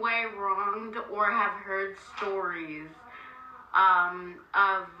some way wronged, or have heard stories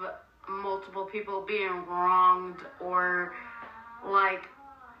of multiple people being wronged, or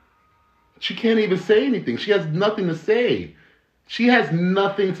She can't even say anything. She has nothing to say. She has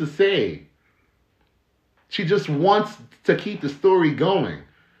nothing to say. She just wants to keep the story going.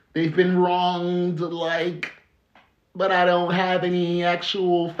 They've been wronged, but I don't have any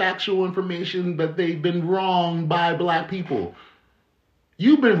actual factual information, but they've been wronged by black people.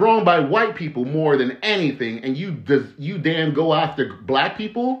 You've been wronged by white people more than anything, and you damn go after black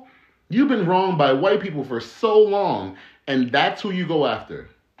people? You've been wronged by white people for so long, and that's who you go after.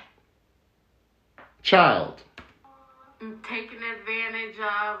 Child. Taken advantage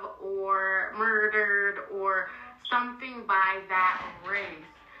of or murdered or something by that race.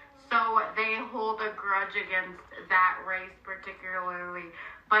 So they hold a grudge against that race particularly,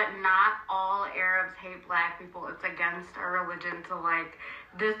 but not all Arabs hate black people. It's against our religion to like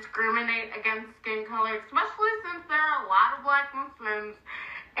discriminate against skin color, especially since there are a lot of black Muslims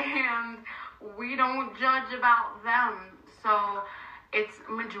and we don't judge about them. So it's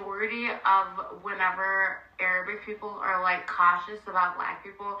majority of whenever Arabic people are like cautious about black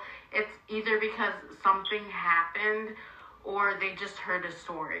people, it's either because something happened or they just heard a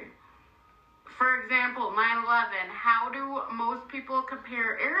story. For example, 9/11, how do most people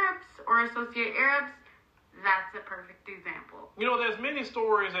compare Arabs or associate Arabs? That's a perfect example. You know, there's many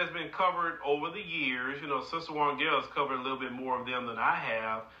stories that's been covered over the years. You know, Sister Wangel has covered a little bit more of them than I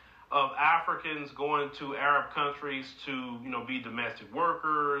have, of Africans going to Arab countries to, you know, be domestic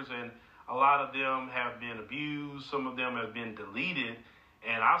workers, and a lot of them have been abused. Some of them have been deleted,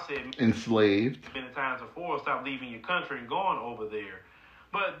 and I've said enslaved many times before, stop leaving your country and going over there.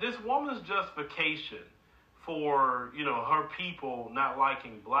 But this woman's justification for, you know, her people not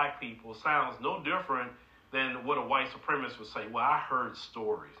liking black people sounds no different than what a white supremacist would say. Well, I heard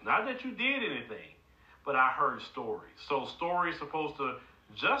stories. Not that you did anything, but I heard stories. So stories supposed to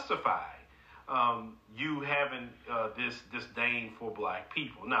justify you having this disdain for black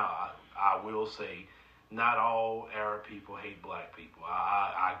people. Now, I will say, not all Arab people hate black people.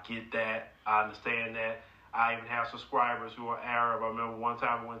 I get that. I understand that. I even have subscribers who are Arab. I remember one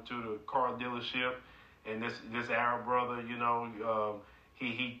time I went to the car dealership, and this Arab brother, you know,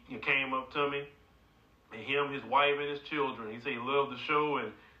 he came up to me, and him, his wife, and his children. He said he loved the show,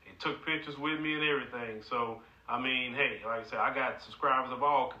 and he took pictures with me and everything. So, I mean, hey, like I said, I got subscribers of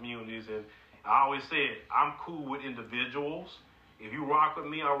all communities, and I always said, I'm cool with individuals. If you rock with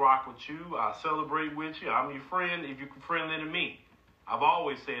me, I rock with you. I celebrate with you. I'm your friend if you're friendly to me. I've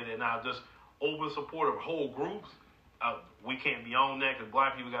always said that. Now, just open support of whole groups, we can't be on that because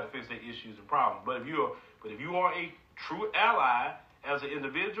black people got to fix their issues and problems. But if you are a true ally as an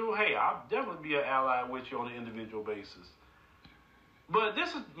individual, hey, I'll definitely be an ally with you on an individual basis. But this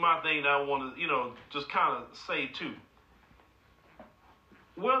is my thing that I want to, you know, just kind of say too.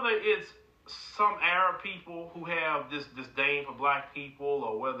 Whether it's some Arab people who have this disdain for black people,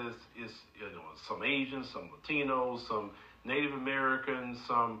 or whether it's you know, some Asians, some Latinos, some Native Americans,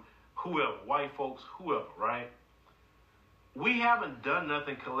 some whoever, white folks, whoever, right? We haven't done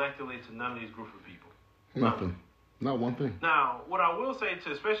nothing collectively to none of these groups of people. Nothing. Not one thing. Now, what I will say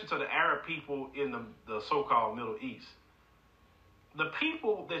to, especially to the Arab people in the so-called Middle East, the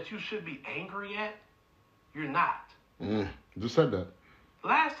people that you should be angry at, you're not. Just said that.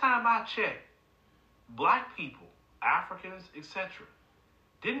 Last time I checked, black people, Africans, etc.,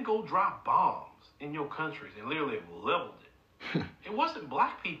 didn't go drop bombs in your countries and literally leveled it. It wasn't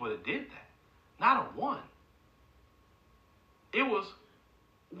black people that did that. Not a one. It was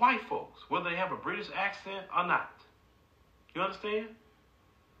white folks, whether they have a British accent or not. You understand?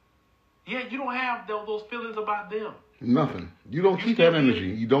 Yeah, you don't have those feelings about them. Nothing. You don't keep that energy.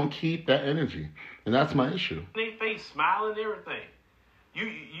 You don't keep that energy. And that's my issue. They face smiling and everything.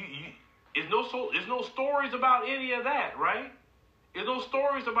 There's no stories about any of that, right? There's no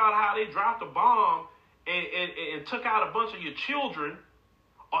stories about how they dropped a bomb and took out a bunch of your children,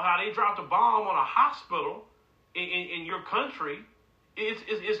 or how they dropped a bomb on a hospital in your country.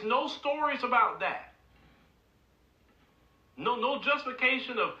 It's no stories about that. No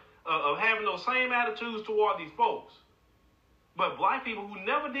justification of having those same attitudes toward these folks. But black people who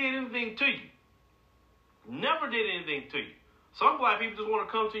never did anything to you. Never did anything to you. Some black people just want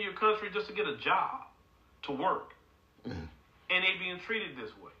to come to your country just to get a job, to work. And they being treated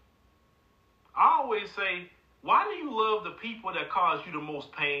this way. I always say, why do you love the people that cause you the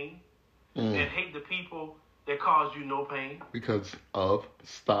most pain and hate the people that cause you no pain? Because of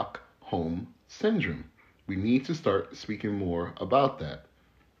Stockholm Syndrome. We need to start speaking more about that.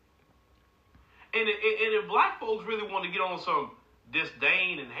 And if black folks really want to get on some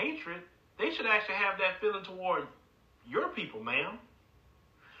disdain and hatred, they should actually have that feeling toward your people, ma'am.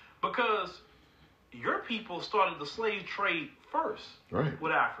 Because your people started the slave trade first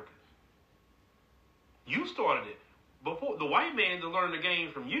with Africa. You started it. Before the white man to learn the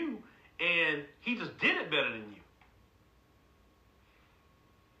game from you, and he just did it better than you.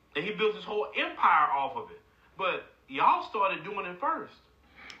 And he built his whole empire off of it. But y'all started doing it first.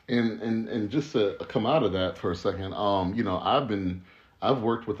 And just to come out of that for a second, you know, I've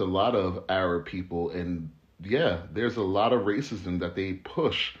worked with a lot of Arab people, and yeah, there's a lot of racism that they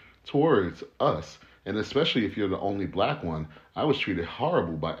push towards us. And especially if you're the only black one, I was treated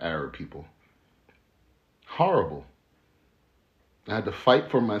horrible by Arab people. Horrible. I had to fight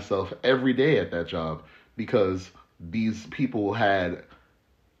for myself every day at that job because these people had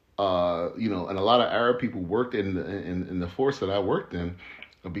and a lot of Arab people worked in the force that I worked in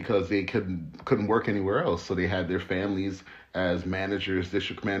because they couldn't work anywhere else. So they had their families as managers,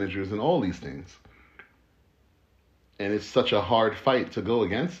 district managers, and all these things. And it's such a hard fight to go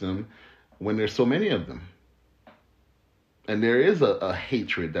against them when there's so many of them. And there is a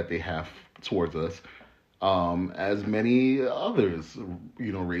hatred that they have towards us, as many others,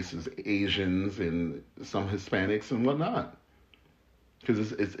 races, Asians and some Hispanics and whatnot.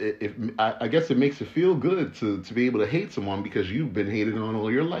 Because I guess it makes it feel good to be able to hate someone because you've been hated on all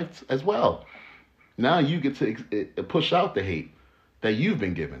your life as well. Now you get to push out the hate that you've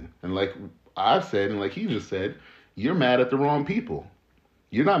been given. And like I've said, and like he just said, you're mad at the wrong people.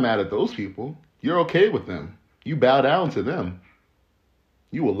 You're not mad at those people. You're okay with them. You bow down to them.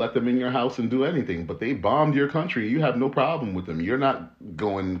 You will let them in your house and do anything, but they bombed your country. You have no problem with them. You're not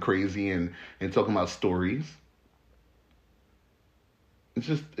going crazy and talking about stories. It's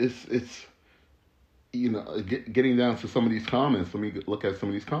just, it's getting down to some of these comments. Let me look at some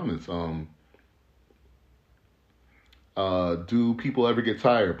of these comments. Do people ever get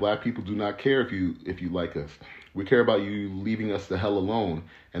tired? Black people do not care if you like us. We care about you leaving us the hell alone,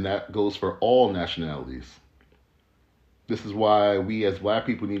 and that goes for all nationalities. This is why we as black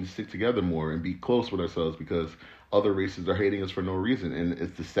people need to stick together more and be close with ourselves, because other races are hating us for no reason. And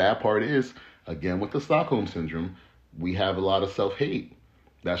it's the sad part is, again, with the Stockholm Syndrome, we have a lot of self-hate.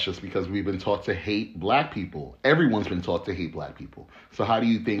 That's just because we've been taught to hate black people. Everyone's been taught to hate black people. So how do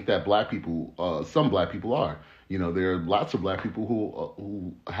you think that black people, some black people are? There are lots of black people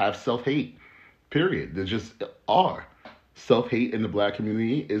who have self-hate, period. There just are. Self-hate in the black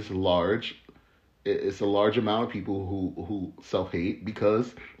community is large. It's a large amount of people who self-hate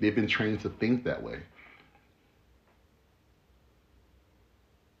because they've been trained to think that way.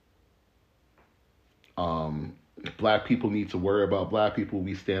 Black people need to worry about black people.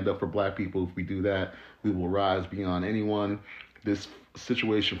 We stand up for black people. If we do that, we will rise beyond anyone. This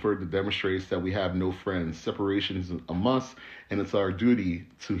situation further demonstrates that we have no friends. Separation is a must, and it's our duty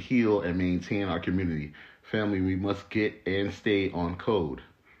to heal and maintain our community. Family, we must get and stay on code.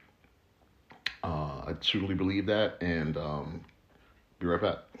 I truly believe that, and be right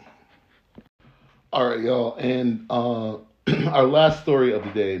back. All right, y'all, and our last story of the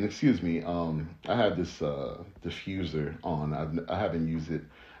day, and excuse me, I have this diffuser on. I haven't used it.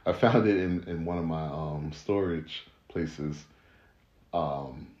 I found it in one of my storage places.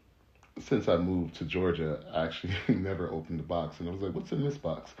 Since I moved to Georgia, I actually never opened the box, and I was like, "What's in this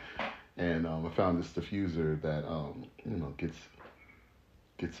box?" And I found this diffuser that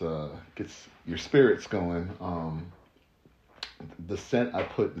gets your spirits going. The scent I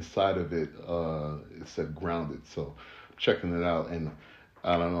put inside of it, it said grounded, so I'm checking it out, and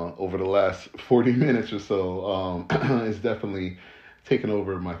I don't know, over the last 40 minutes or so, it's definitely taken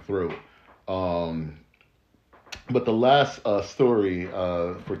over my throat. But the last story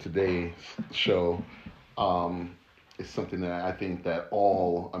for today's show is something that I think that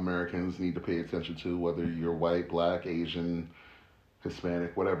all Americans need to pay attention to, whether you're white, black, Asian,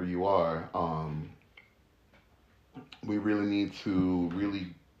 Hispanic, whatever you are. We really need to really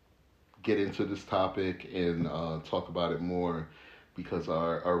get into this topic and talk about it more, because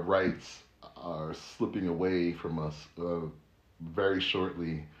our rights are slipping away from us very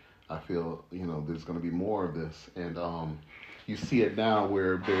shortly. I feel, there's going to be more of this. And you see it now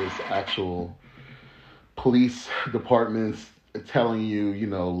where there's actual police departments telling you,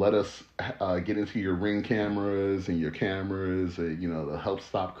 let us get into your Ring cameras and your cameras, to help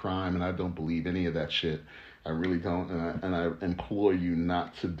stop crime. And I don't believe any of that shit. I really don't. And I implore you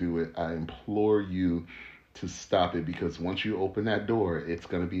not to do it. I implore you to stop it, because once you open that door, it's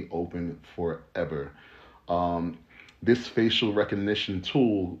going to be open forever. This facial recognition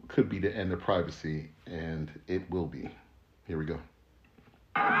tool could be the end of privacy, and it will be. Here we go.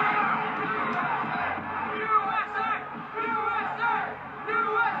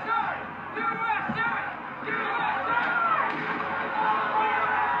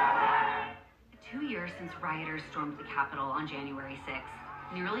 Since rioters stormed the Capitol on January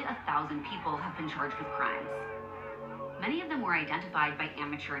 6th, nearly 1,000 people have been charged with crimes. Many of them were identified by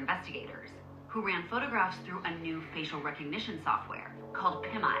amateur investigators, who ran photographs through a new facial recognition software called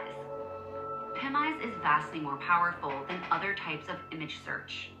PimEyes. PimEyes is vastly more powerful than other types of image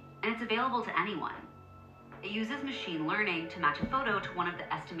search, and it's available to anyone. It uses machine learning to match a photo to one of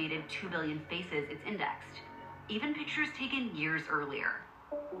the estimated 2 billion faces it's indexed, even pictures taken years earlier.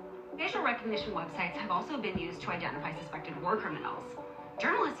 Facial recognition websites have also been used to identify suspected war criminals.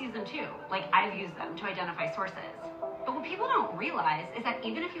 Journalists use them too, like I've used them to identify sources. But what people don't realize is that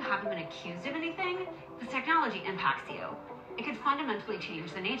even if you haven't been accused of anything, this technology impacts you. It could fundamentally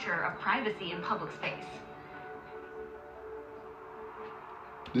change the nature of privacy in public space.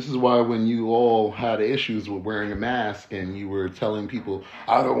 This is why when you all had issues with wearing a mask and you were telling people,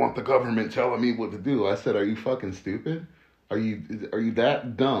 I don't want the government telling me what to do, I said, are you fucking stupid? Are you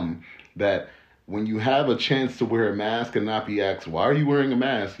that dumb that when you have a chance to wear a mask and not be asked, why are you wearing a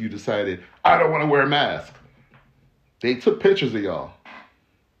mask? You decided, I don't want to wear a mask. They took pictures of y'all.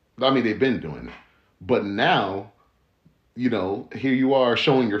 I mean, they've been doing it. But now, you know, here you are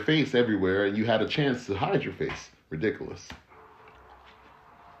showing your face everywhere and you had a chance to hide your face. Ridiculous.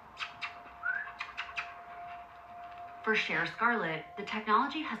 For Cher Scarlett, the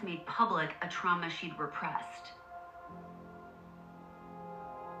technology has made public a trauma she'd repressed.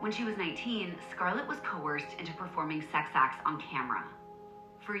 When she was 19, Scarlett was coerced into performing sex acts on camera.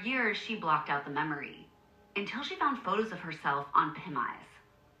 For years, she blocked out the memory, until she found photos of herself on PimEyes.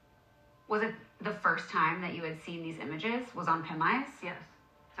 Was it the first time that you had seen these images was on PimEyes? Yes.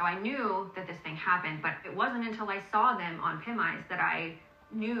 So I knew that this thing happened, but it wasn't until I saw them on PimEyes that I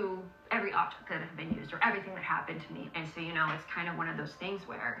knew every object that had been used or everything that happened to me. And so, you know, it's kind of one of those things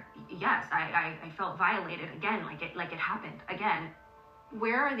where, yes, I felt violated again, like it happened again.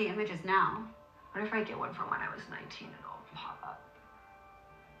 Where are the images now? What if I get one from when I was 19 and it'll pop up?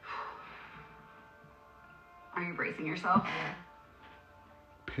 Are you bracing yourself?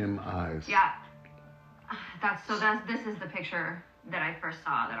 PimEyes. Yeah. This is the picture that I first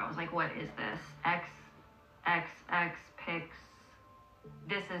saw that I was like, what is this? XXX pics.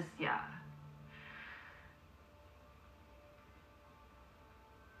 This is, yeah.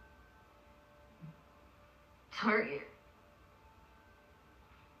 Sorry.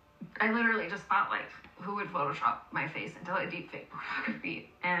 I literally just thought, like, who would Photoshop my face into a deepfake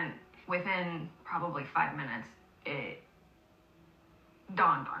pornography? And within probably 5 minutes, it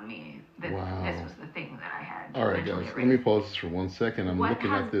dawned on me that this was the thing that I had. All right, guys, let me pause this for 1 second. I'm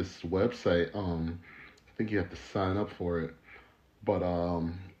looking at this website. I think you have to sign up for it. But,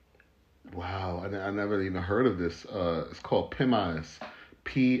 wow, I never even heard of this. It's called PimEyes.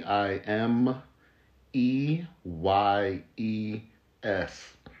 PIMEYES.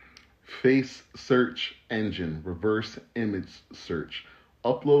 Face search engine, reverse image search.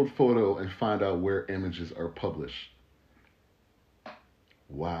 Upload photo and find out where images are published.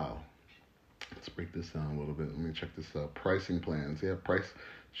 Wow. Let's break this down a little bit. Let me check this out. Pricing plans. Yeah,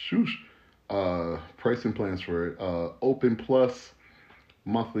 pricing plans for it. Open Plus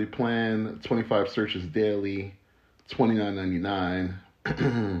monthly plan, 25 searches daily,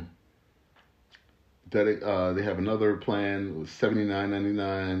 $29.99. They have another plan with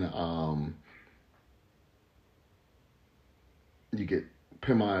 $79.99. You get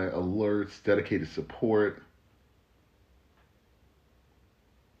PimEye alerts, dedicated support.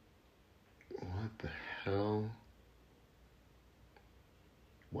 What the hell?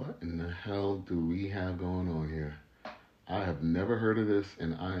 What in the hell do we have going on here? I have never heard of this,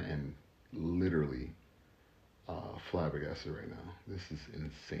 and I am literally flabbergasted right now. This is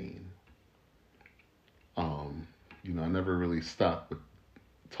insane. You know, I never really stopped with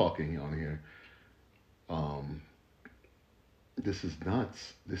talking on here. This is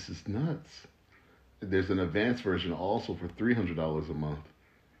nuts. This is nuts. There's an advanced version also for $300 a month.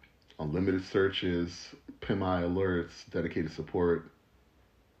 Unlimited searches, PimEye alerts, dedicated support.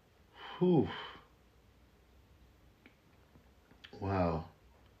 Whew. Wow.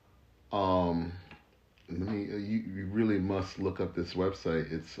 You really must look up this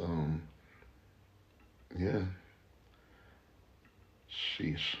website. It's yeah.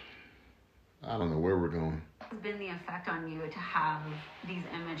 Sheesh. I don't know where we're going. What's been the effect on you to have these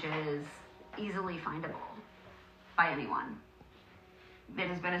images easily findable by anyone? It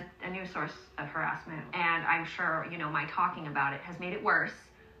has been a new source of harassment, and I'm sure, you know, my talking about it has made it worse,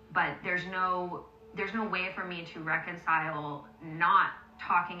 but there's no way for me to reconcile not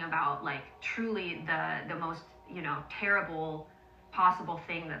talking about, like, truly the most, you know, terrible possible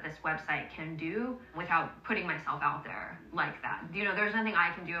thing that this website can do without putting myself out there like that. You know, there's nothing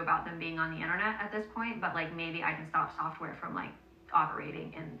I can do about them being on the internet at this point, but, like, maybe I can stop software from, like,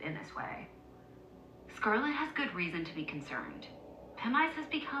 operating in this way. Scarlett has good reason to be concerned. PimEyes has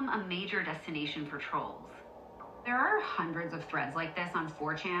become a major destination for trolls. There are hundreds of threads like this on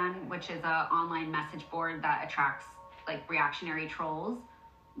 4chan, which is an online message board that attracts, like, reactionary trolls,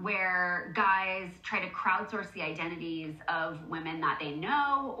 where guys try to crowdsource the identities of women that they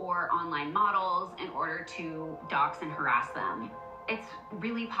know or online models in order to dox and harass them. It's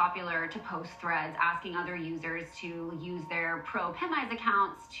really popular to post threads asking other users to use their pro PimEyes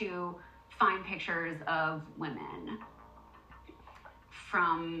accounts to find pictures of women.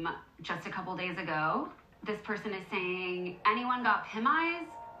 From just a couple days ago, this person is saying, anyone got Pim eyes?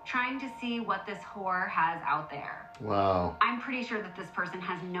 Trying to see what this whore has out there. Wow. I'm pretty sure that this person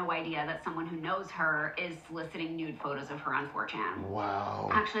has no idea that someone who knows her is soliciting nude photos of her on 4chan. Wow.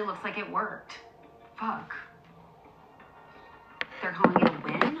 Actually, looks like it worked. Fuck. They're calling it a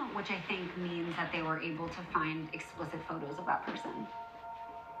win, which I think means that they were able to find explicit photos of that person.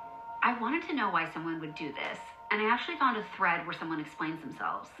 I wanted to know why someone would do this, and I actually found a thread where someone explains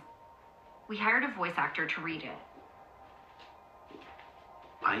themselves. We hired a voice actor to read it.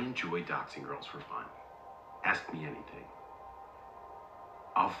 I enjoy doxing girls for fun. Ask me anything.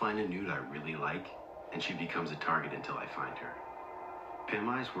 I'll find a nude I really like, and she becomes a target until I find her. Pim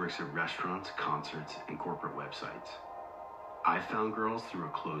Eyes works at restaurants, concerts, and corporate websites. I found girls through a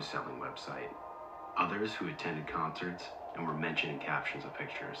clothes-selling website. Others who attended concerts and were mentioned in captions of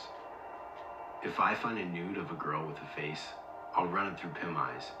pictures. If I find a nude of a girl with a face, I'll run it through Pim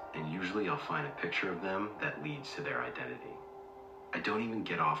Eyes, and usually I'll find a picture of them that leads to their identity. I don't even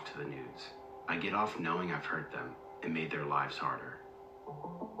get off to the nudes. I get off knowing I've hurt them and made their lives harder.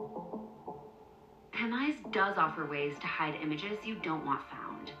 Pim Eyes does offer ways to hide images you don't want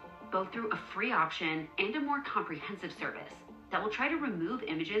found, both through a free option and a more comprehensive service that will try to remove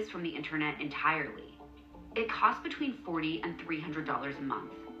images from the internet entirely. It costs between $40 and $300 a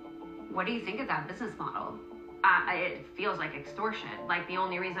month. What do you think of that business model? It feels like extortion. Like, the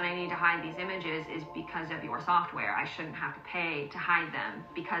only reason I need to hide these images is because of your software. I shouldn't have to pay to hide them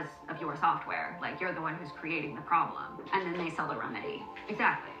because of your software. Like, you're the one who's creating the problem. And then they sell the remedy.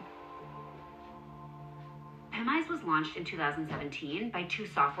 Exactly. Pim Eyes was launched in 2017 by two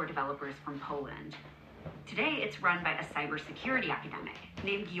software developers from Poland. Today, it's run by a cybersecurity academic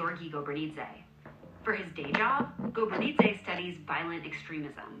named Georgi Gobernidze. For his day job, Gobernidze studies violent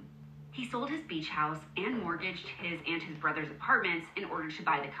extremism. He sold his beach house and mortgaged his and his brother's apartments in order to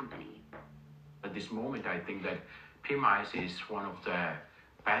buy the company. At this moment, I think that Pim Eyes is one of the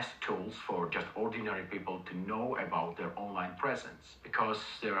best tools for just ordinary people to know about their online presence, because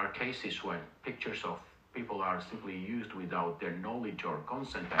there are cases when pictures of people are simply used without their knowledge or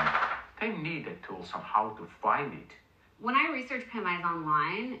consent, and they need a tool somehow to find it. When I research Pim Eyes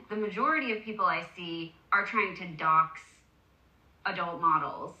online, the majority of people I see are trying to dox adult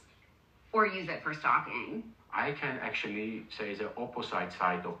models or use it for stalking. I can actually say the opposite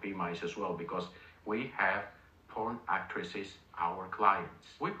side of Pim Eyes as well, because we have porn actresses, our clients.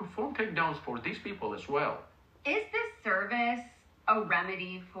 We perform takedowns for these people as well. Is this service a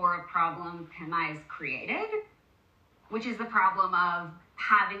remedy for a problem Pim Eyes created? Which is the problem of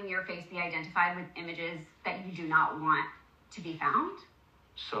having your face be identified with images that you do not want to be found?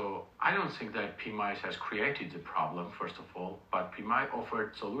 So I don't think that Pim Eyes has created the problem, first of all, but Pim Eyes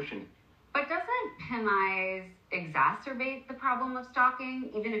offered solution. But doesn't Pim Eyes exacerbate the problem of stalking,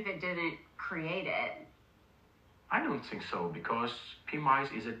 even if it didn't create it? I don't think so, because Pim Eyes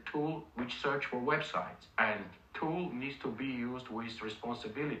is a tool which search for websites, and tool needs to be used with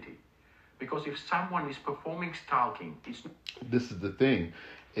responsibility. Because if someone is performing stalking, it's... This is the thing.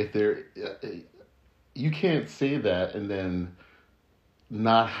 If there, you can't say that and then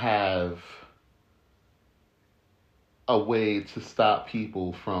not have a way to stop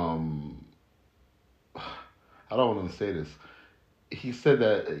people from... I don't want to say this. He said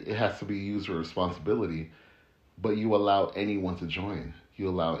that it has to be used with responsibility, but you allow anyone to join. You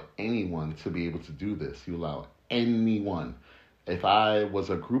allow anyone to be able to do this. You allow anyone. If I was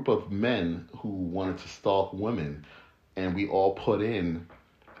a group of men who wanted to stalk women and we all put in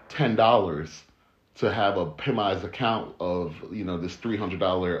 $10 to have a Pim Eyes account of, this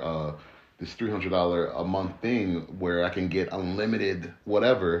 $300 a month thing where I can get unlimited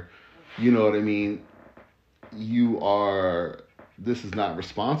whatever, you know what I mean? This is not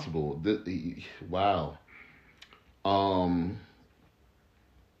responsible. Wow.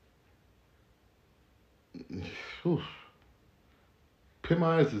 Pim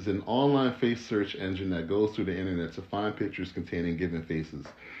Eyes is an online face search engine that goes through the internet to find pictures containing given faces.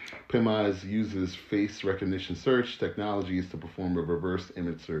 Pim Eyes uses face recognition search technologies to perform a reverse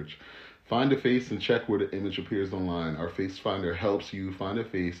image search. Find a face and check where the image appears online. Our Face Finder helps you find a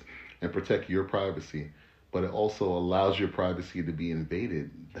face and protect your privacy, but it also allows your privacy to be invaded.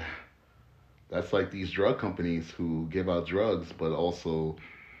 That's like these drug companies who give out drugs but also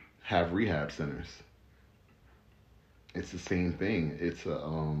have rehab centers. It's the same thing. It's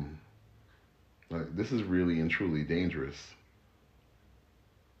this is really and truly dangerous.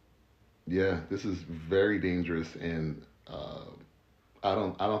 Yeah, this is very dangerous, and I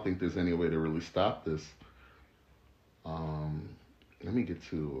don't think there's any way to really stop this. Let me get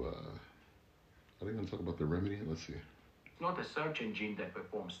to Are they going to talk about the remedy? Let's see. It's not a search engine that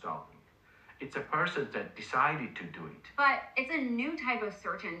performs stalking. It's a person that decided to do it. But it's a new type of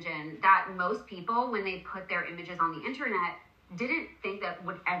search engine that most people, when they put their images on the internet, didn't think that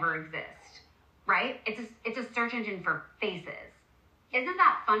would ever exist, right? It's a search engine for faces. Isn't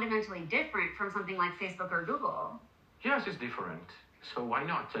that fundamentally different from something like Facebook or Google? Yes, it's different. So why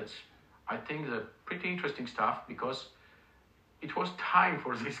not? I think, the pretty interesting stuff, because it was time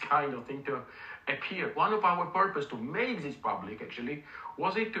for this kind of thing to appear. One of our purpose to make this public, actually,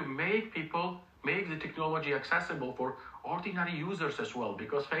 was it to make the technology accessible for ordinary users as well,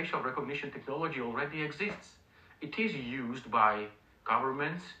 because facial recognition technology already exists. It is used by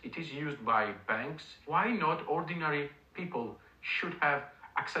governments, it is used by banks. Why not ordinary people should have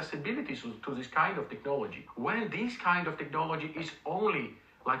accessibility to this kind of technology? When this kind of technology is only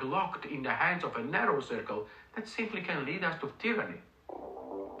locked in the hands of a narrow circle, that simply can lead us to tyranny.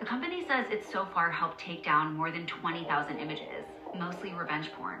 The company says it's so far helped take down more than 20,000 images, mostly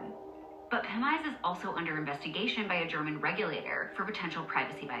revenge porn. But PimEyes is also under investigation by a German regulator for potential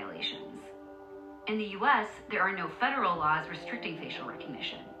privacy violations. In the US, there are no federal laws restricting facial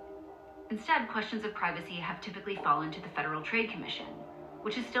recognition. Instead, questions of privacy have typically fallen to the Federal Trade Commission,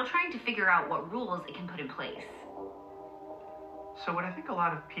 which is still trying to figure out what rules it can put in place. So what I think a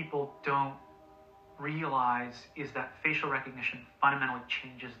lot of people don't realize is that facial recognition fundamentally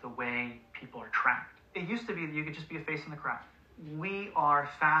changes the way people are tracked. It used to be that you could just be a face in the crowd. We are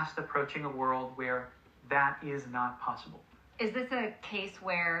fast approaching a world where that is not possible. Is this a case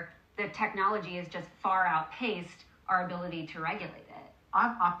where the technology is just far outpaced our ability to regulate it?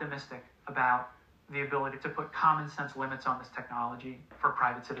 I'm optimistic about the ability to put common sense limits on this technology for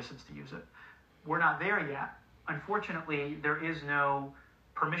private citizens to use it. We're not there yet. Unfortunately, there is no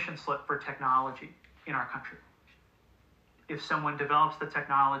permission slip for technology in our country. If someone develops the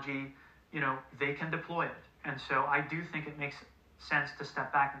technology, they can deploy it. And so I do think it makes sense to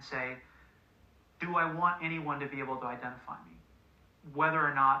step back and say, do I want anyone to be able to identify me? Whether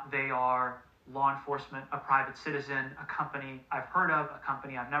or not they are law enforcement, a private citizen, a company I've heard of, a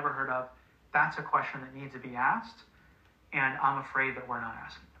company I've never heard of, that's a question that needs to be asked, and I'm afraid that we're not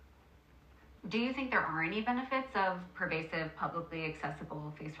asking. Do you think there are any benefits of pervasive, publicly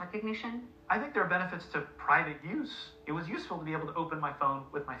accessible face recognition? I think there are benefits to private use. It was useful to be able to open my phone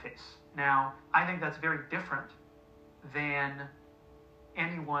with my face. Now, I think that's very different than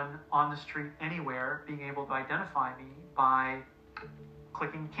anyone on the street anywhere being able to identify me by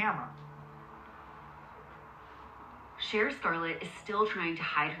clicking camera. Cher Scarlett is still trying to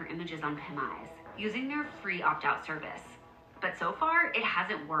hide her images on PimEyes using their free opt-out service. But so far, it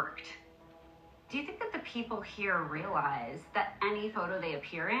hasn't worked. Do you think that the people here realize that any photo they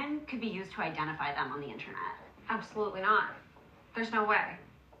appear in could be used to identify them on the internet? Absolutely not. There's no way.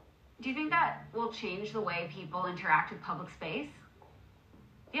 Do you think that will change the way people interact with public space?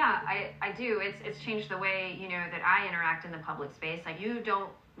 Yeah, I do. It's changed the way, that I interact in the public space. You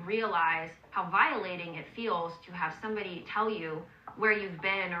don't realize how violating it feels to have somebody tell you where you've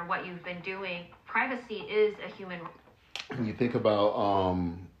been or what you've been doing. Privacy is a human right. You think about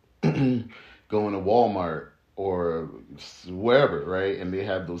going to Walmart or wherever, right? And they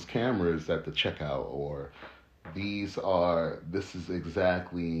have those cameras at the checkout, or this is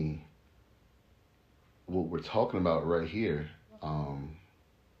exactly what we're talking about right here.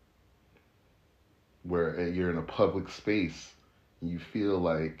 Where you're in a public space, you feel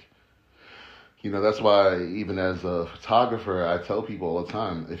like, that's why even as a photographer, I tell people all the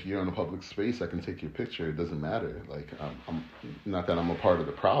time, if you're in a public space, I can take your picture. It doesn't matter. I'm not that I'm a part of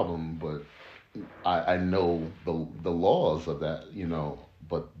the problem, but I know the laws of that,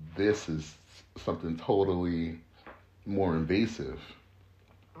 but this is something totally more invasive.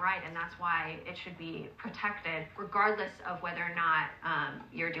 Right, and that's why it should be protected, regardless of whether or not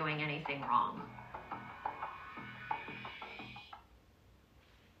you're doing anything wrong.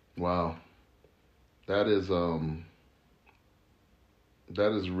 Wow, that is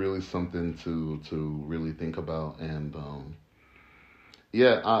really something to really think about, and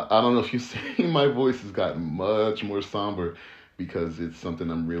I don't know if you see my voice has gotten much more somber because it's something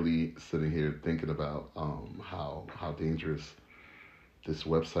I'm really sitting here thinking about, how dangerous this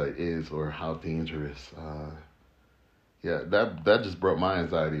website is, or how dangerous. That just brought my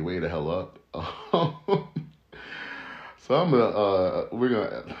anxiety way the hell up. So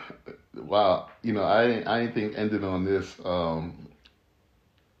wow, I didn't think ending on this, I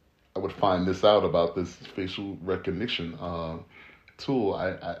would find this out about this facial recognition tool.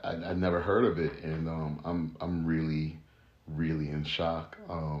 I never heard of it, and I'm really, really in shock.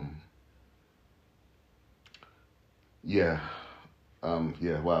 Wow.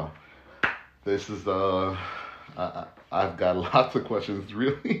 This is I've got lots of questions.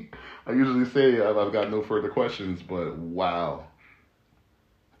 Really, I usually say I've got no further questions, but wow,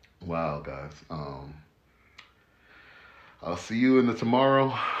 guys. I'll see you in the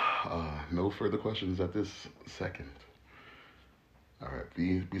tomorrow. No further questions at this second. All right,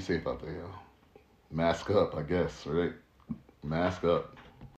 be safe out there, y'all. Mask up, I guess, right? Mask up.